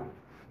die now?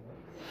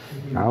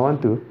 I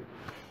want to.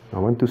 I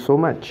want to so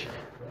much.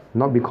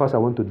 Not because I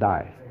want to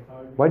die.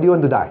 Why do you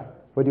want to die?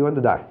 Why do you want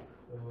to die?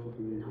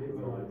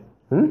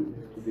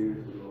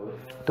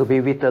 To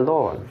be with the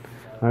Lord.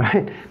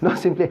 Alright? Not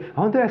simply, I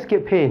want to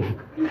escape pain.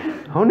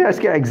 I want to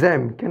escape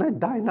exam. Can I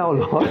die now,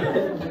 Lord?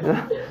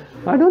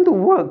 I don't want to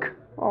work.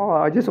 Oh,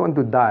 I just want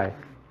to die.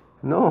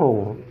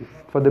 No.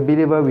 For the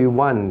believer, we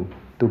want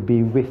to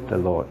be with the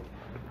Lord.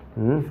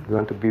 We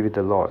want to be with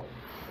the Lord.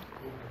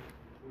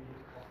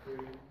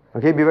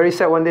 Okay, be very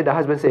sad one day the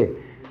husband say,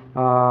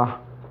 I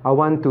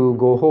want to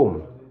go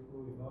home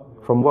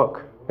from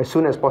work as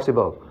soon as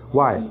possible.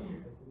 Why?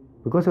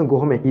 Because I want to go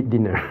home and eat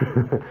dinner.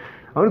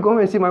 I want to go home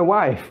and see my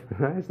wife. It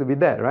has to be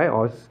that, right?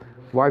 Or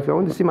wife, I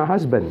want to see my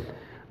husband.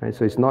 Right?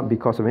 So it's not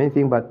because of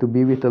anything, but to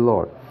be with the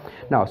Lord.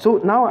 Now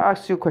I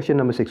ask you question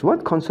number 6.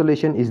 What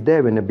consolation is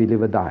there when a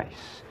believer dies?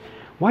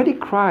 Why did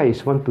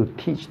Christ want to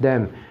teach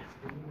them,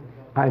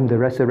 I am the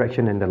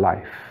resurrection and the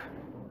life?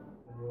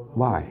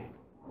 Why?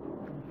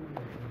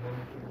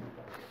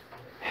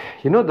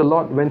 You know, the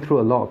Lord went through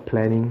a lot of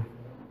planning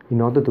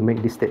in order to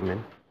make this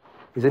statement.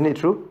 Isn't it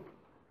true?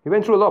 He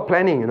went through a lot of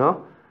planning, you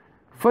know.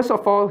 First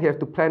of all, he had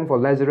to plan for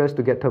Lazarus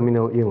to get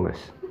terminal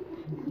illness.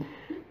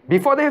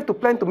 Before they have to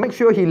plan to make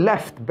sure he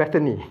left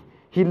Bethany.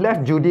 He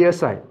left Judea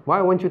side. Why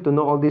I want you to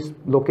know all this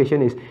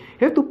location is,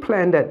 he have to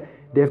plan that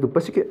they have to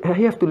persecute,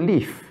 he have to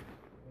leave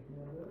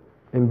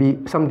and be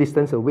some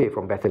distance away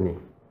from Bethany.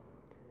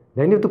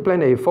 Then you have to plan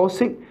that he falls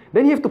sick.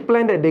 Then you have to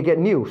plan that they get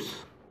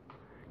news.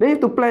 Then you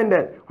have to plan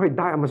that, all right,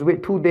 die, I must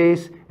wait 2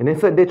 days, and then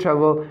 3rd day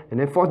travel, and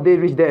then 4th day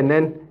reach there, and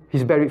then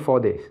he's buried 4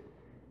 days.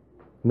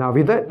 Now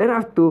with that, then I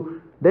have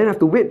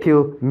to wait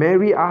till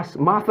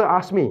Martha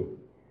asked me.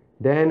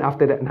 Then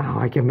after that, now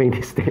I can make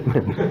this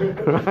statement.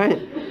 Right?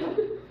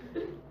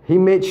 He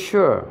made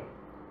sure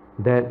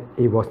that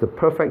it was the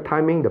perfect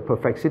timing, the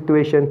perfect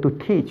situation to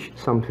teach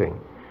something.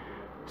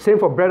 Same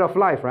for bread of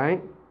life,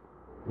 right?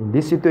 In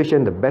this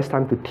situation, the best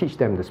time to teach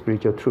them the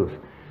spiritual truth.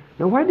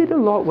 Now, why did the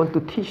Lord want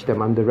to teach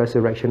them on the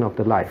resurrection of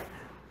the life?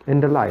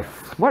 and the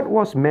life. What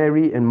was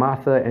Mary and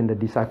Martha and the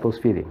disciples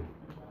feeling?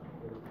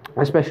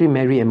 Especially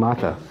Mary and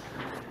Martha.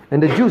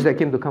 And the Jews that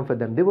came to comfort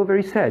them, they were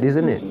very sad,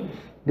 isn't it?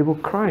 They were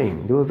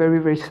crying. They were very,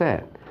 very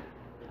sad.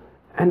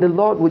 And the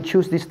Lord would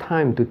choose this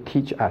time to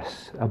teach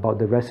us about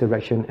the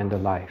resurrection and the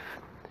life.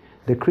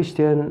 The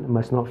Christian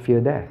must not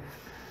fear death.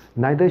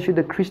 Neither should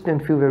the Christian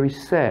feel very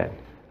sad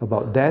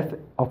about death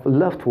of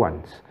loved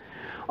ones.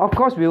 Of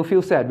course, we'll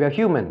feel sad. We are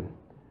human.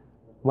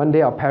 One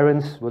day our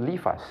parents will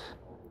leave us.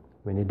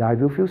 When they die,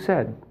 we'll feel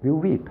sad. We'll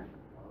weep.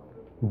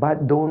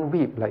 But don't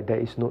weep like there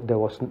is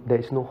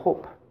no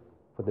hope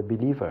for the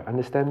believer.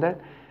 Understand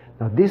that?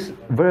 Now these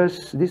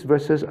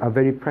verses are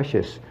very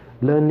precious.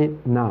 Learn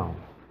it now.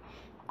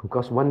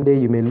 Because one day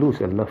you may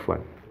lose a loved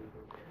one.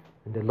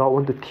 And the Lord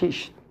wants to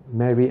teach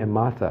Mary and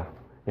Martha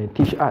and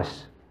teach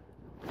us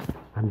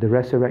on the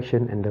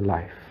resurrection and the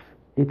life.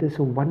 It is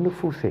a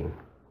wonderful thing.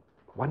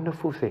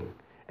 Wonderful thing.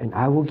 And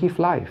I will give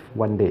life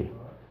one day.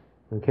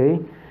 Okay?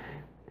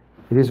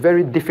 It is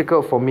very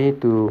difficult for me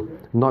to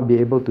not be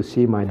able to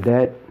see my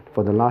dad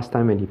for the last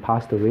time when he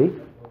passed away.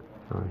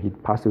 He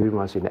passed away when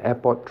I was in the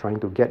airport trying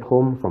to get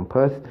home from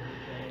Perth.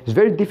 It's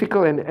very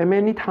difficult, and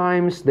many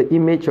times the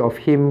image of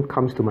him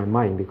comes to my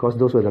mind because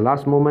those were the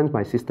last moments.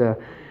 My sister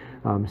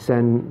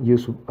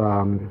used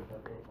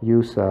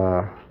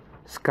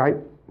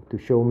Skype to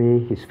show me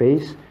his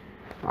face.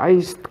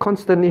 I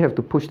constantly have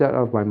to push that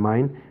out of my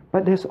mind,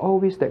 but there's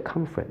always that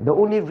comfort. The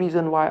only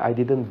reason why I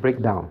didn't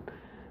break down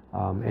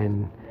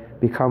and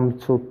become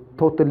so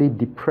totally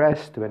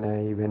depressed when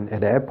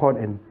at the airport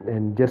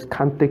and just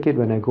can't take it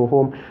when I go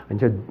home and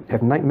just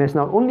have nightmares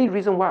now. Only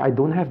reason why I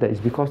don't have that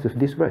is because of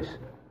this verse.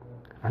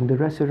 And the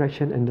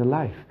resurrection and the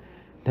life.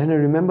 Then I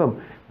remember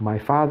my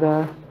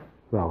father,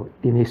 well,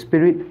 in his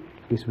spirit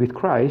is with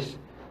Christ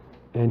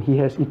and he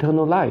has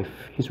eternal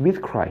life. He's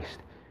with Christ.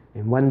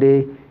 And one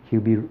day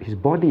his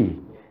body,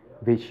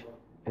 which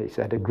is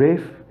at the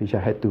grave, which I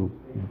had to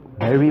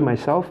bury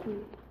myself,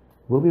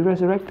 will be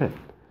resurrected.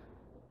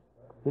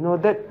 You know,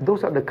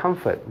 those are the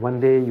comfort. One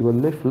day you will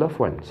live loved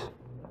ones.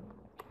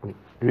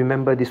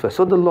 Remember this verse.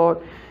 So the Lord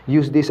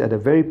used this at a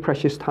very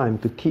precious time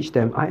to teach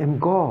them, I am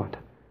God.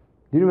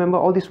 Do you remember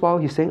all this while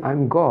He's saying, I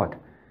am God?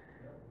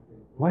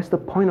 What's the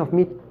point of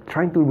me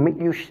trying to make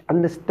you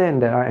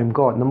understand that I am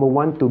God? Number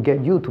one, to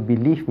get you to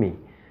believe me.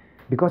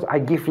 Because I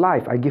give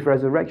life, I give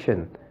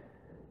resurrection.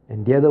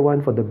 And the other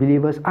one for the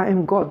believers, I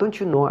am God. Don't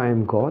you know I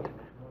am God?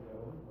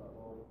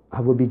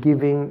 I will be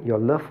giving your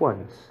loved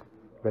ones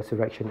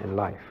resurrection and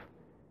life.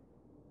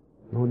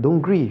 No,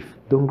 don't grieve.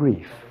 Don't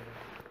grieve.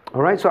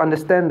 All right, so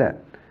understand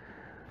that.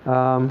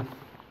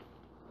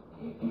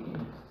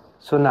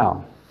 So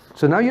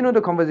now you know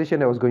the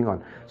conversation that was going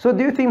on. So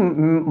do you think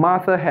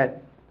Martha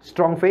had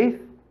strong faith?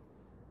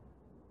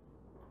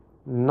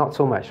 Not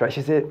so much, right?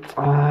 She said,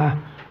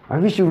 I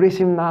wish you raise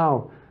him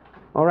now.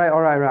 All right,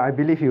 I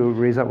believe he will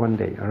raise up one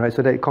day. All right,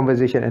 so that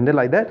conversation ended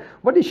like that.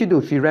 What did she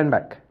do? She ran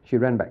back.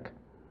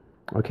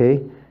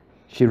 Okay?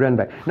 She ran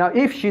back. Now,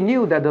 if she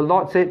knew that the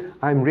Lord said,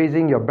 I'm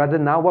raising your brother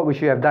now, what would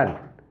she have done?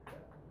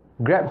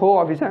 Grab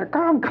hold of his hand,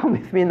 come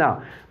with me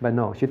now. But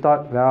no, she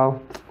thought,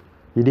 well,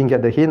 he didn't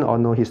get the hint, or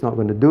no, he's not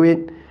going to do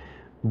it.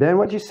 Then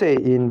what you say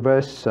in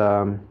verse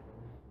verse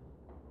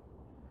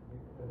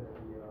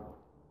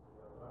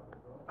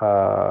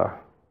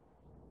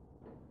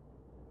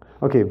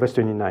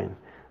 29.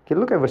 Okay,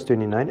 look at verse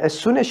 29. As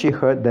soon as she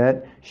heard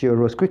that, she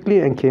arose quickly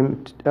and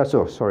came.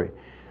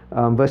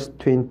 Verse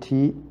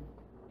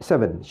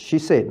 27. She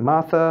said,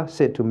 Martha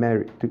said to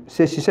Mary.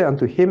 She said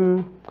unto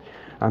him.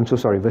 I'm so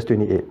sorry. Verse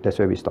 28. That's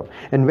where we stop.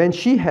 And when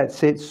she had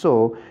said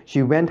so,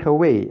 she went her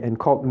way and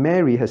called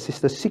Mary, her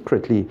sister,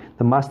 secretly.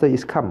 The Master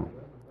is come,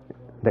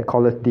 that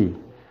calleth thee.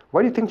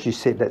 Why do you think she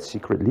said that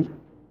secretly?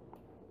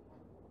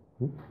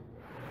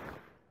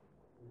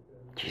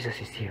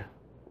 Jesus is here.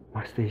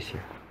 Master is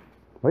here.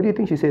 Why do you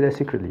think she said that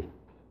secretly?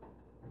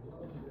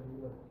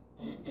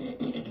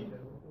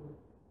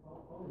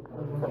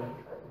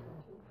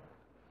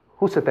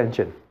 Whose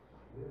attention?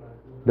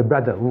 The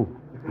brother. Who?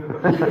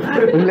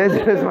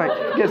 Lazarus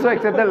might get so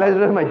excited.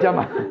 Lazarus might jump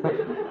up.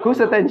 Whose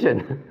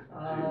attention?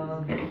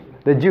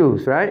 The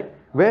Jews, right?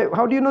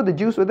 How do you know the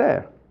Jews were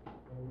there?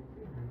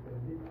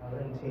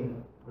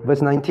 19.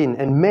 Verse 19.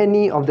 And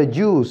many of the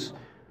Jews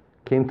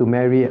came to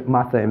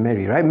Martha and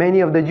Mary, right?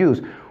 Many of the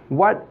Jews.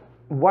 What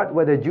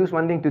were the Jews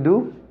wanting to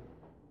do?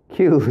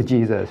 Kill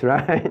Jesus,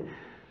 right?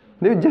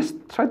 They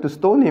just tried to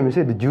stone him. They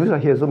said, the Jews are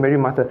here, so Mary,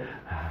 Martha,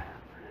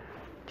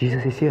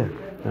 Jesus is here,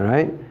 all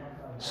right?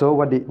 So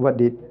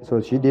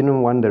so she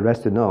didn't want the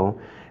rest to know,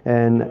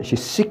 and she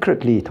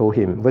secretly told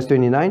him. Verse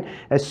 29,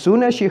 as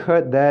soon as she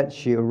heard that,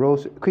 she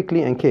arose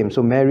quickly and came.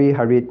 So Mary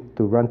hurried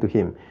to run to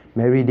him.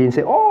 Mary didn't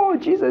say, oh,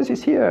 Jesus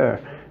is here.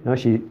 No,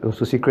 she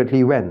also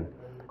secretly went.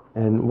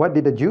 And what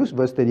did the Jews?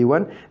 Verse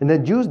 31, and the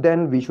Jews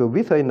then, which were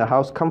with her in the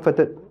house,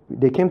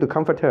 they came to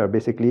comfort her,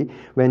 basically,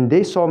 when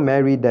they saw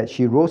Mary, that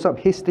she rose up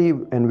hastily,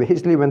 and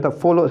hastily went up,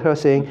 followed her,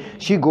 saying,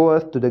 she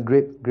goeth to the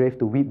grave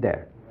to weep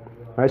there.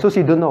 All right, so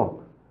she don't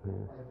know.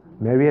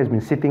 Mary has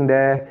been sitting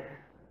there.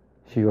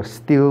 She was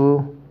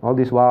still all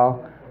this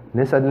while. And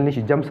then suddenly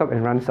she jumps up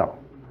and runs out.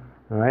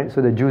 All right,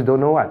 so the Jews don't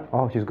know what.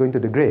 Oh, she's going to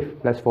the grave.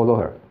 Let's follow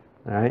her.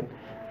 All right.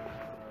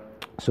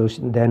 So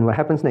then what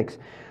happens next?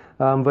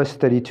 Verse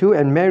 32.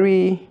 And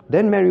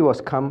when Mary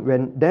was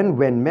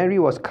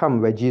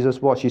come where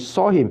Jesus was, she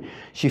saw him.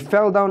 She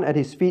fell down at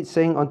his feet,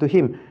 saying unto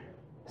him,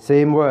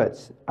 same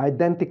words,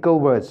 identical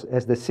words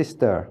as the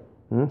sister.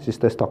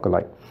 Sisters talk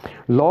alike.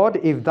 Lord,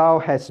 if thou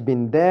hadst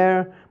been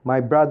there,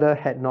 my brother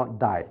had not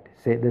died.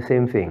 Said the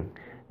same thing.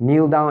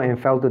 Kneel down and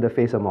fell to the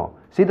face of all.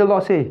 See, the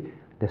Lord say,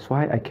 that's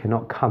why I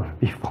cannot come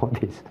before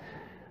this.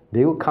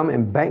 They will come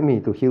and beg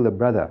me to heal the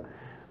brother.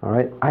 All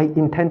right, I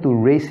intend to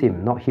raise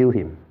him, not heal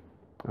him.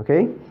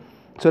 Okay,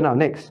 so now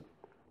next.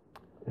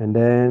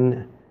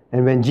 And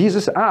when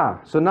Jesus,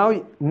 so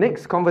now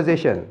next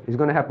conversation is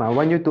going to happen. I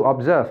want you to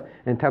observe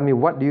and tell me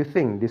what do you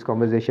think this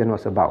conversation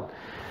was about.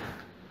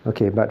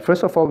 Okay, but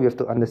first of all, we have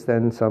to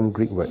understand some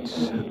Greek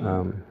words.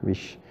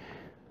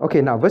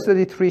 Okay, now verse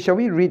 33. Shall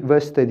we read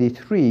verse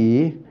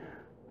 33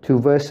 to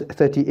verse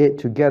 38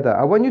 together?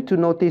 I want you to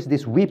notice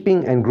this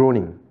weeping and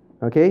groaning.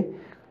 Okay,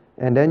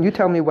 and then you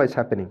tell me what's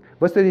happening.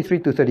 Verse 33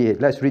 to 38.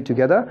 Let's read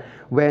together.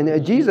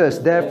 When Jesus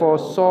therefore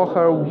saw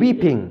her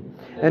weeping,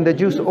 and the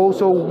Jews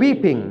also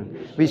weeping,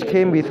 which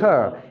came with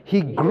her,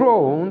 he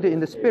groaned in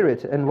the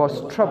spirit and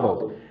was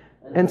troubled,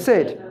 and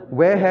said,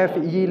 where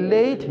have ye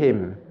laid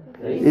him?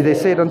 They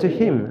said unto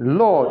him,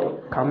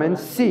 Lord, come and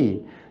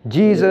see.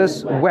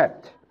 Jesus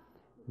wept.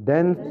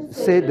 Then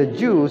said the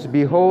Jews,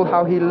 behold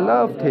how he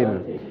loved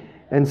him.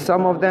 And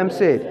some of them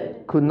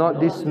said, could not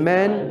this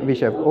man which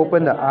have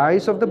opened the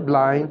eyes of the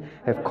blind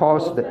have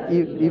caused that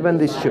even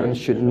this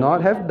should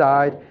not have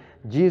died?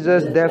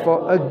 Jesus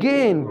therefore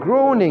again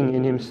groaning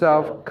in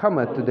himself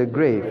cometh to the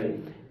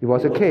grave. It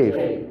was a cave,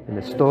 and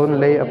a stone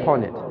lay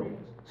upon it.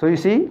 So you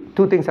see,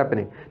 two things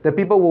happening. The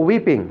people were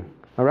weeping.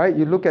 All right,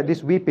 you look at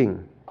this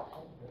weeping.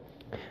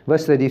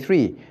 Verse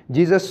 33,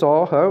 Jesus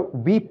saw her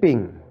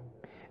weeping,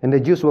 and the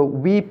Jews were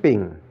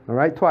weeping. All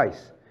right,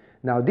 twice.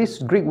 Now this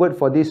Greek word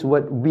for this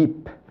word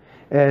weep,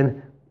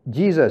 and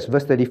Jesus,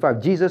 verse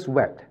 35, Jesus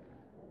wept.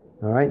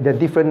 All right, they're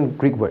different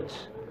Greek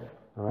words.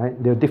 All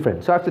right, they're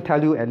different. So I have to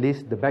tell you at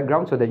least the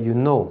background so that you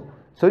know.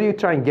 So you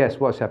try and guess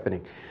what's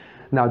happening.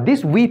 Now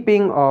this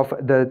weeping of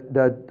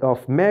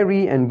of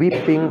Mary and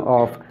weeping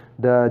of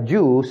the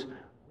Jews,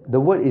 the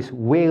word is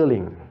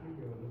wailing.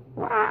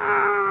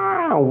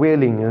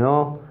 Wailing, you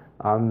know,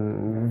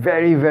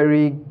 very,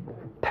 very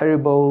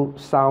terrible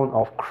sound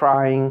of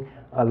crying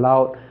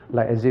aloud,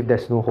 like as if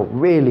there's no hope.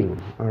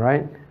 Wailing, all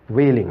right?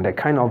 Wailing, that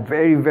kind of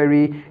very,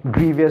 very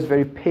grievous,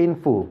 very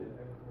painful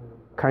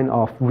kind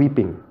of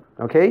weeping,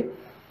 okay?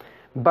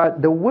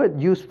 But the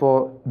word used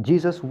for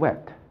Jesus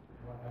wept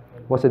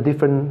was a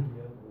different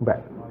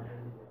word.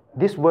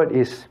 This word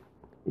is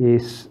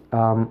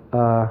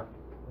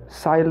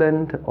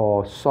silent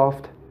or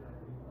soft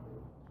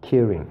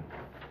tearing.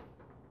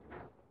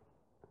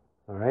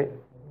 All right,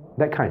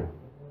 that kind.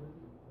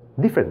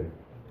 Different.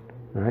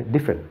 All right,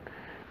 different.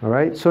 All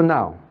right, so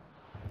now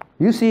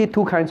you see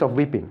two kinds of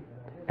weeping.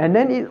 And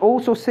then it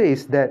also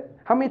says that,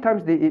 how many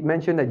times did it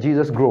mention that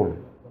Jesus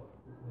groaned?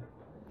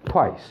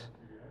 Twice.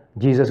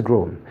 Jesus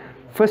groaned.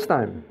 First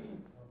time,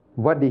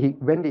 when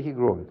did he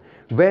groan?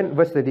 When,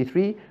 verse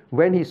 33,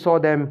 when he saw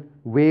them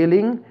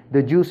wailing,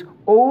 the Jews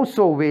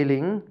also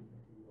wailing,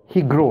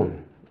 he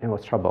groaned and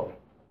was troubled.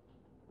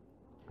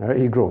 All right,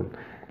 he groaned.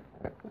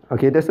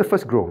 Okay, that's the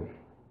first groan.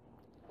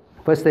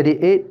 Verse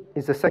 38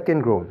 is the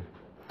second groan.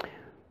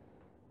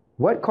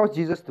 What caused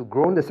Jesus to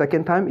groan the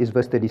second time is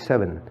verse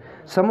 37.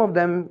 Some of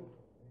them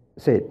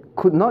said,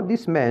 could not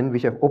this man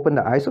which have opened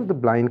the eyes of the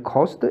blind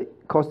cause that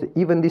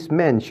even this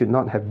man should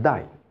not have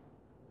died?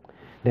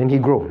 Then he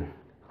groaned.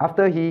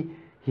 After he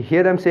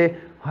heard them say,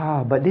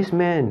 but this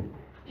man,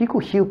 he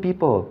could heal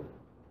people.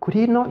 Could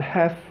he not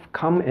have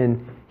come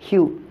and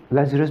healed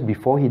Lazarus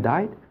before he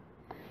died?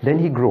 Then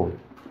he groaned.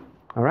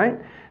 All right?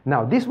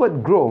 Now, this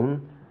word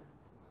groan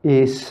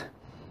is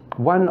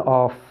one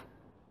of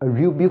a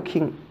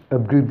rebuking.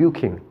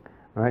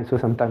 Right? So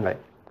sometimes like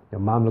your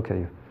mom looks at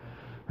you.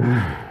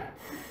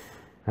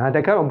 That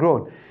kind of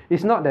groan.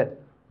 It's not that,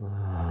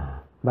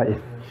 but it,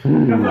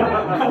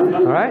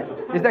 all right?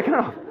 It's that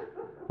kind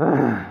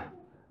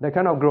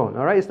of groan.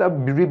 All right? It's a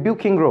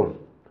rebuking groan.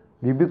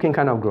 Rebuking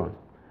kind of groan.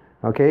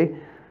 Okay?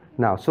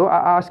 Now, so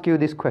I ask you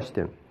this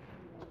question.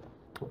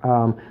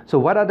 So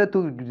what are the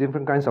two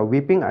different kinds of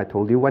weeping? I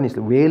told you one is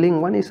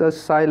wailing, one is a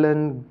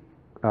silent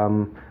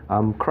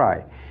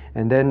cry.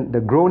 And then the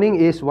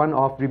groaning is one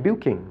of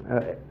rebuking,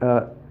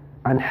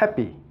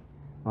 unhappy,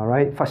 all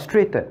right,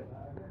 frustrated,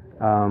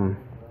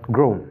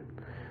 groan.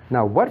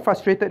 Now, what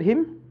frustrated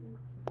him?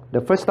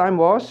 The first time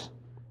was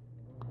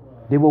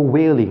they were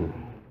wailing.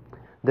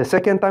 The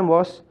second time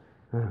was,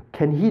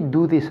 can he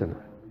do this or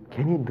not?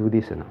 Can he do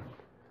this or not?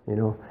 You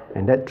know,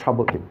 and that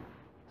troubled him.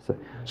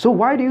 So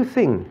why do you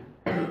think?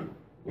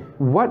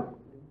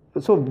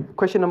 So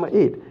question number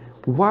 8.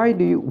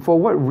 For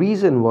what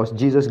reason was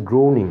Jesus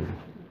groaning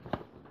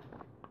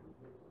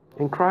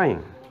and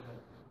crying?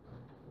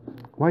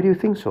 Why do you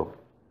think so?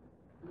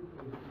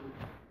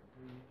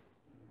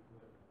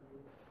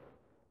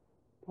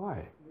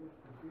 Why?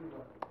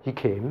 He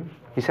came,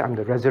 he said, I'm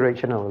the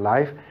resurrection of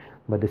life,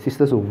 but the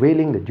sisters were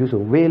wailing, the Jews were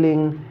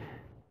wailing,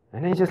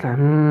 and then he's just like,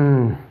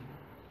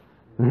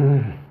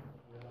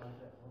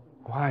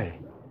 why?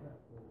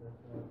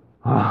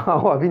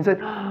 Oh,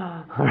 Vincent,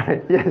 all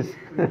right, yes.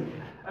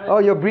 Oh,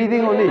 you're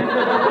breathing only.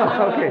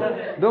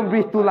 Okay, don't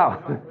breathe too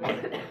loud.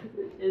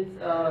 It's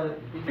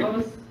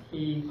because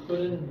he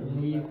couldn't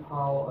believe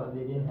how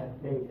they didn't have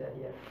faith that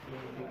he had seen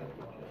the bigger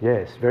picture.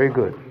 Yes, very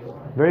good.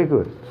 Very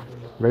good.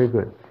 Very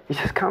good. You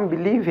just can't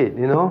believe it,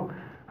 you know.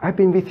 I've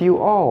been with you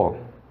all.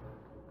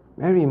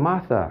 Mary,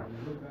 Martha,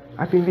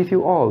 I've been with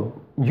you all.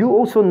 You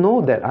also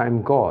know that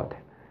I'm God.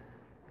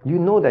 You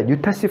know that. You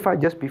testified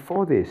just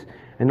before this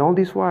and all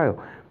this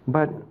while.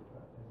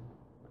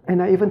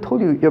 And I even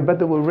told you, your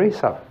brother will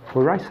rise up.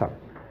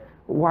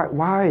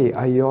 Why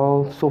are you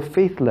all so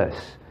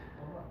faithless?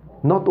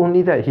 Not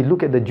only that, he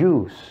looked at the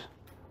Jews.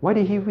 Why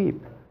did he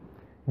weep?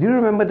 Do you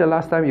remember the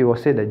last time it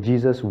was said that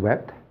Jesus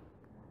wept?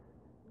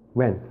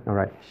 When? All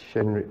right,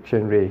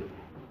 Shen Rei,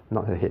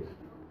 not her head.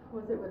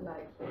 Was it when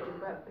he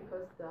wept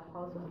because the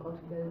house was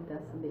altogether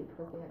desolate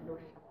because they had no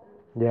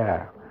shepherd?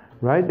 Yeah,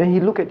 right? Then he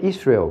looked at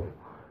Israel.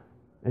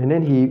 And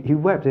then he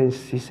wept and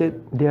he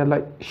said, they are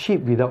like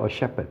sheep without a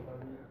shepherd.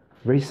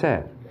 Very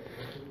sad.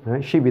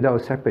 Right? Sheep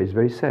without a shepherd is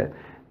very sad.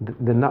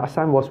 The last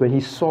time was when he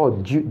saw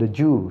the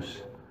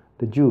Jews,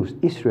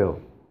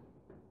 Israel,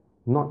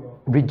 not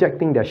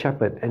rejecting their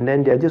shepherd, and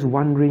then they're just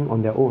wandering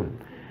on their own.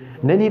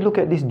 And then he looked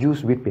at these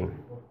Jews weeping.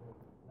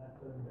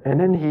 And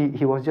then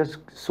he was just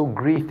so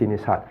grieved in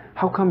his heart.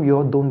 How come you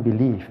all don't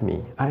believe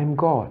me? I am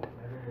God.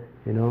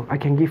 You know, I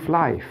can give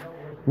life.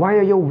 Why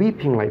are you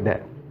weeping like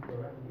that?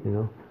 You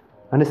know,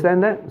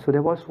 understand that? So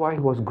that was why he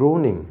was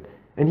groaning.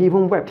 And he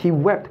even wept. He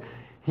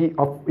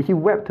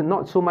wept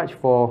not so much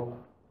for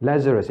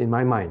Lazarus in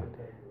my mind.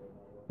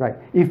 Right?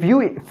 If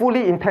you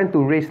fully intend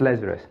to raise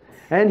Lazarus,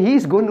 and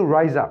he's going to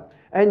rise up,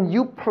 and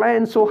you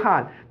plan so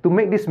hard to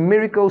make this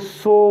miracle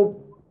so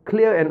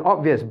clear and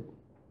obvious,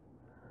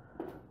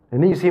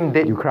 and then you see him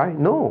dead, you cry?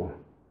 No.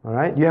 All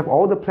right? You have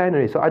all the plan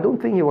already. So I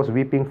don't think he was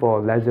weeping for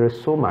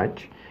Lazarus so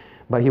much,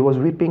 but he was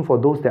weeping for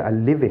those that are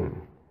living.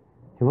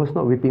 He was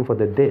not weeping for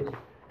the dead.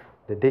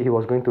 The dead he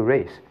was going to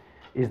raise.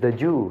 It's the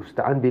Jews,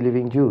 the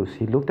unbelieving Jews.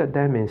 He looked at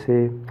them and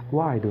said,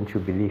 why don't you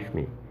believe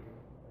me?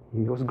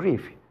 He was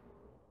grieved.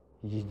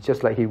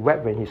 Just like he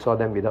wept when he saw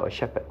them without a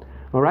shepherd.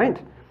 All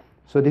right?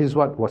 So this is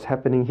what was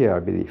happening here, I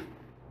believe.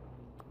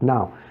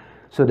 Now,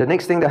 so the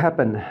next thing that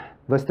happened,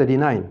 verse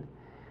 39.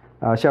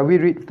 Shall we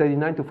read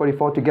 39 to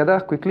 44 together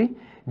quickly?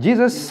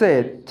 Jesus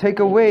said, take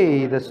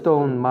away the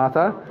stone,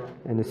 Martha.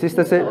 And the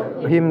sister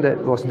said, him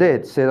that was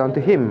dead said unto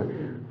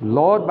him,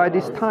 Lord, by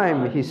this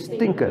time he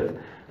stinketh,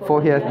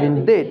 for he hath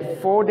been dead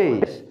 4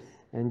 days.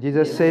 And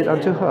Jesus said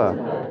unto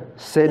her,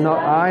 said not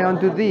I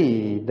unto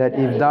thee, that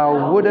if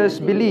thou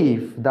wouldest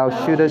believe, thou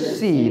shouldest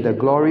see the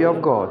glory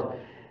of God?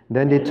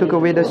 Then they took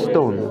away the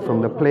stone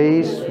from the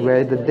place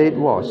where the dead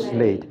was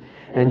laid.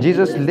 And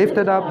Jesus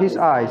lifted up his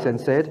eyes and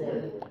said,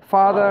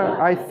 Father,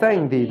 I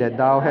thank thee that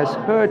thou hast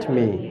heard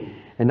me,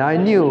 and I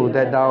knew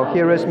that thou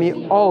hearest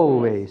me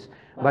always.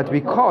 But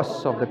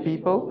because of the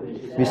people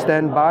we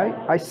stand by,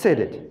 I said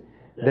it,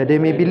 that they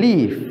may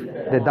believe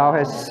that thou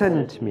hast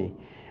sent me.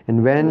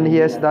 And when he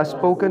has thus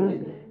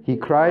spoken, he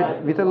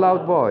cried with a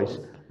loud voice,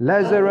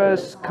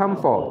 Lazarus, come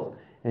forth.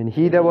 And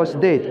he that was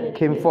dead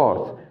came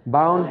forth,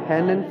 bound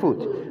hand and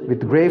foot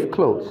with grave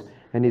clothes,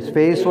 and his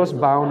face was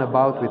bound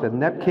about with a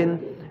napkin.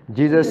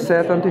 Jesus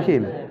said unto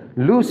him,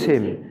 loose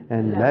him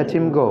and let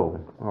him go.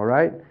 All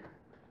right?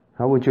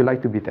 How would you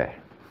like to be there?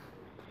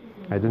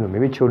 I don't know.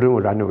 Maybe children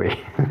will run away.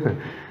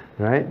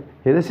 Right?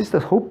 Here the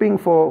sisters hoping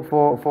for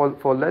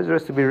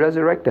Lazarus to be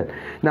resurrected.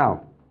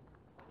 Now,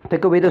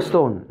 take away the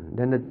stone.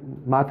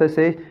 Then Martha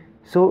says,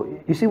 so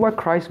you see what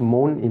Christ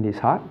moaned in his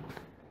heart?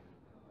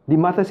 Did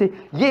Martha say,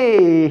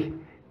 yay?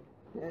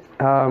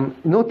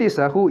 Notice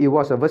who it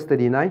was, verse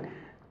 39.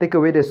 Take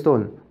away the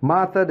stone.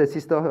 Martha, the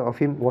sister of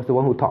him, was the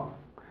one who talked.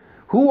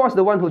 Who was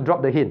the one who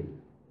dropped the hint?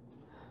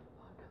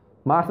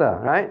 Martha,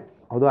 right?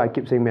 Although I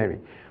keep saying Mary.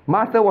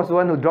 Martha was the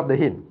one who dropped the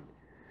hint.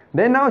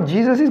 Then now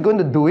Jesus is going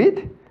to do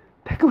it.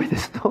 Take away the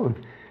stone.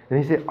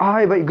 And he said,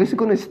 but it's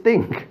going to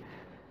stink.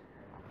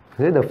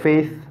 Then the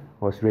faith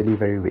was really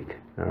very weak.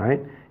 All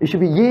right? It should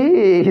be,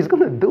 yay, he's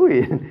going to do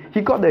it.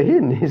 He got the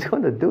hint. He's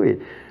going to do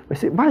it. I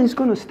said, but it's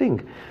going to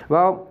stink.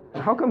 Well,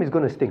 how come it's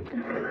going to stink?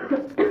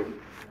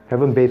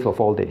 Haven't bathed for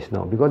 4 days.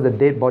 No, because the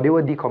dead body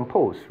will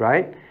decompose,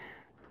 right?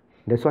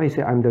 That's why he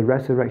said, I'm the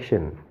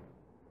resurrection.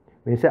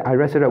 When he said, I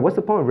resurrect, what's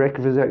the point of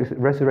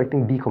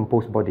resurrecting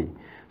decomposed body?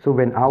 So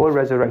when our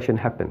resurrection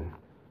happened,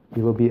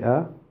 it will be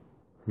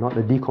not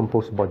a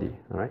decomposed body.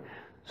 All right?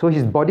 So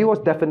his body was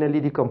definitely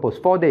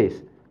decomposed. 4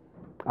 days.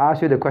 I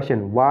ask you the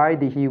question, why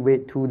did he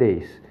wait 2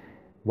 days?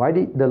 Why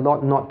did the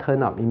Lord not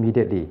turn up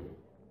immediately?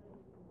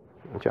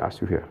 I'll just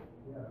ask you here.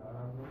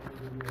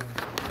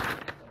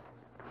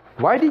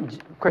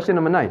 Question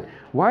number 9.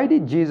 Why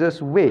did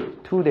Jesus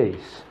wait 2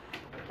 days?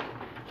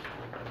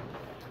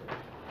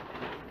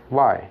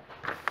 Why?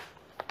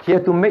 He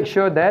had to make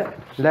sure that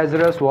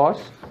Lazarus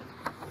was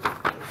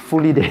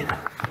fully dead.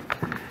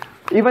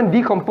 Even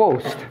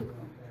decomposed.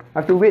 I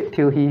have to wait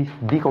till he's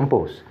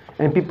decomposed.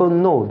 And people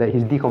know that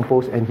he's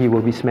decomposed and he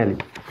will be smelly.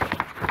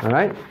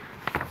 Alright?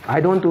 I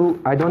don't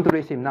want to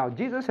raise him. Now,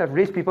 Jesus have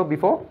raised people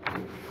before?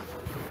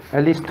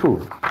 At least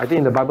 2. I think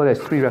in the Bible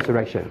there's 3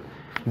 resurrection.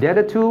 The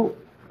other 2,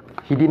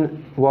 he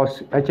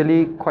was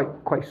actually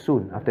quite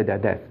soon after their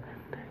death.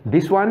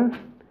 This one,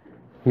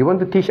 he want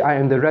to teach, I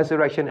am the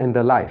resurrection and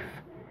the life.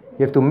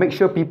 You have to make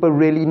sure people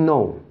really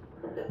know.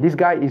 This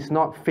guy is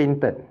not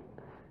fainted.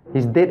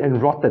 He's dead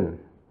and rotten.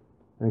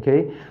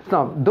 Okay?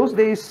 Now, those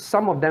days,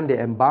 some of them they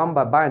embalm,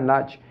 but by and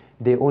large,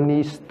 they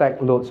only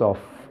stack loads of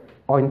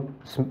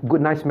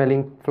good, nice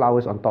smelling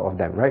flowers on top of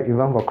them, right?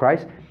 Even for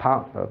Christ,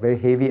 a very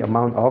heavy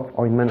amount of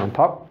ointment on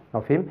top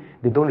of him.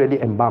 They don't really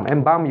embalm.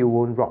 Embalm, you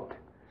won't rot.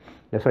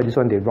 That's why this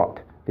one they rot.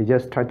 They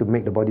just try to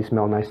make the body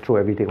smell nice, throw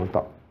everything on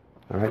top.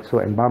 Alright, so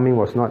embalming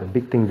was not a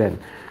big thing then.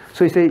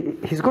 So he said,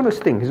 he's going to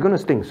sting, he's going to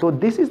sting. So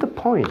this is the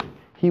point.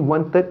 He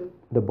wanted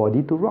the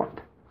body to rot,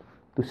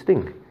 to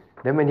sting.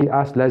 Then when he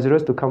asked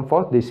Lazarus to come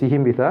forth, they see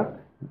him with a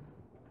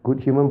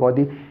good human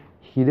body.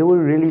 They will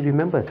really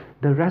remember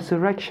the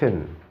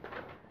resurrection.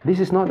 This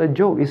is not a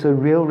joke, it's a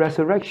real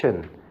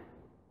resurrection.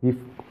 With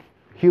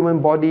human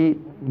body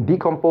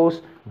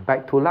decomposed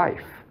back to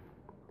life.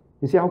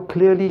 You see how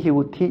clearly he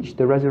would teach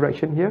the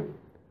resurrection here?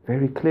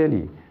 Very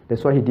clearly.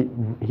 That's why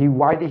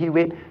why did he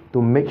wait?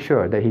 To make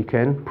sure that he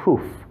can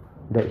prove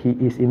that he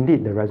is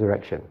indeed the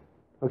resurrection.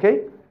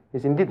 Okay?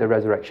 It's indeed the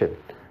resurrection.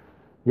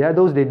 Yeah,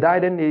 those they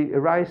died and they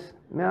arise.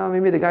 Now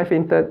maybe the guy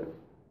fainted.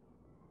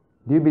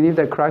 Do you believe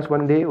that Christ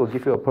one day will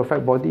give you a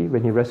perfect body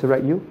when he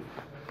resurrects you?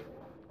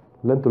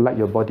 Learn to like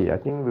your body. I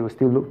think we will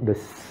still look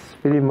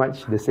pretty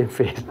much the same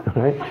face,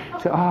 right?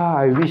 So,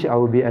 I wish I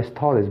would be as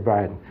tall as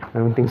Brian. I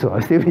don't think so.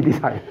 I'll still be this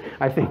height,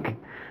 I think.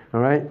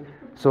 All right?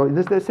 So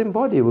this the same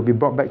body will be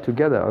brought back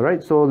together. All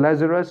right? So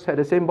Lazarus had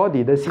the same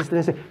body. The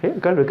sister said, hey, I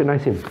can't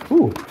recognize him.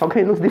 Ooh, how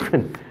can he look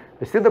different?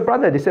 They're still the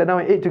brother. They sat down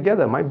and ate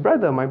together. My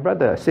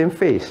brother, same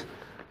face.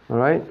 All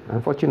right?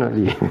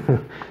 Unfortunately,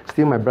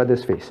 still my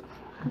brother's face.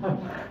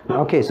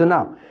 Okay, so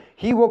now,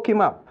 he woke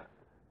him up.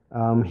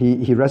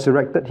 He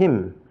resurrected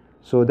him.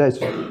 So that's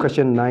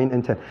question 9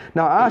 and 10.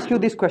 Now, I ask you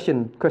this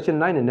question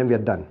 9, and then we are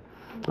done.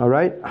 All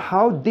right?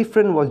 How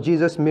different was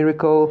Jesus'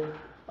 miracle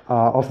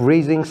of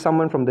raising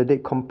someone from the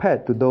dead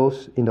compared to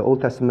those in the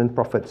Old Testament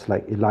prophets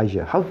like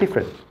Elijah? How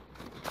different?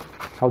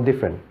 How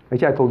different?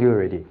 Actually, I told you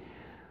already.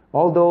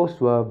 All those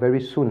were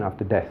very soon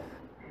after death.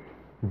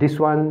 This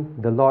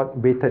one, the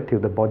Lord waited till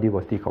the body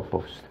was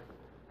decomposed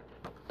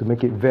to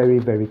make it very,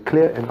 very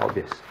clear and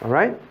obvious. All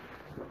right?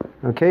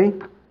 Okay?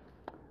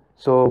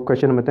 So,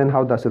 question number 10,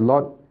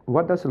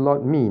 what does the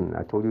Lord mean?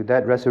 I told you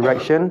that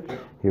resurrection,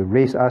 He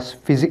raised us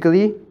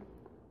physically,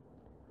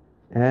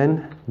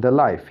 and the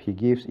life, He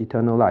gives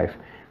eternal life.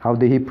 How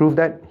did He prove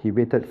that? He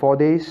waited 4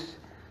 days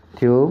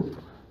till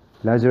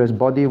Lazarus'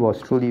 body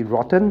was truly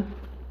rotten,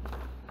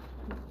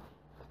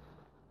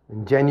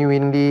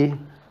 genuinely,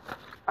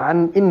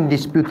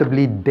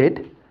 indisputably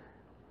dead.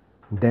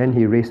 Then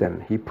He raised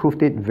them. He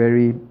proved it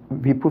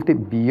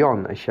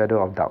beyond a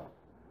shadow of doubt.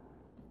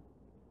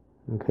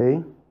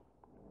 Okay?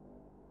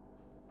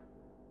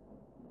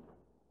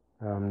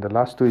 The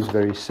last 2 is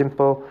very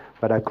simple,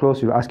 but I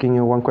close with asking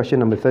you one question,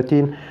 number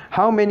 13.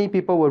 How many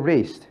people were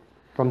raised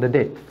from the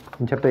dead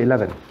in chapter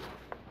 11?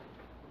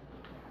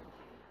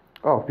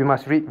 Oh, we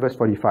must read verse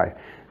 45.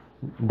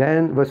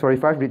 Then, verse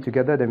 45, read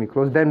together, then we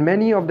close. Then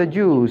many of the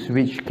Jews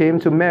which came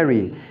to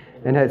Mary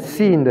and had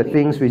seen the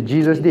things which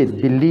Jesus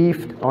did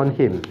believed on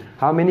Him.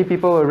 How many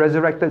people were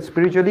resurrected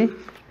spiritually?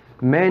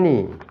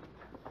 Many.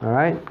 All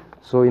right?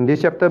 So in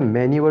this chapter,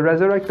 many were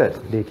resurrected.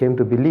 They came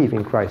to believe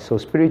in Christ. So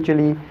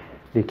spiritually,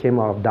 they came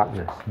out of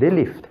darkness. They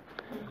lived.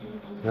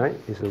 Right?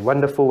 It's a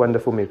wonderful,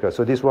 wonderful miracle.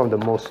 So this is one of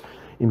the most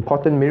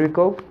important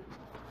miracles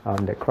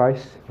that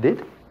Christ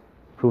did,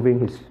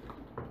 proving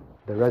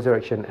the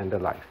resurrection and the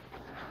life.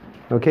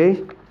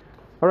 Okay?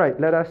 All right,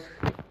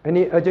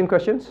 any urgent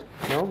questions?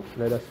 No?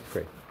 Let us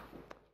pray.